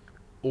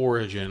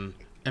origin,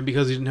 and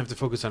because he didn't have to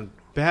focus on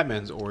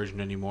Batman's origin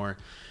anymore,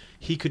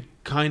 he could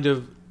kind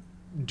of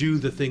do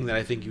the thing that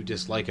I think you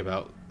dislike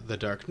about The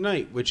Dark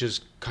Knight, which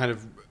is kind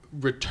of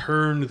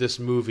return this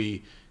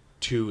movie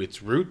to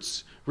its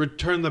roots,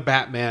 return the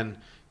Batman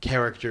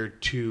character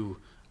to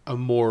a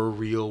more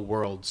real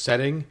world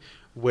setting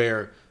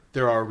where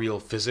there are real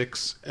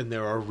physics and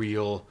there are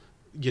real,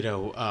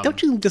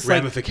 don't you just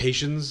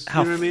ramifications.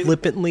 How you know what I mean?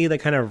 Flippantly they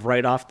kind of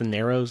write off the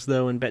Narrows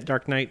though in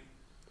Dark Knight?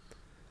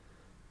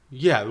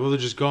 Yeah, well, they're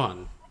just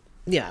gone.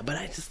 Yeah, but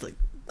I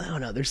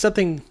don't know. There's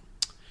something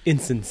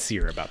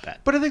insincere about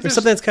that. But I think there's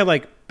something that's kind of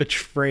like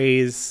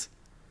betrays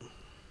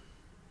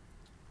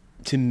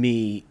to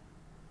me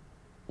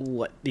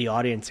what the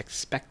audience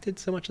expected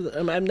so much of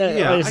the.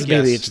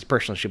 Maybe it's just a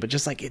personal issue, but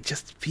just like it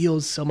just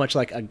feels so much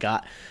like a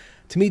guy.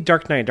 To me,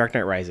 Dark Knight and Dark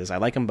Knight Rises, I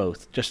like them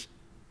both.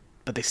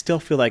 But they still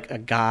feel like a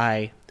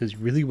guy who's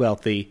really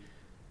wealthy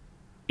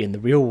in the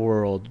real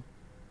world,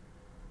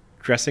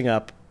 dressing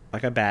up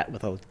like a bat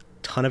with a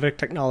ton of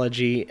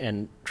technology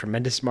and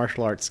tremendous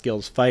martial arts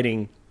skills,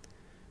 fighting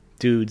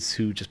dudes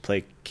who just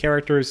play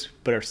characters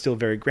but are still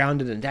very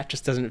grounded, and that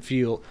just doesn't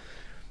feel.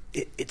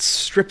 It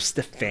strips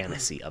the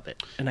fantasy of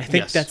it, and I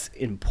think that's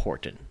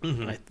important.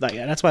 Mm-hmm.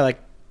 That's why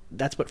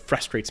that's what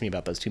frustrates me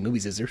about those two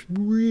movies is they're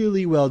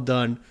really well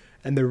done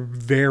and they're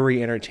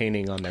very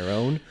entertaining on their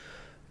own,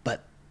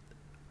 but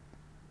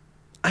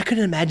I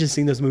couldn't imagine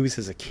seeing those movies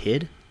as a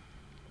kid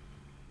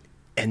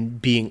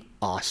and being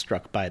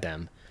awestruck by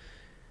them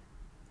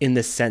in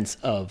the sense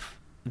of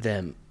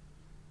them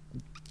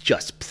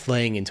just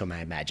playing into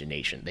my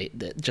imagination. They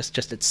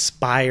just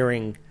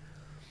inspiring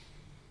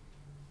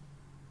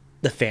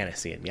the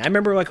fantasy in me. I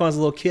remember when I was a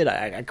little kid,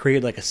 I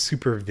created a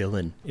super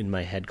villain in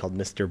my head called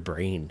Mr.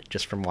 Brain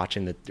just from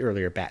watching the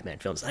earlier Batman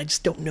films. I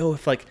just don't know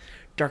if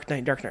Dark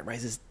Knight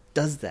Rises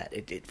does that.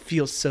 It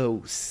feels so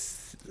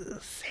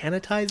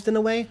sanitized in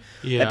a way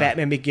that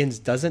Batman Begins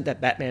doesn't.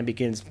 That Batman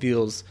Begins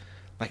feels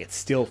like it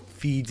still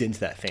feeds into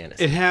that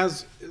fantasy. It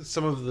has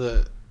some of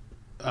the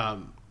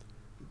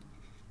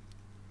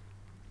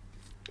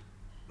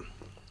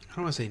I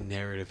don't want to say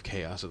narrative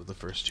chaos of the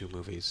first two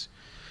movies.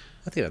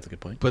 I think that's a good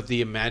point. But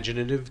the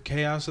imaginative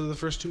chaos of the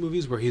first two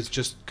movies, where he's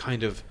just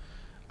kind of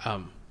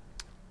not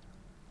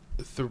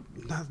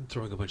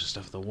throwing a bunch of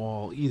stuff at the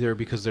wall either,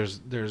 because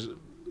there's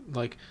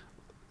like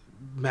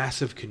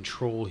massive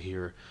control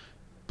here,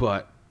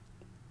 but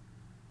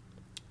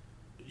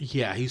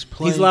yeah, he's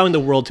allowing the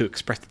world to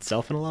express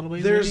itself in a lot of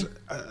ways.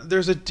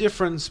 There's a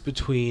difference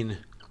between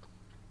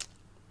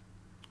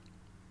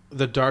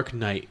The Dark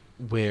Knight,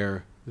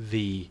 where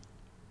the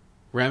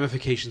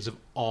ramifications of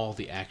all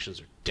the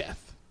actions are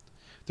death.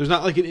 There's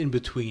not like an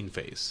in-between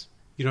phase.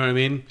 You know what I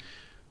mean?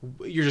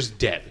 You're just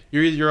dead.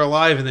 You're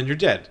alive and then you're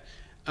dead.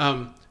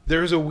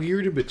 There's a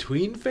weird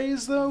in-between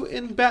phase, though,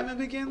 in Batman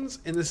Begins,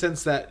 in the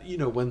sense that, you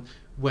know, when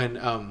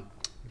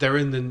they're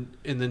in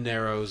the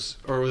Narrows,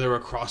 or they're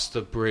across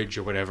the bridge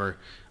or whatever,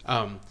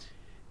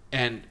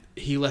 and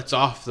he lets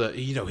off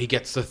he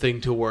gets the thing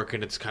to work,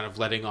 and it's kind of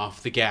letting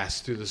off the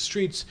gas through the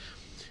streets,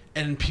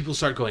 and people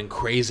start going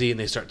crazy, and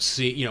they start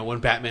seeing, when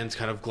Batman's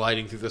kind of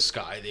gliding through the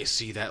sky, they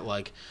see that,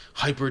 like,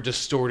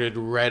 hyper-distorted,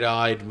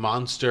 red-eyed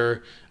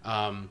monster.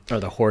 Or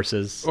the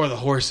horses.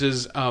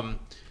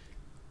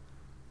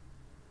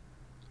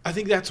 I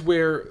think that's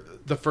where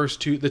the first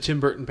two, the Tim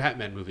Burton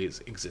Batman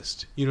movies,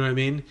 exist. You know what I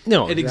mean?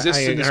 No, it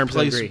exists in this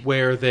place agree.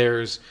 where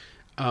there's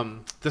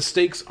the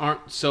stakes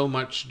aren't so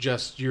much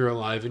just you're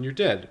alive and you're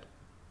dead.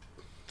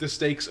 The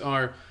stakes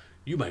are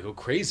you might go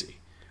crazy,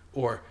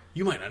 or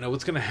you might not know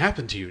what's going to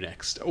happen to you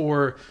next,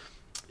 or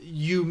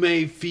you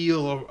may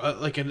feel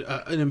like an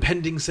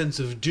impending sense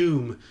of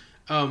doom.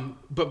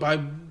 But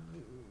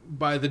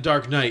by The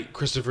Dark Knight,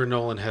 Christopher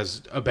Nolan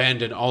has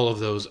abandoned all of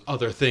those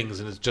other things,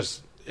 and it's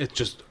just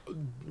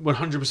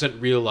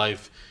 100% real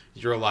life.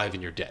 You're alive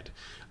and you're dead.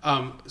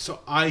 So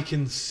I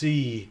can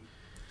see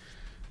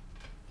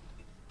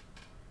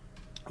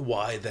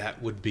why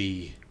that would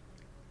be,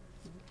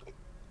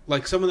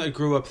 like, someone that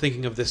grew up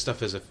thinking of this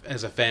stuff as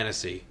a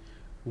fantasy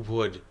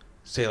would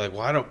say, like,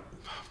 well,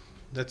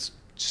 that's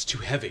just too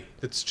heavy.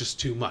 That's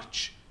just too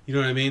much. You know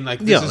what I mean? Like,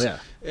 this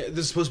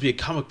is supposed to be a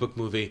comic book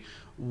movie.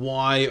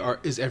 Why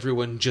is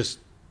everyone just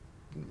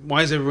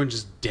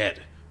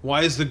dead?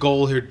 Why is the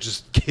goal here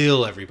just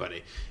kill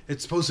everybody?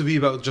 It's supposed to be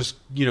about just,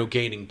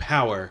 gaining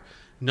power,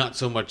 not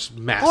so much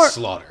mass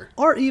slaughter.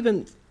 Or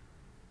even,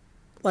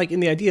 like, in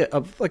the idea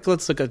of, like,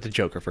 let's look at the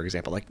Joker, for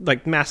example.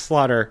 Like mass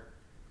slaughter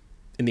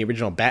in the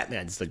original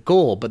Batman is the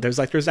goal, but there's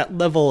that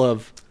level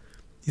of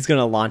he's going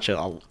to launch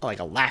a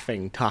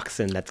laughing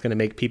toxin that's going to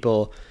make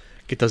people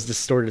get those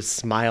distorted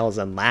smiles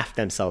and laugh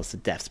themselves to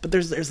death. But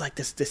there's like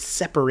this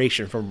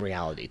separation from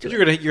reality.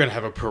 You're gonna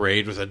have a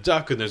parade with a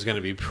duck, and there's gonna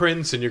be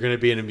prints, and you're gonna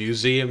be in a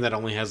museum that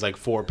only has like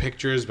 4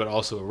 pictures, but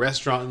also a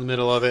restaurant in the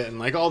middle of it, and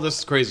like all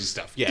this crazy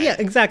stuff. Yeah,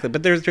 exactly.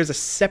 But there's a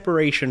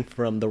separation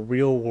from the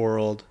real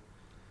world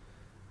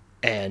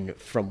and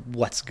from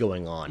what's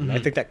going on. Mm-hmm. And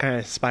I think that kind of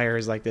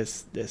inspires like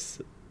this.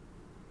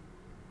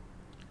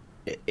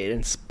 It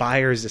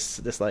inspires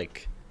this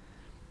like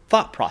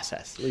thought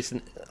process. At least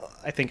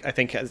I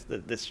think has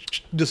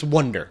this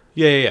wonder.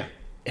 Yeah.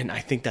 And I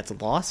think that's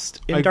lost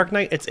in Dark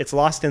Knight. It's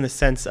lost in the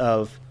sense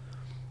of,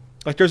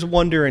 like, there's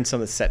wonder in some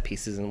of the set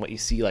pieces and what you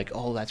see, like,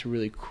 oh, that's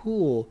really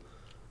cool,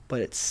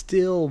 but it's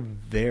still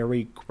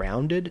very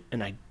grounded,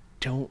 and I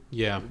don't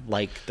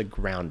like the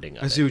grounding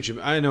of it.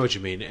 I know what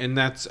you mean, and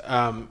that's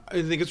I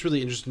think it's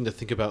really interesting to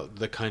think about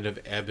the kind of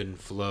ebb and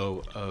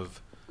flow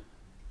of,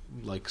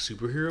 like,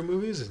 superhero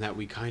movies, and that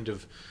we kind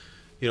of,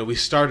 we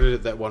started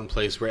at that one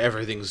place where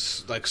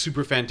everything's like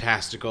super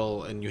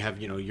fantastical, and you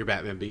have, your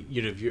Batman,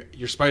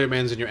 your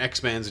Spider-Mans and your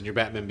X-Mans and your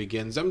Batman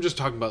Begins. I'm just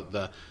talking about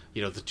the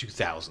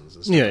 2000s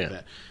and stuff like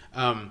that.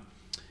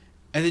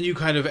 And then you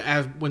kind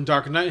of, when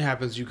Dark Knight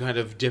happens, you kind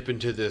of dip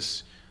into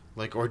this,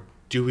 like, or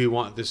do we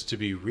want this to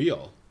be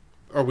real?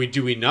 Or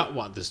do we not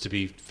want this to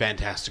be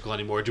fantastical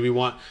anymore? Do we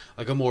want,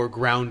 like, a more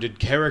grounded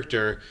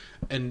character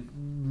and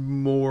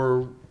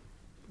more,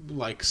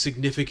 like,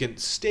 significant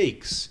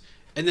stakes?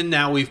 And then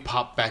now we've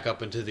popped back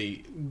up into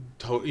the,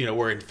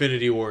 where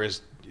Infinity War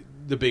is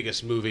the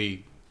biggest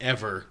movie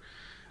ever,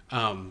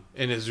 and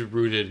is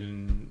rooted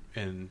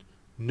in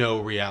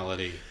no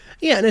reality.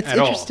 Yeah, and it's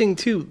interesting,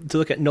 too, to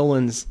look at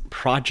Nolan's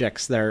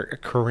projects that are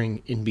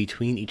occurring in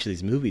between each of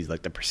these movies,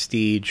 like The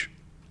Prestige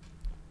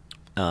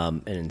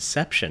and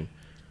Inception.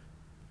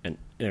 And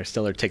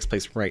Interstellar takes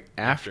place right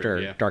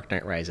after Dark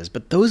Knight Rises.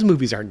 But those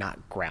movies are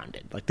not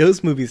grounded. Like,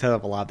 those movies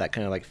have a lot of that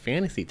kind of, like,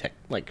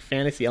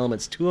 fantasy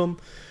elements to them,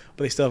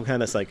 but they still have kind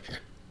of this, like,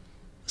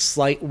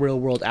 slight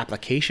real-world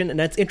application. And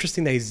that's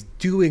interesting that he's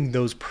doing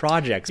those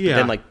projects, but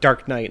then, like,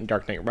 Dark Knight and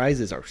Dark Knight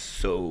Rises are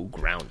so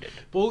grounded.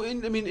 Well,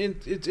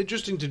 it's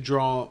interesting to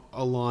draw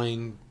a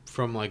line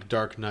from, like,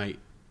 Dark Knight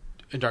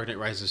and Dark Knight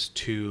Rises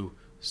to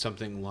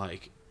something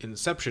like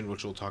Inception,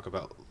 which we'll talk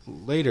about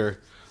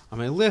later on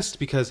my list,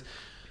 because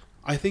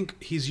I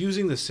think he's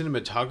using the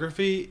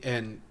cinematography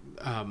and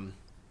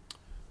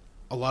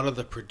a lot of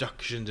the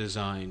production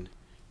design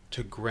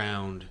to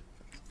ground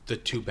the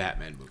two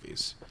Batman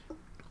movies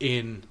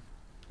in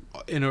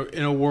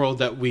a world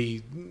that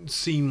we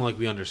seem like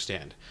we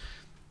understand.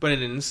 But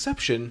in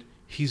Inception,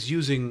 he's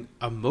using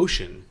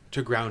emotion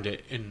to ground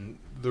it in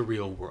the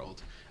real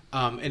world.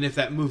 And if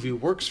that movie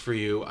works for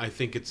you, I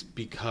think it's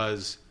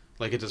because,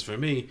 like it does for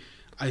me,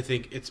 I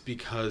think it's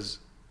because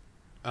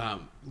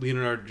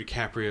Leonardo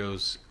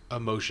DiCaprio's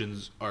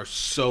emotions are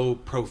so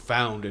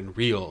profound and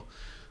real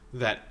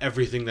that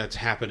everything that's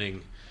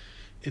happening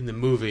in the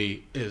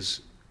movie is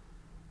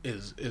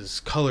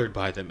colored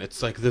by them.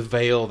 It's like the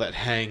veil that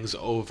hangs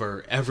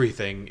over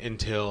everything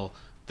until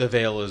the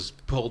veil is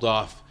pulled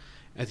off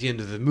at the end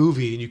of the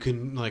movie, and you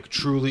can like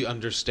truly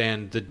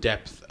understand the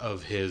depth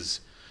of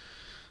his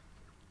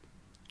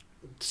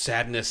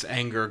sadness,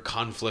 anger,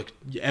 conflict,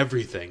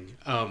 everything.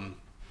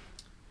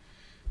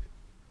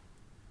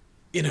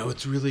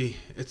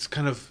 It's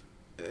kind of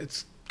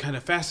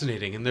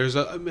fascinating, and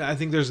I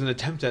think there's an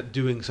attempt at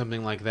doing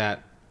something like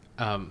that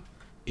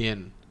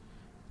in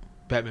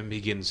Batman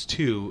Begins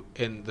 2,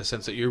 in the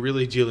sense that you're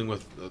really dealing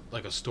with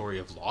like a story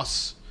of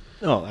loss.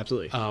 Oh,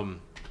 absolutely.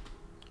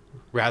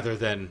 Rather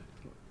than,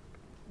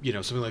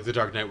 something like The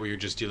Dark Knight, where you're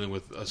just dealing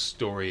with a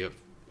story of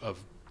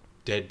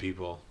dead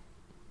people.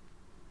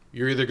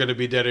 You're either going to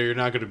be dead or you're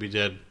not going to be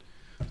dead.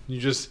 You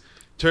just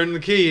turn the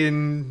key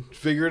and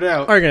figure it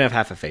out. Or you're going to have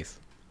half a face.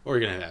 Or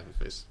you're going to have half a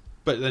face.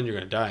 But then you're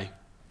going to die.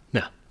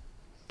 No.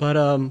 But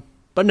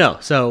no.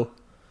 So,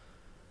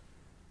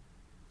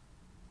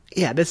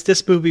 yeah,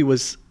 this movie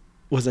was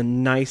a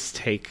nice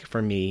take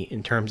for me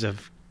in terms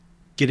of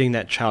getting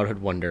that childhood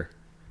wonder,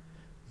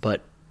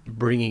 but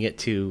bringing it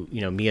to,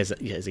 me as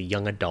a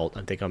young adult.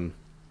 I think I'm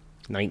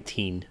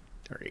 19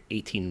 or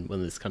 18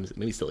 when this comes.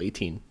 Maybe still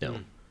 18.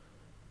 No.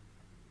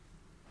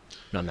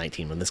 No, I'm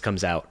 19 when this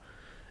comes out.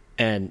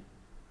 And,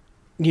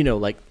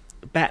 like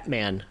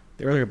Batman,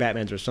 the earlier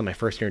Batmans were some of my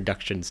first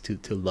introductions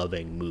to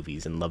loving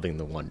movies and loving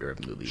the wonder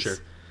of movies. Sure.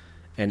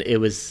 And it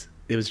was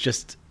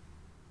just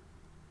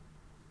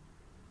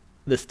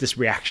this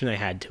reaction I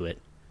had to it.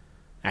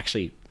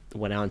 Actually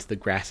went out into the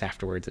grass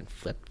afterwards and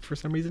flipped for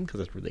some reason because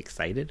I was really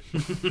excited.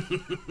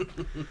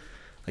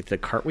 Like the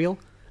cartwheel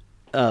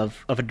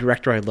of a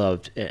director I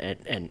loved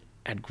and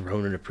had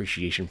grown an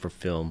appreciation for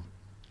film,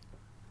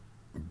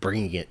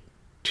 bringing it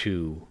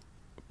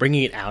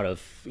out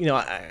of,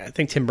 I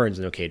think Tim Burton's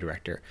an okay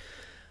director,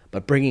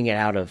 but bringing it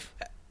out of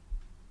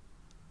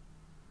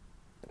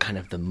kind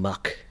of the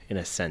muck in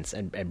a sense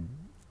and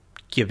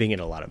giving it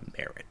a lot of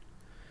merit.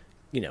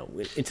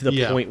 Into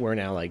the point where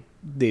now, like,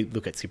 they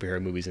look at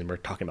superhero movies and we're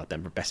talking about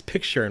them for Best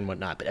Picture and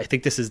whatnot. But I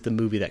think this is the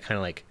movie that kind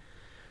of like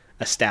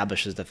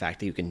establishes the fact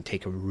that you can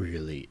take a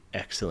really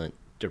excellent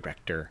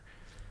director,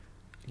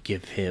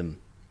 give him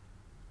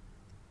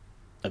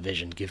a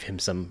vision, give him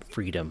some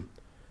freedom,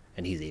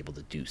 and he's able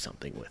to do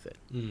something with it.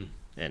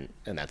 And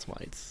that's why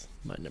it's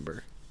my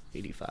number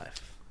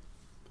 85.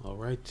 All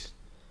right.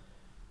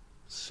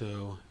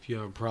 So if you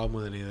have a problem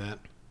with any of that,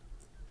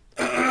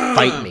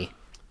 fight me.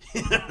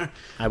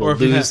 I will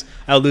lose.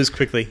 I'll lose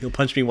quickly. You'll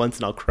punch me once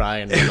and I'll cry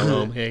and run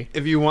home. Hey,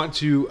 if you want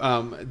to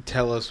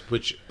tell us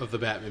which of the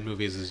Batman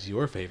movies is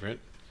your favorite,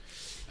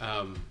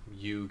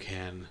 you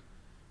can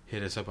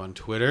hit us up on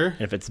Twitter.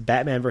 And if it's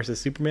Batman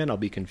versus Superman, I'll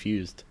be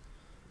confused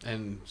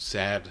and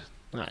sad.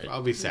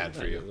 I'll be sad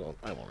for you.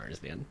 I won't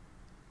understand.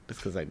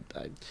 Just because I.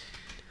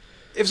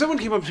 If someone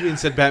came up to me and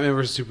said Batman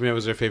vs. Superman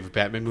was their favorite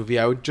Batman movie,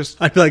 I'd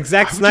be like,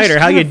 Zack Snyder,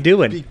 how you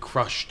doing? Be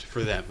crushed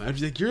for them. I'd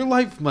be like, your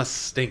life must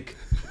stink.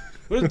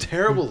 What a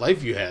terrible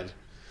life you had.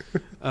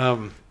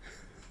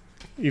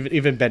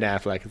 Even Ben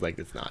Affleck is like,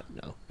 it's not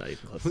even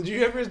close.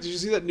 Did you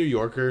see that New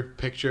Yorker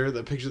picture?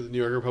 The picture that the New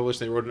Yorker published.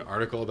 They wrote an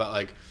article about,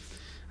 like,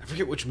 I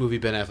forget which movie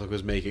Ben Affleck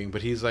was making,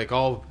 but he's like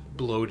all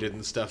bloated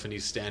and stuff, and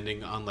he's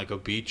standing on like a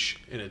beach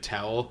in a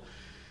towel,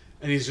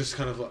 and he's just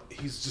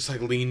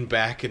like leaned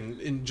back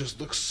and just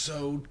looks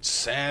so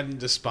sad and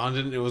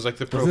despondent. It was like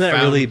the Wasn't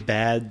that really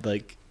bad,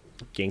 like,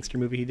 gangster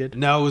movie he did?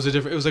 No,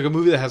 it was like a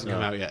movie that hasn't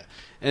come out yet,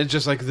 and it's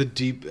just like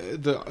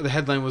the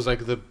headline was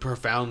like the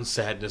profound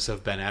sadness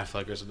of Ben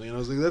Affleck or something, and I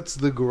was like, that's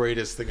the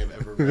greatest thing I've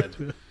ever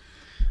read.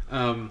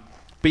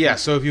 But yeah,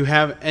 so if you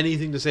have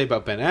anything to say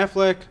about Ben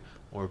Affleck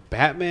or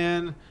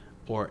Batman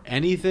or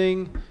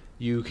anything,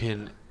 you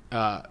can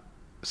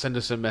send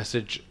us a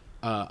message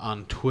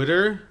on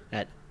Twitter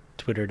at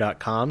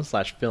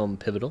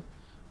twitter.com/filmpivotal,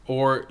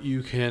 or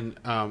you can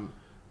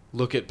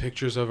look at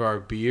pictures of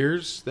our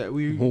beers that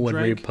we when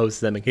drank. we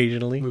post them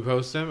occasionally. We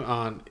post them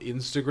on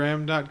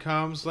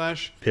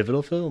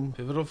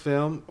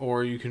Instagram.com/pivotalfilm,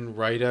 or you can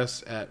write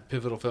us at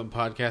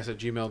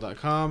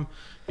pivotalfilmpodcast@gmail.com.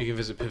 You can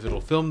visit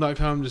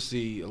pivotalfilm.com to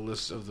see a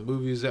list of the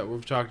movies that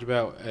we've talked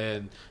about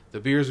and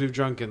the beers we've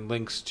drunk and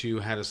links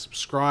to how to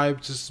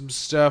subscribe to some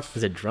stuff.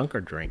 Is it drunk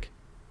or drink?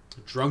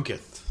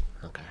 Drunketh.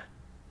 Okay.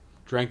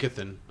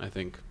 Drankethan, I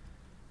think.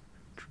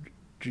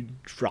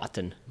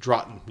 Drotten.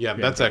 Yeah,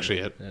 that's Drotten. Actually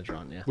it. Yeah,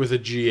 Drotten, yeah. With a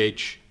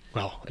GH.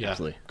 Well, yeah,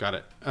 absolutely. Got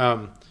it.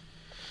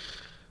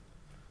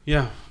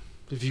 Yeah,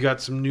 if you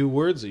got some new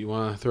words that you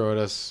want to throw at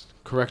us,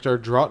 correct our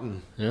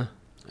Drotten. Yeah.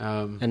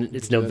 And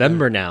it's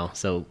November now,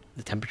 so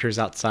the temperatures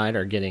outside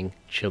are getting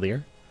chillier.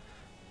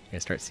 You're going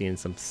to start seeing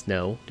some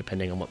snow,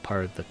 depending on what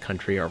part of the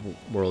country or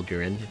world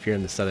you're in. If you're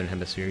in the southern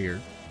hemisphere,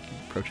 you're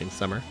approaching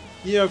summer.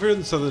 Yeah, if you're in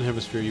the southern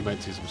hemisphere, you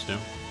might see some snow.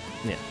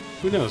 Yeah.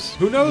 Who knows?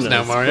 Who knows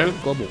now, Mario?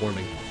 Global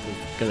warming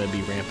is going to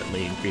be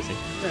rampantly increasing.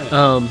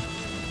 Yeah.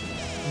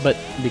 But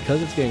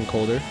because it's getting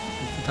colder,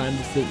 it's the time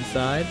to sit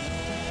inside,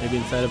 maybe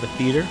inside of a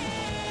theater.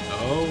 I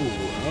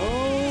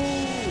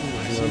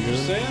see what you're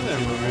saying there,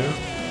 Mario.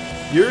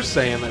 You're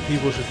saying that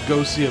people should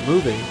go see a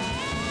movie,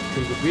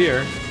 drink a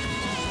beer.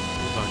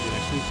 We'll talk to you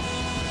next week.